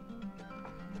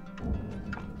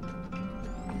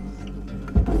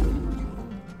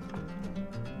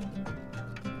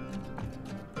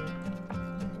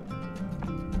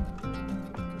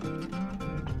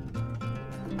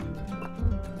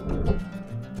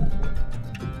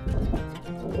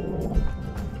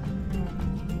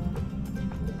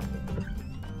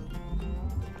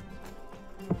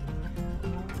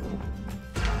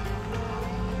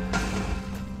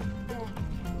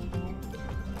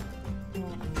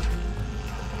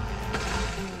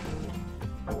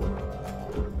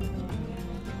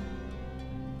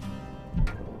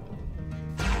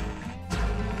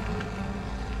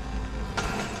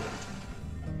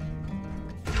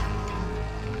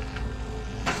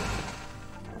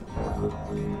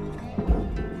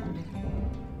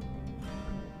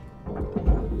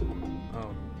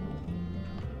 Oh.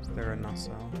 Is there a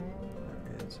nacelle?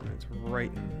 There is, and it's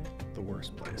right in the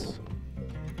worst place.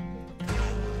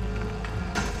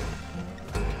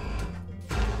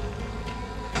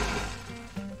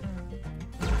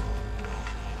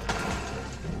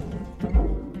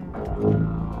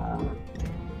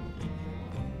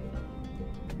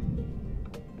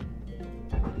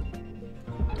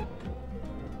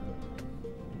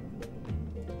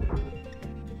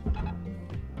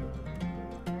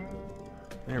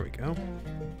 There we go.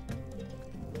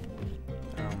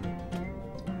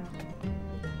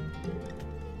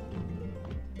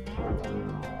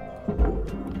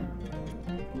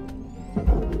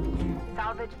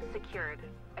 Salvage secured.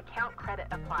 Account credit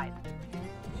applied.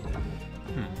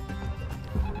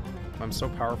 I'm so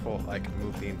powerful I can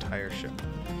move the entire ship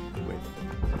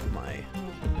with my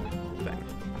thing.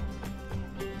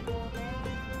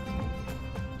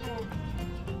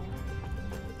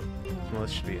 Well,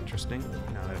 this should be interesting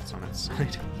now that it's on its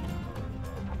side.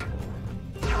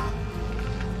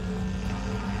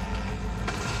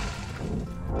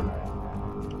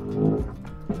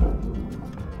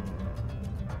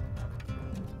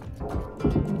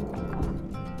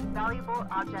 Valuable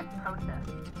object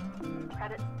processed.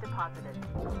 Credits deposited.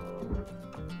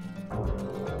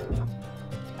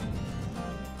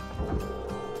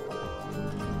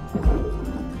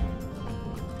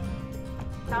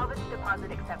 Salvage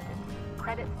deposit accepted.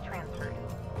 Credits transferred.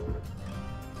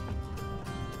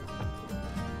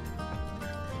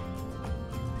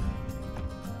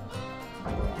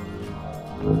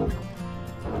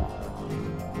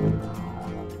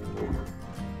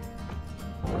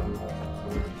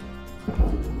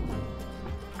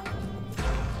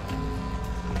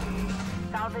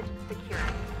 Salvage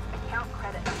secured. Account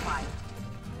credit applied.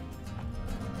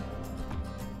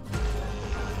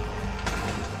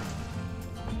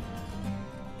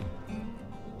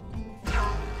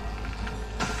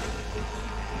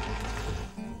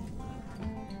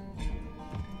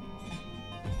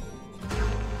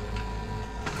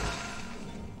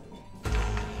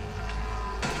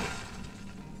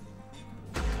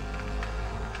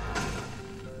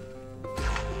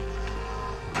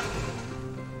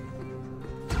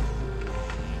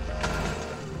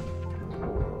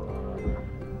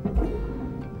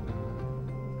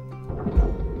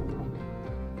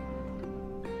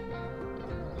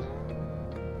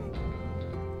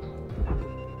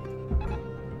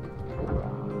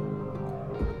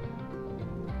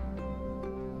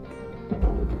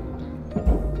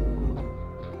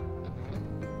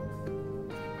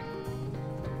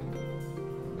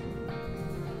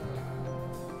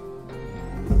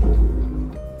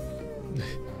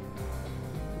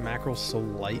 Mackerel's so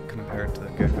light compared to the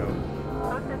gecko.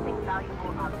 Processing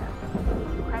valuable objects.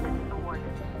 Credits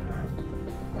awarded.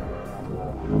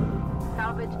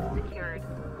 Salvage secured.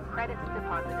 Credits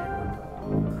deposited.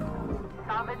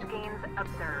 Salvage gains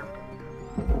observed.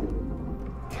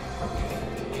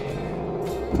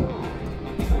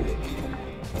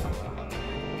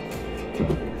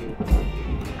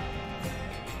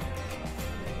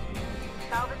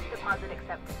 Salvage deposit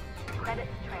accepted.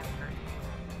 Credits transferred.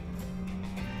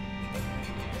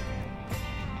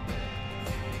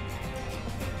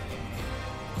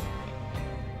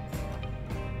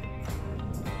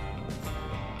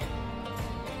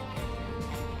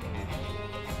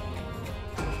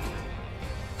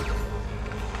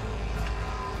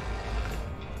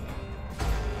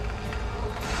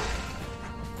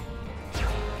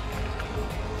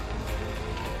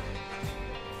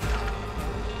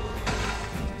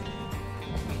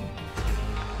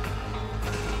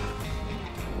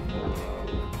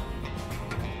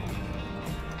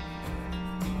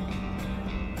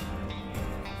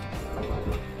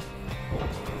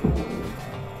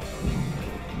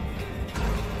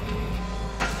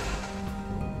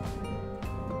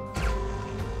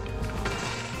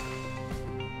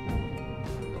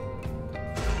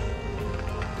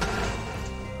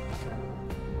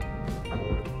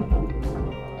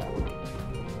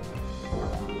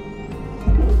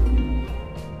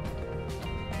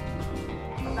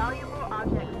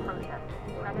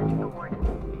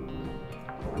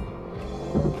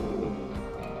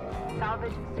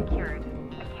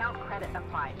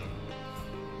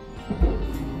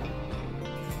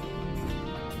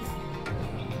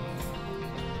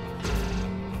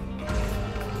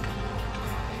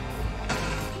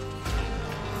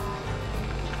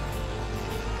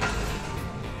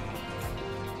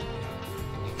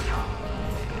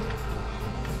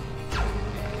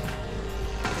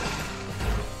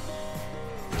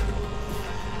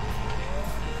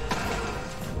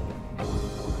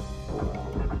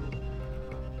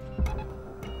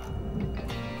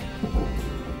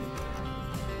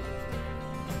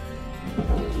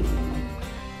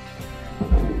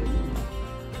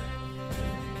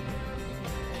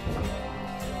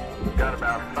 We've got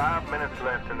about 5 minutes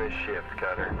left in this shift,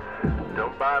 Cutter.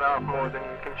 Don't bite off more than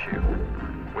you can chew.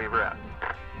 Weaver out.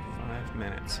 5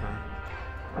 minutes, huh?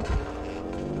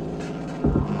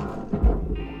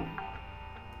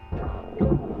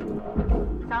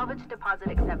 Salvage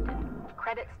deposit accepted.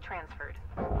 Credits transferred.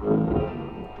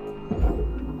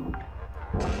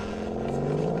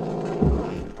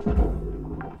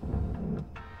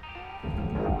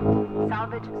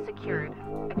 Salvage secured.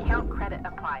 Account credit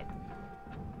applied.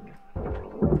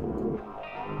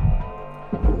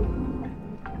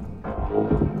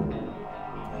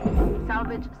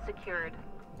 Salvage secured.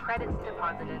 Credits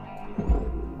deposited.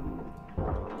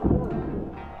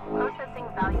 Processing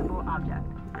valuable object.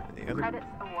 The other Credits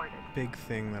awarded. big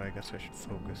thing that I guess I should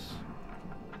focus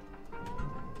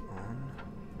on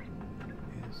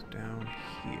is down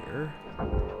here.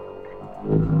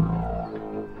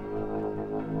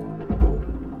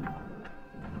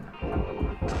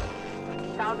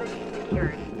 Salvage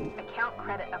secured. Account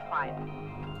credit applied.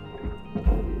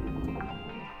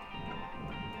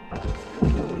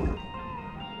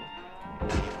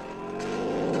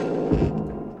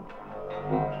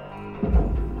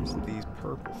 It's these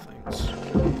purple things.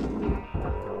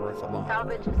 They're worth a lot.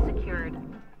 Salvage secured.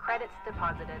 Credits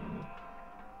deposited.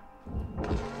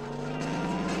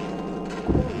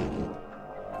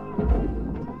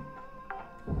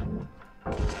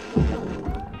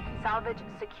 Salvage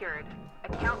secured.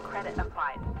 Account credit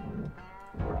applied.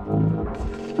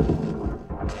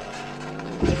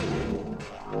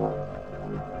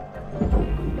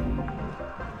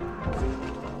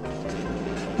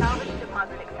 Salvage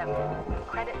deposit accepted.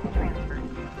 Credits transferred.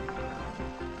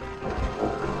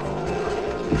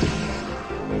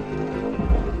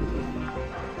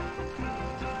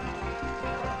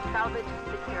 Salvage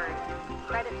secured.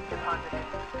 Credits deposited.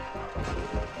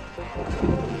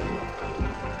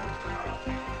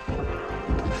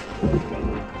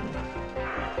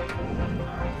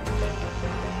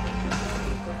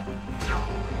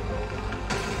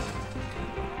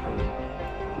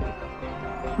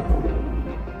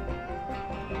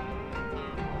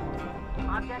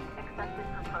 Object accepted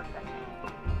for processing.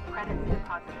 Credits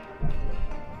deposited.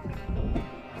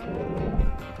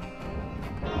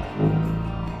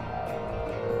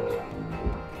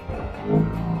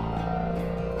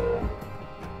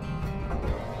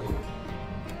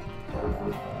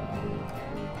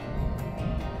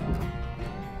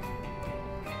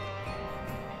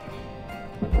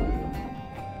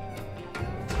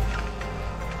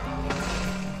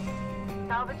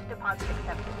 Salvage deposit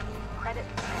accepted. Credits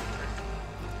transferred.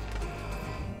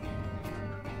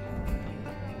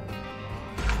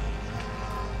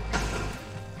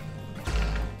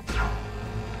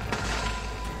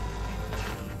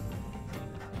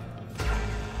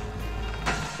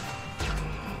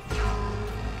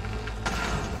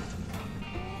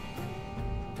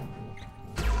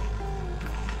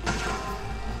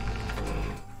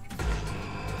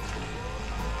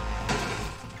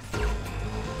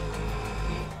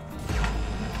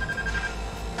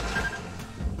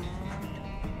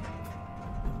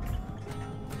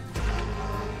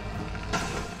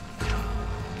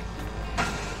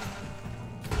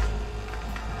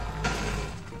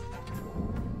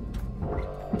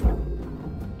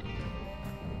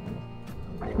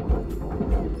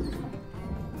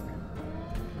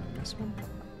 This one?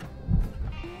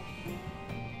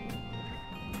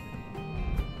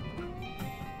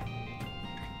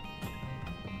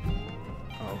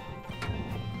 Oh.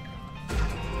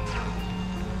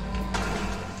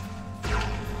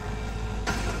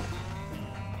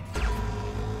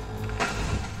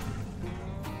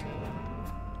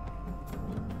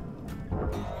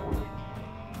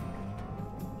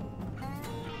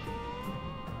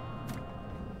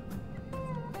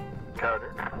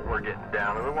 Cutter, we're getting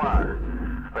down to the wire.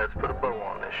 Let's put a bow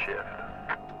on this shift.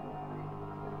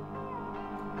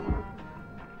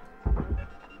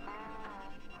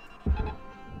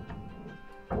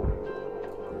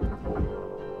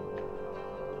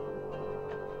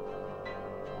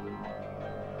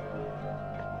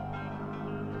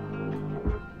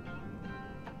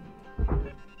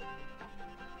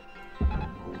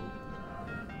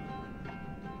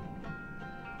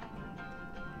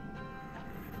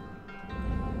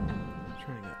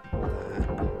 Trying to get that.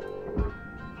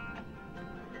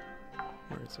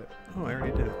 Where is it? Oh, I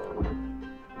already did it.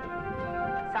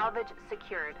 Salvage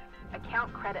secured.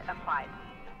 Account credit applied.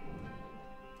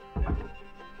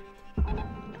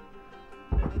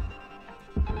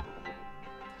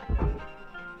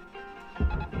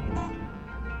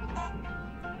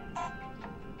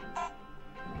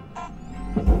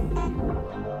 Oh,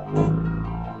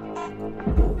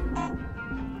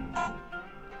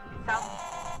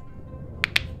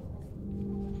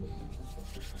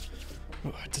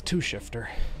 it's a two-shifter.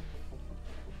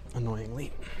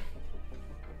 Annoyingly.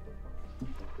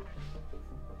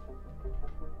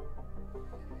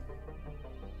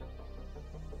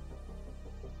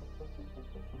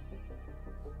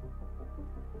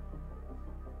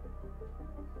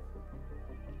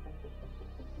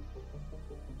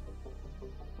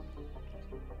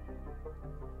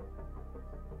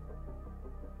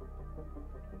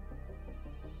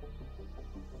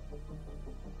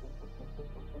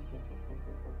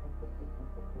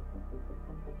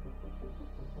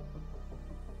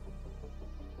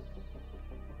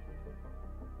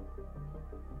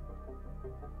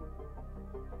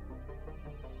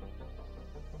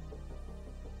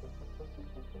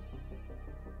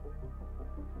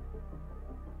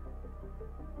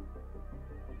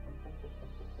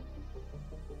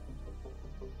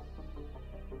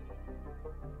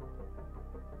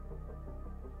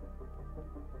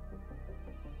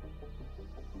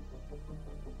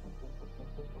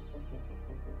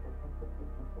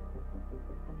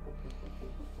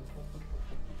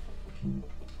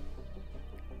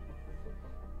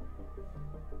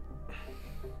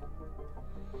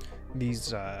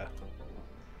 These,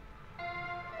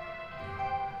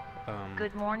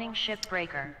 Good morning,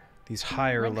 Shipbreaker. these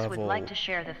higher Lynx level... would like to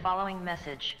share the following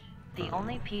message. The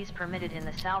only Ps permitted in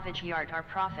the salvage yard are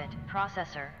profit,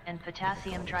 processor, and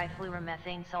potassium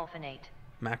trifluoromethane sulfonate.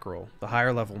 mackerel. The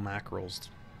higher level mackerels,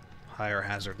 higher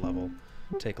hazard level,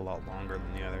 take a lot longer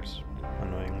than the others,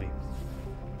 annoyingly.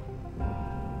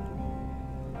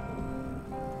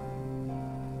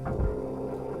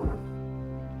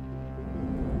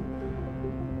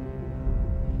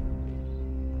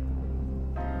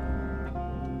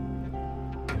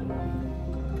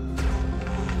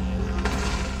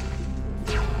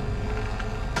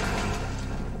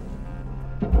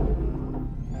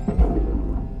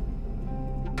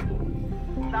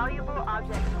 Valuable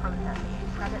object processed.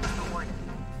 Credits awarded.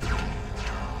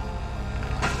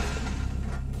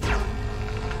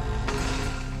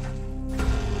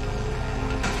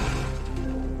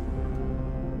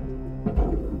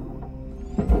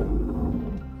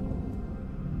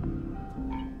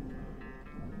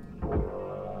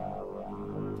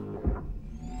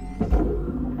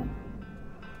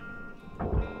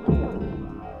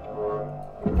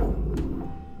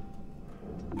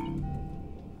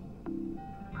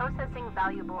 Processing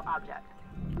valuable object.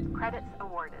 Credits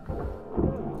awarded.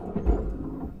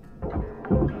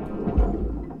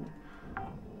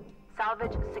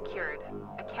 Salvage secured.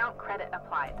 Account credit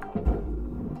applied.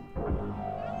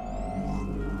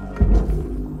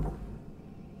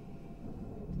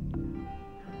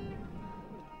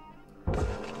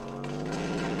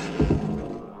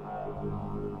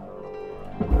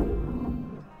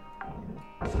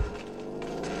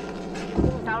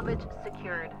 Salvage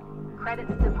secured.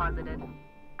 Credits deposited.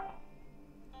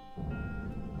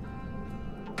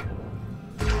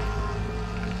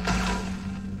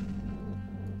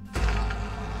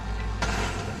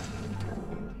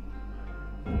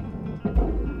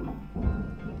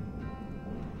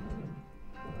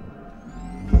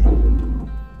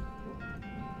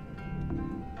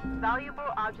 Valuable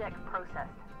object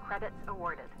processed. Credits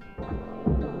awarded.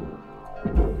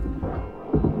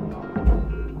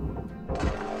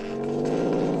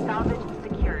 Salvage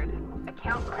secured.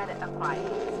 Account credit applied.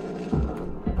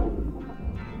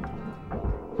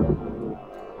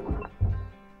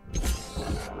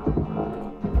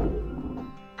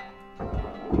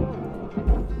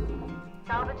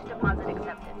 Salvage deposit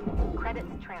accepted. Credits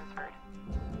transferred.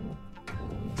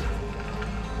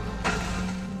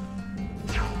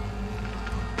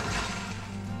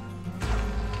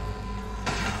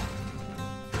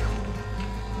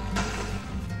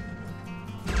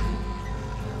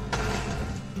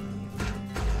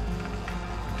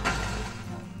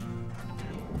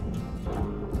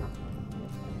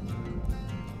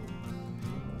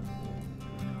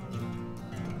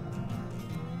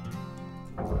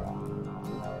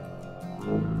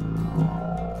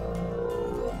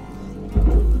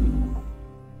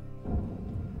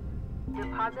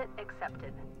 Deposit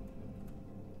accepted.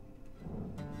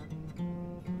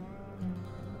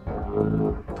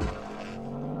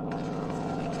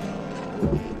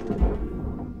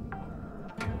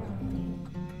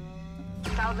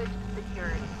 Salvage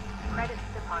secured. Credits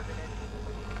deposited.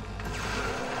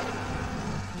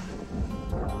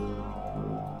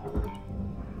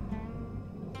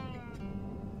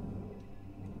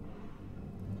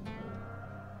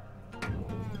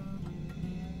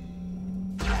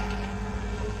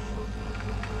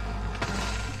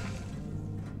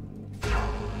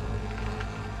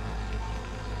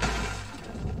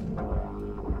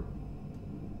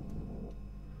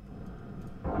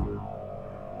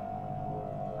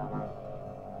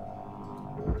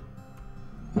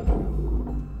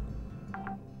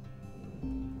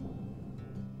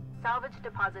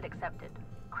 deposit accepted.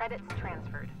 Credits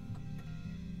transferred.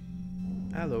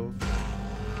 Hello.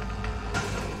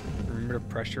 Remember the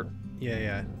pressure?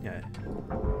 Yeah.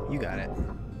 You got it.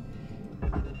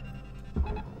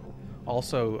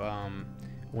 Also,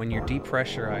 when you're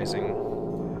depressurizing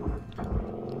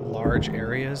large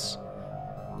areas,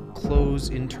 close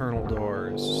internal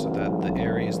doors so that the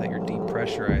areas that you're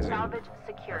depressurizing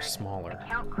are smaller.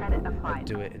 Account credit applied.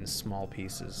 Do it in small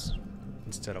pieces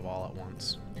instead of all at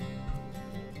once.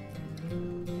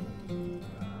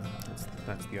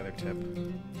 That's the other tip.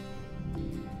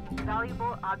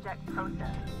 Valuable object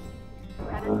processed.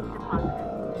 Credits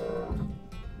deposited.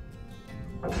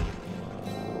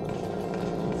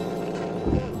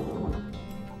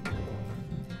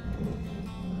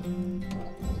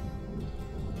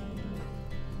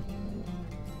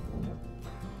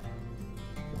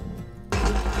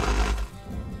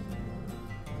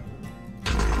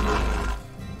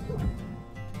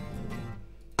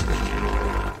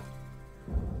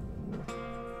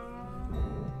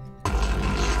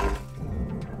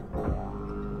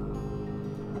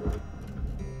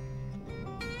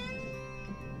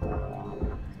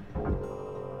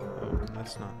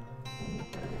 That's not.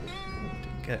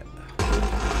 Didn't get it.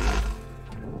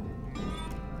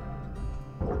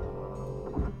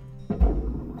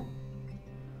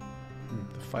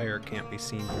 The fire can't be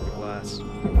seen through the glass.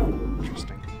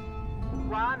 Interesting.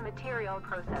 Raw material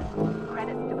processed.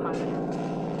 Credits deposited.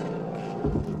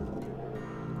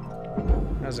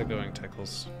 How's it going,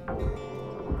 Tickles?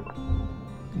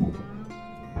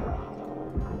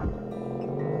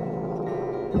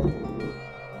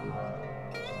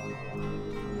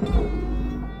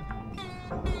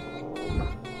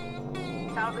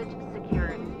 Salvage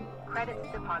secured. Credits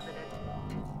deposited.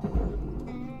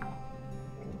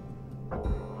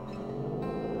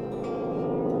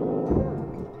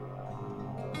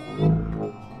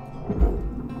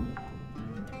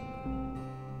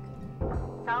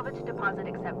 Salvage deposit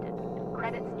accepted.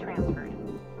 Credits transferred.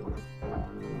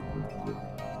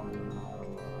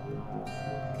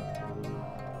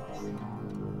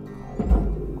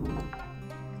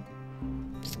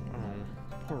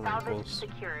 Poor Salvage Wrinkles.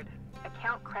 secured.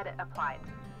 Account credit applied.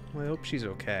 Well, I hope she's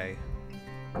okay.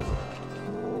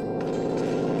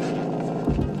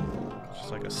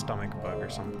 Just like a stomach bug or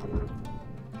something.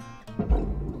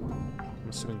 I'm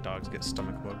assuming dogs get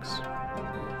stomach bugs.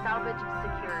 Salvage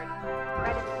secured.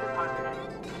 Credits deposited.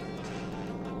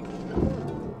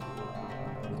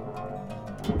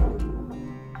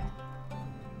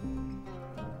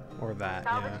 Or that,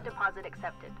 Salvage yeah. deposit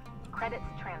accepted. Credits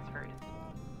transferred.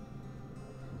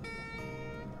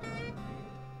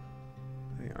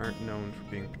 They aren't known for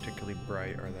being particularly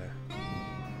bright, are they?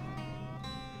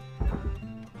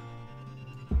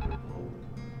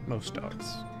 Most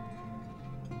dogs.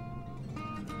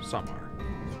 Some are.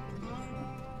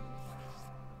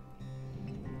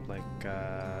 Like,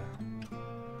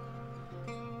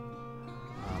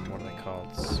 what are they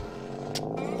called?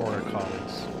 Border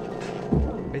collies.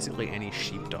 Basically any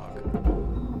sheepdog.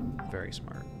 Very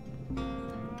smart.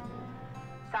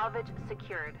 Salvage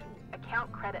secured.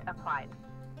 Account credit applied.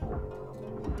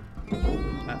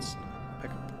 That's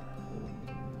pick up.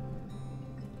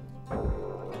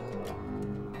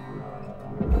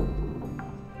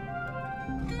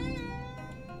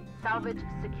 Salvage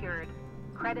secured.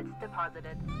 Credits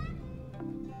deposited.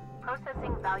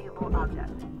 Processing valuable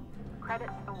object.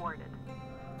 Credits awarded.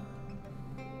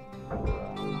 Alright,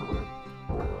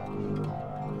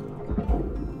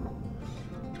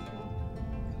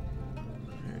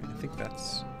 I think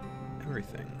that's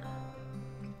everything.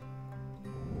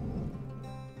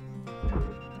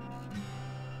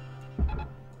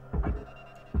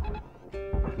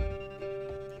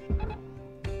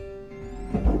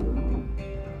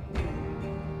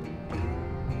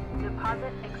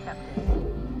 Deposit accepted.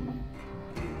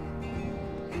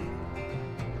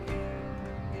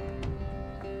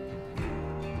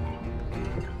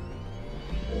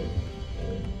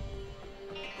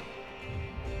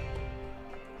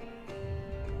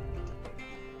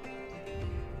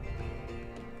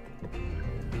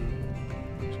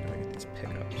 Just gotta get these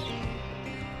pickups.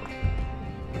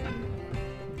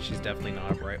 She's definitely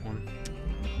not a bright one.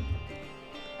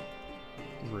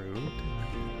 Rude.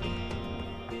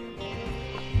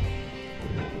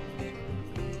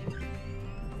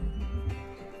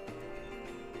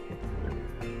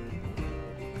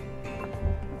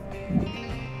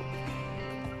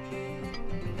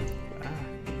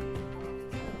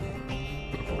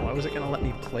 Why was it gonna let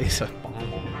me place a bomb?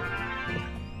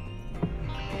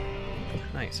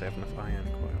 Nice, I have enough ion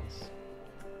coils.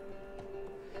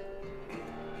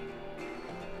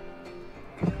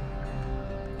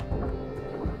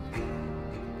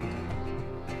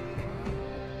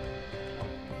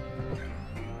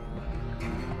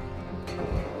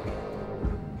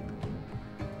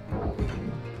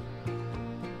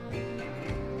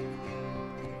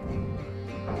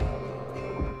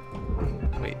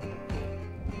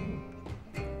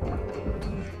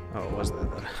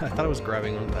 I thought I was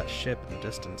grabbing onto that ship in the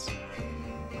distance.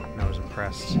 And I was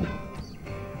impressed.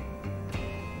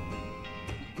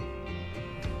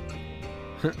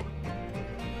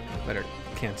 Better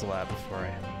cancel that before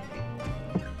I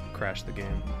crash the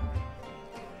game.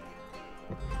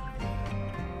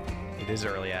 It is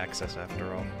early access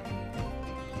after all.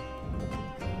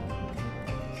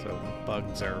 So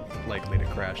bugs are likely to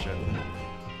crash it.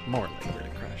 More likely to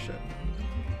crash it.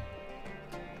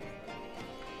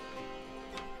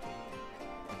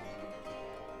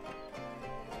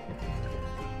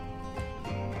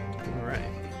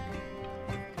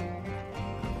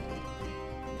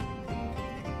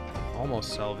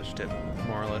 Almost salvaged it,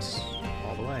 more or less,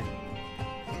 all the way.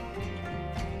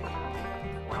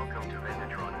 Welcome to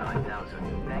Vendatron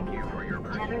 9000. Thank you for your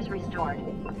purchase. Tethers restored.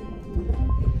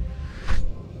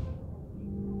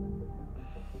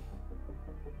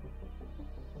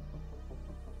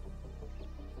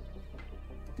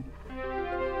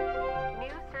 New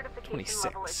certification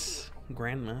level 26. achieved.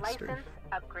 Grandmaster. License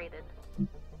upgraded.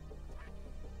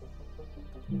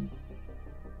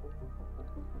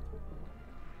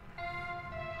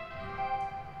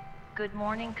 Good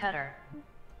morning, Cutter.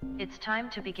 It's time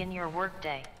to begin your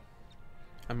workday.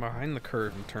 I'm behind the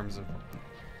curve in terms of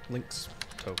links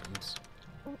tokens.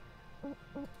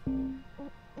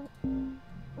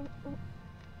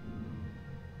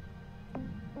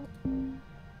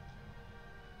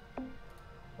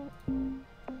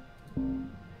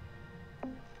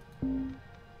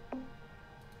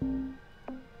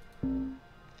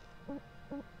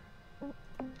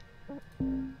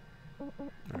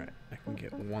 Alright, I can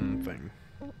get one thing.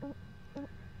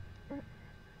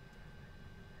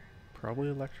 Probably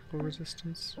electrical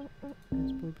resistance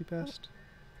would be best.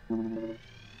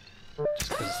 Just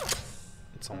because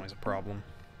it's always a problem.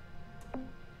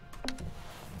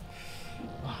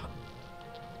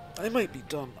 I might be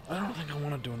done. I don't think I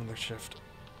want to do another shift.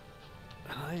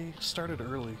 And I started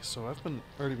early, so I've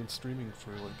already been streaming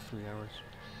for like 3 hours.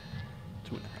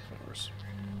 2.5 hours.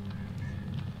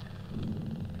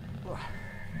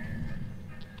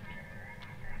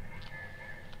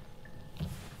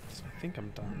 So I think I'm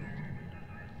done.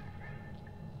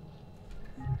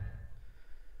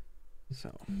 So.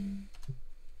 I'm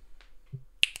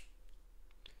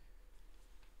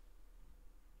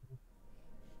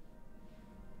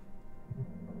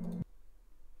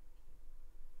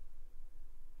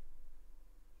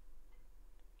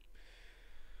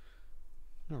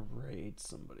gonna raid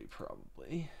somebody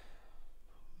probably.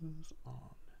 Who's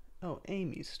on? Oh,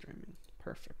 Amy's streaming.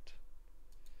 Perfect.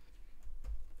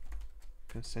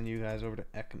 Gonna send you guys over to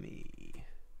Ekami.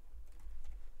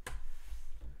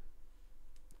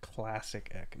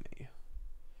 Classic Ekami.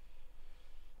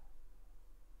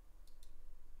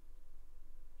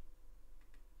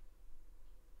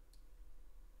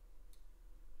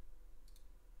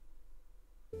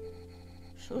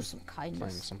 Show some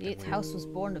kindness. something The 8th weird. house was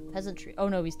born of peasantry. Oh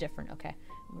no, he's different. Okay.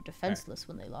 We were defenseless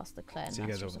when they lost the clan See you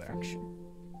guys master's over there. affection.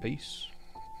 Peace.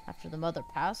 After the mother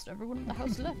passed, everyone in the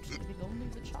house left, leaving only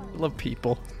the child. I love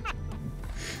people.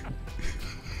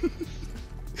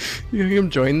 You think I'm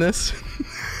join this?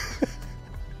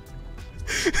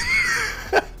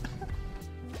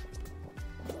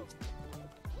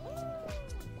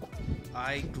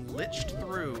 I glitched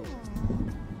through.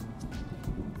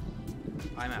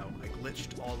 I'm out. I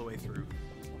glitched all the way through.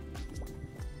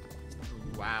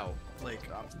 Wow. Like,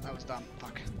 I was done.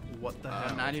 Fuck. what the hell?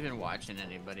 I'm not even watching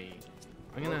anybody.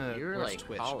 I'm gonna. You're where's like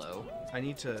Twitch? hollow. I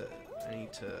need to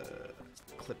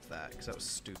clip that because that was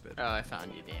stupid. Oh, I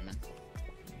found you, Damon.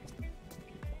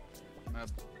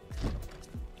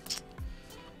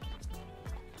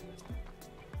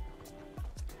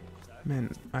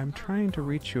 Man, I'm trying to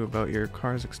reach you about your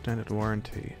car's extended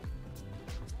warranty,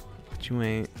 but you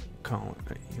ain't calling.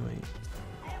 You ain't.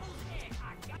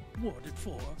 Warded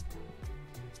for.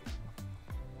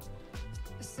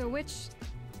 So which,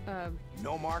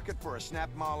 No market for a snap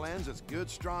maw lens. It's good,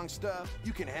 strong stuff.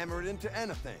 You can hammer it into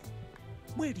anything.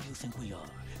 Where do you think we are?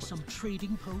 Some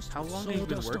trading post? How with long have you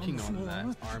been sawdust working the on floor?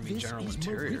 that Army This General is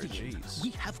Interior? Meridian. Jeez. We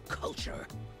have culture.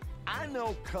 I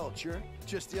know culture.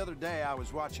 Just the other day I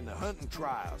was watching the hunting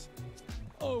trials.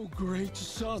 Oh, great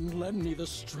sun, lend me the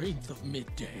strength of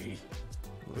midday.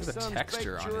 Look at the Sun's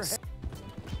texture baked on your his.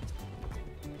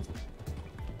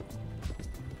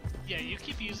 Yeah, you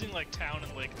keep using like town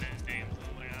and lake names.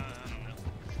 I'm like, I don't know.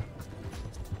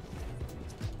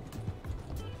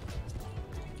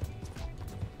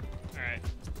 Alright,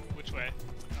 which way?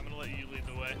 I'm gonna let you lead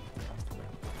the way.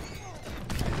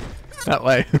 That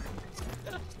way.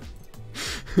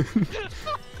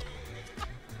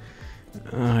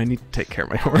 I need to take care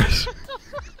of my horse.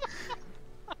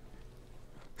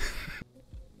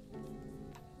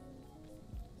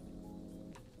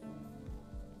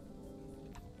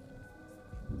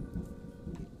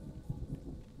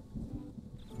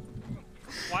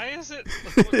 Why is it?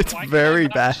 It's why very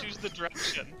can I not bad. Choose the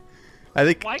direction. I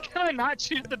think. Why can I not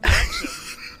choose the direction?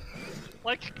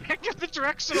 Like, I get the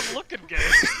direction I'm looking good.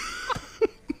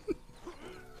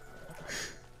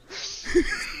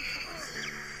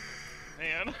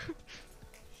 Man,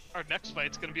 our next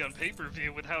fight's gonna be on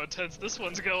pay-per-view with how intense this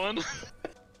one's going.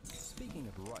 Speaking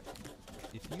of right,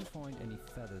 if you find any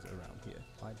feathers around here,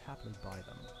 I'd happily buy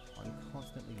them. I'm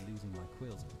constantly losing my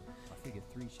quills. I figure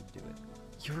 3 should do it.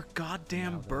 You're a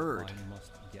goddamn Now that bird. I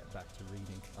must get back to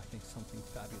reading. I think something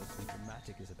fabulously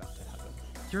dramatic is about to happen.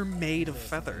 You're made of Is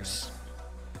there something feathers.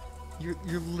 else?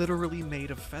 You're literally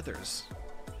made of feathers.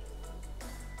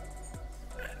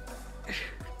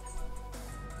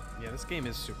 Yeah, this game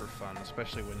is super fun,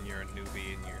 especially when you're a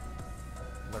newbie and you're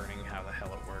learning how the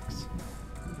hell it works.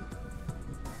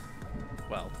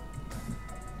 Well,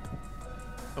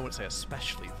 I wouldn't say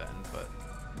especially then, but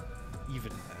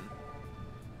even then.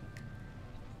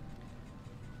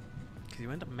 Because you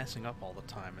end up messing up all the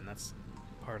time, and that's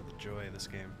part of the joy of this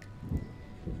game.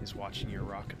 Is watching your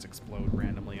rockets explode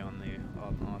randomly on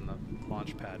the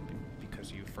launch pad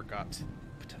because you forgot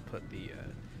to put the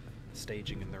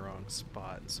staging in the wrong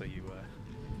spot, so you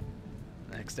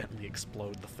accidentally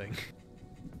explode the thing.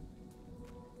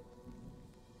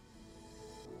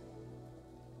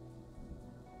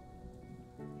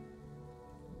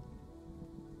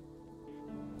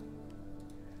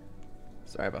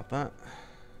 Sorry about that.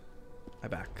 I'm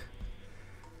back.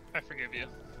 I forgive you.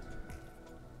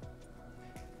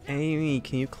 Amy,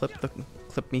 can you clip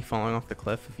me falling off the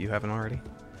cliff if you haven't already?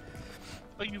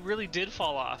 Oh, you really did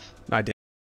fall off. I did.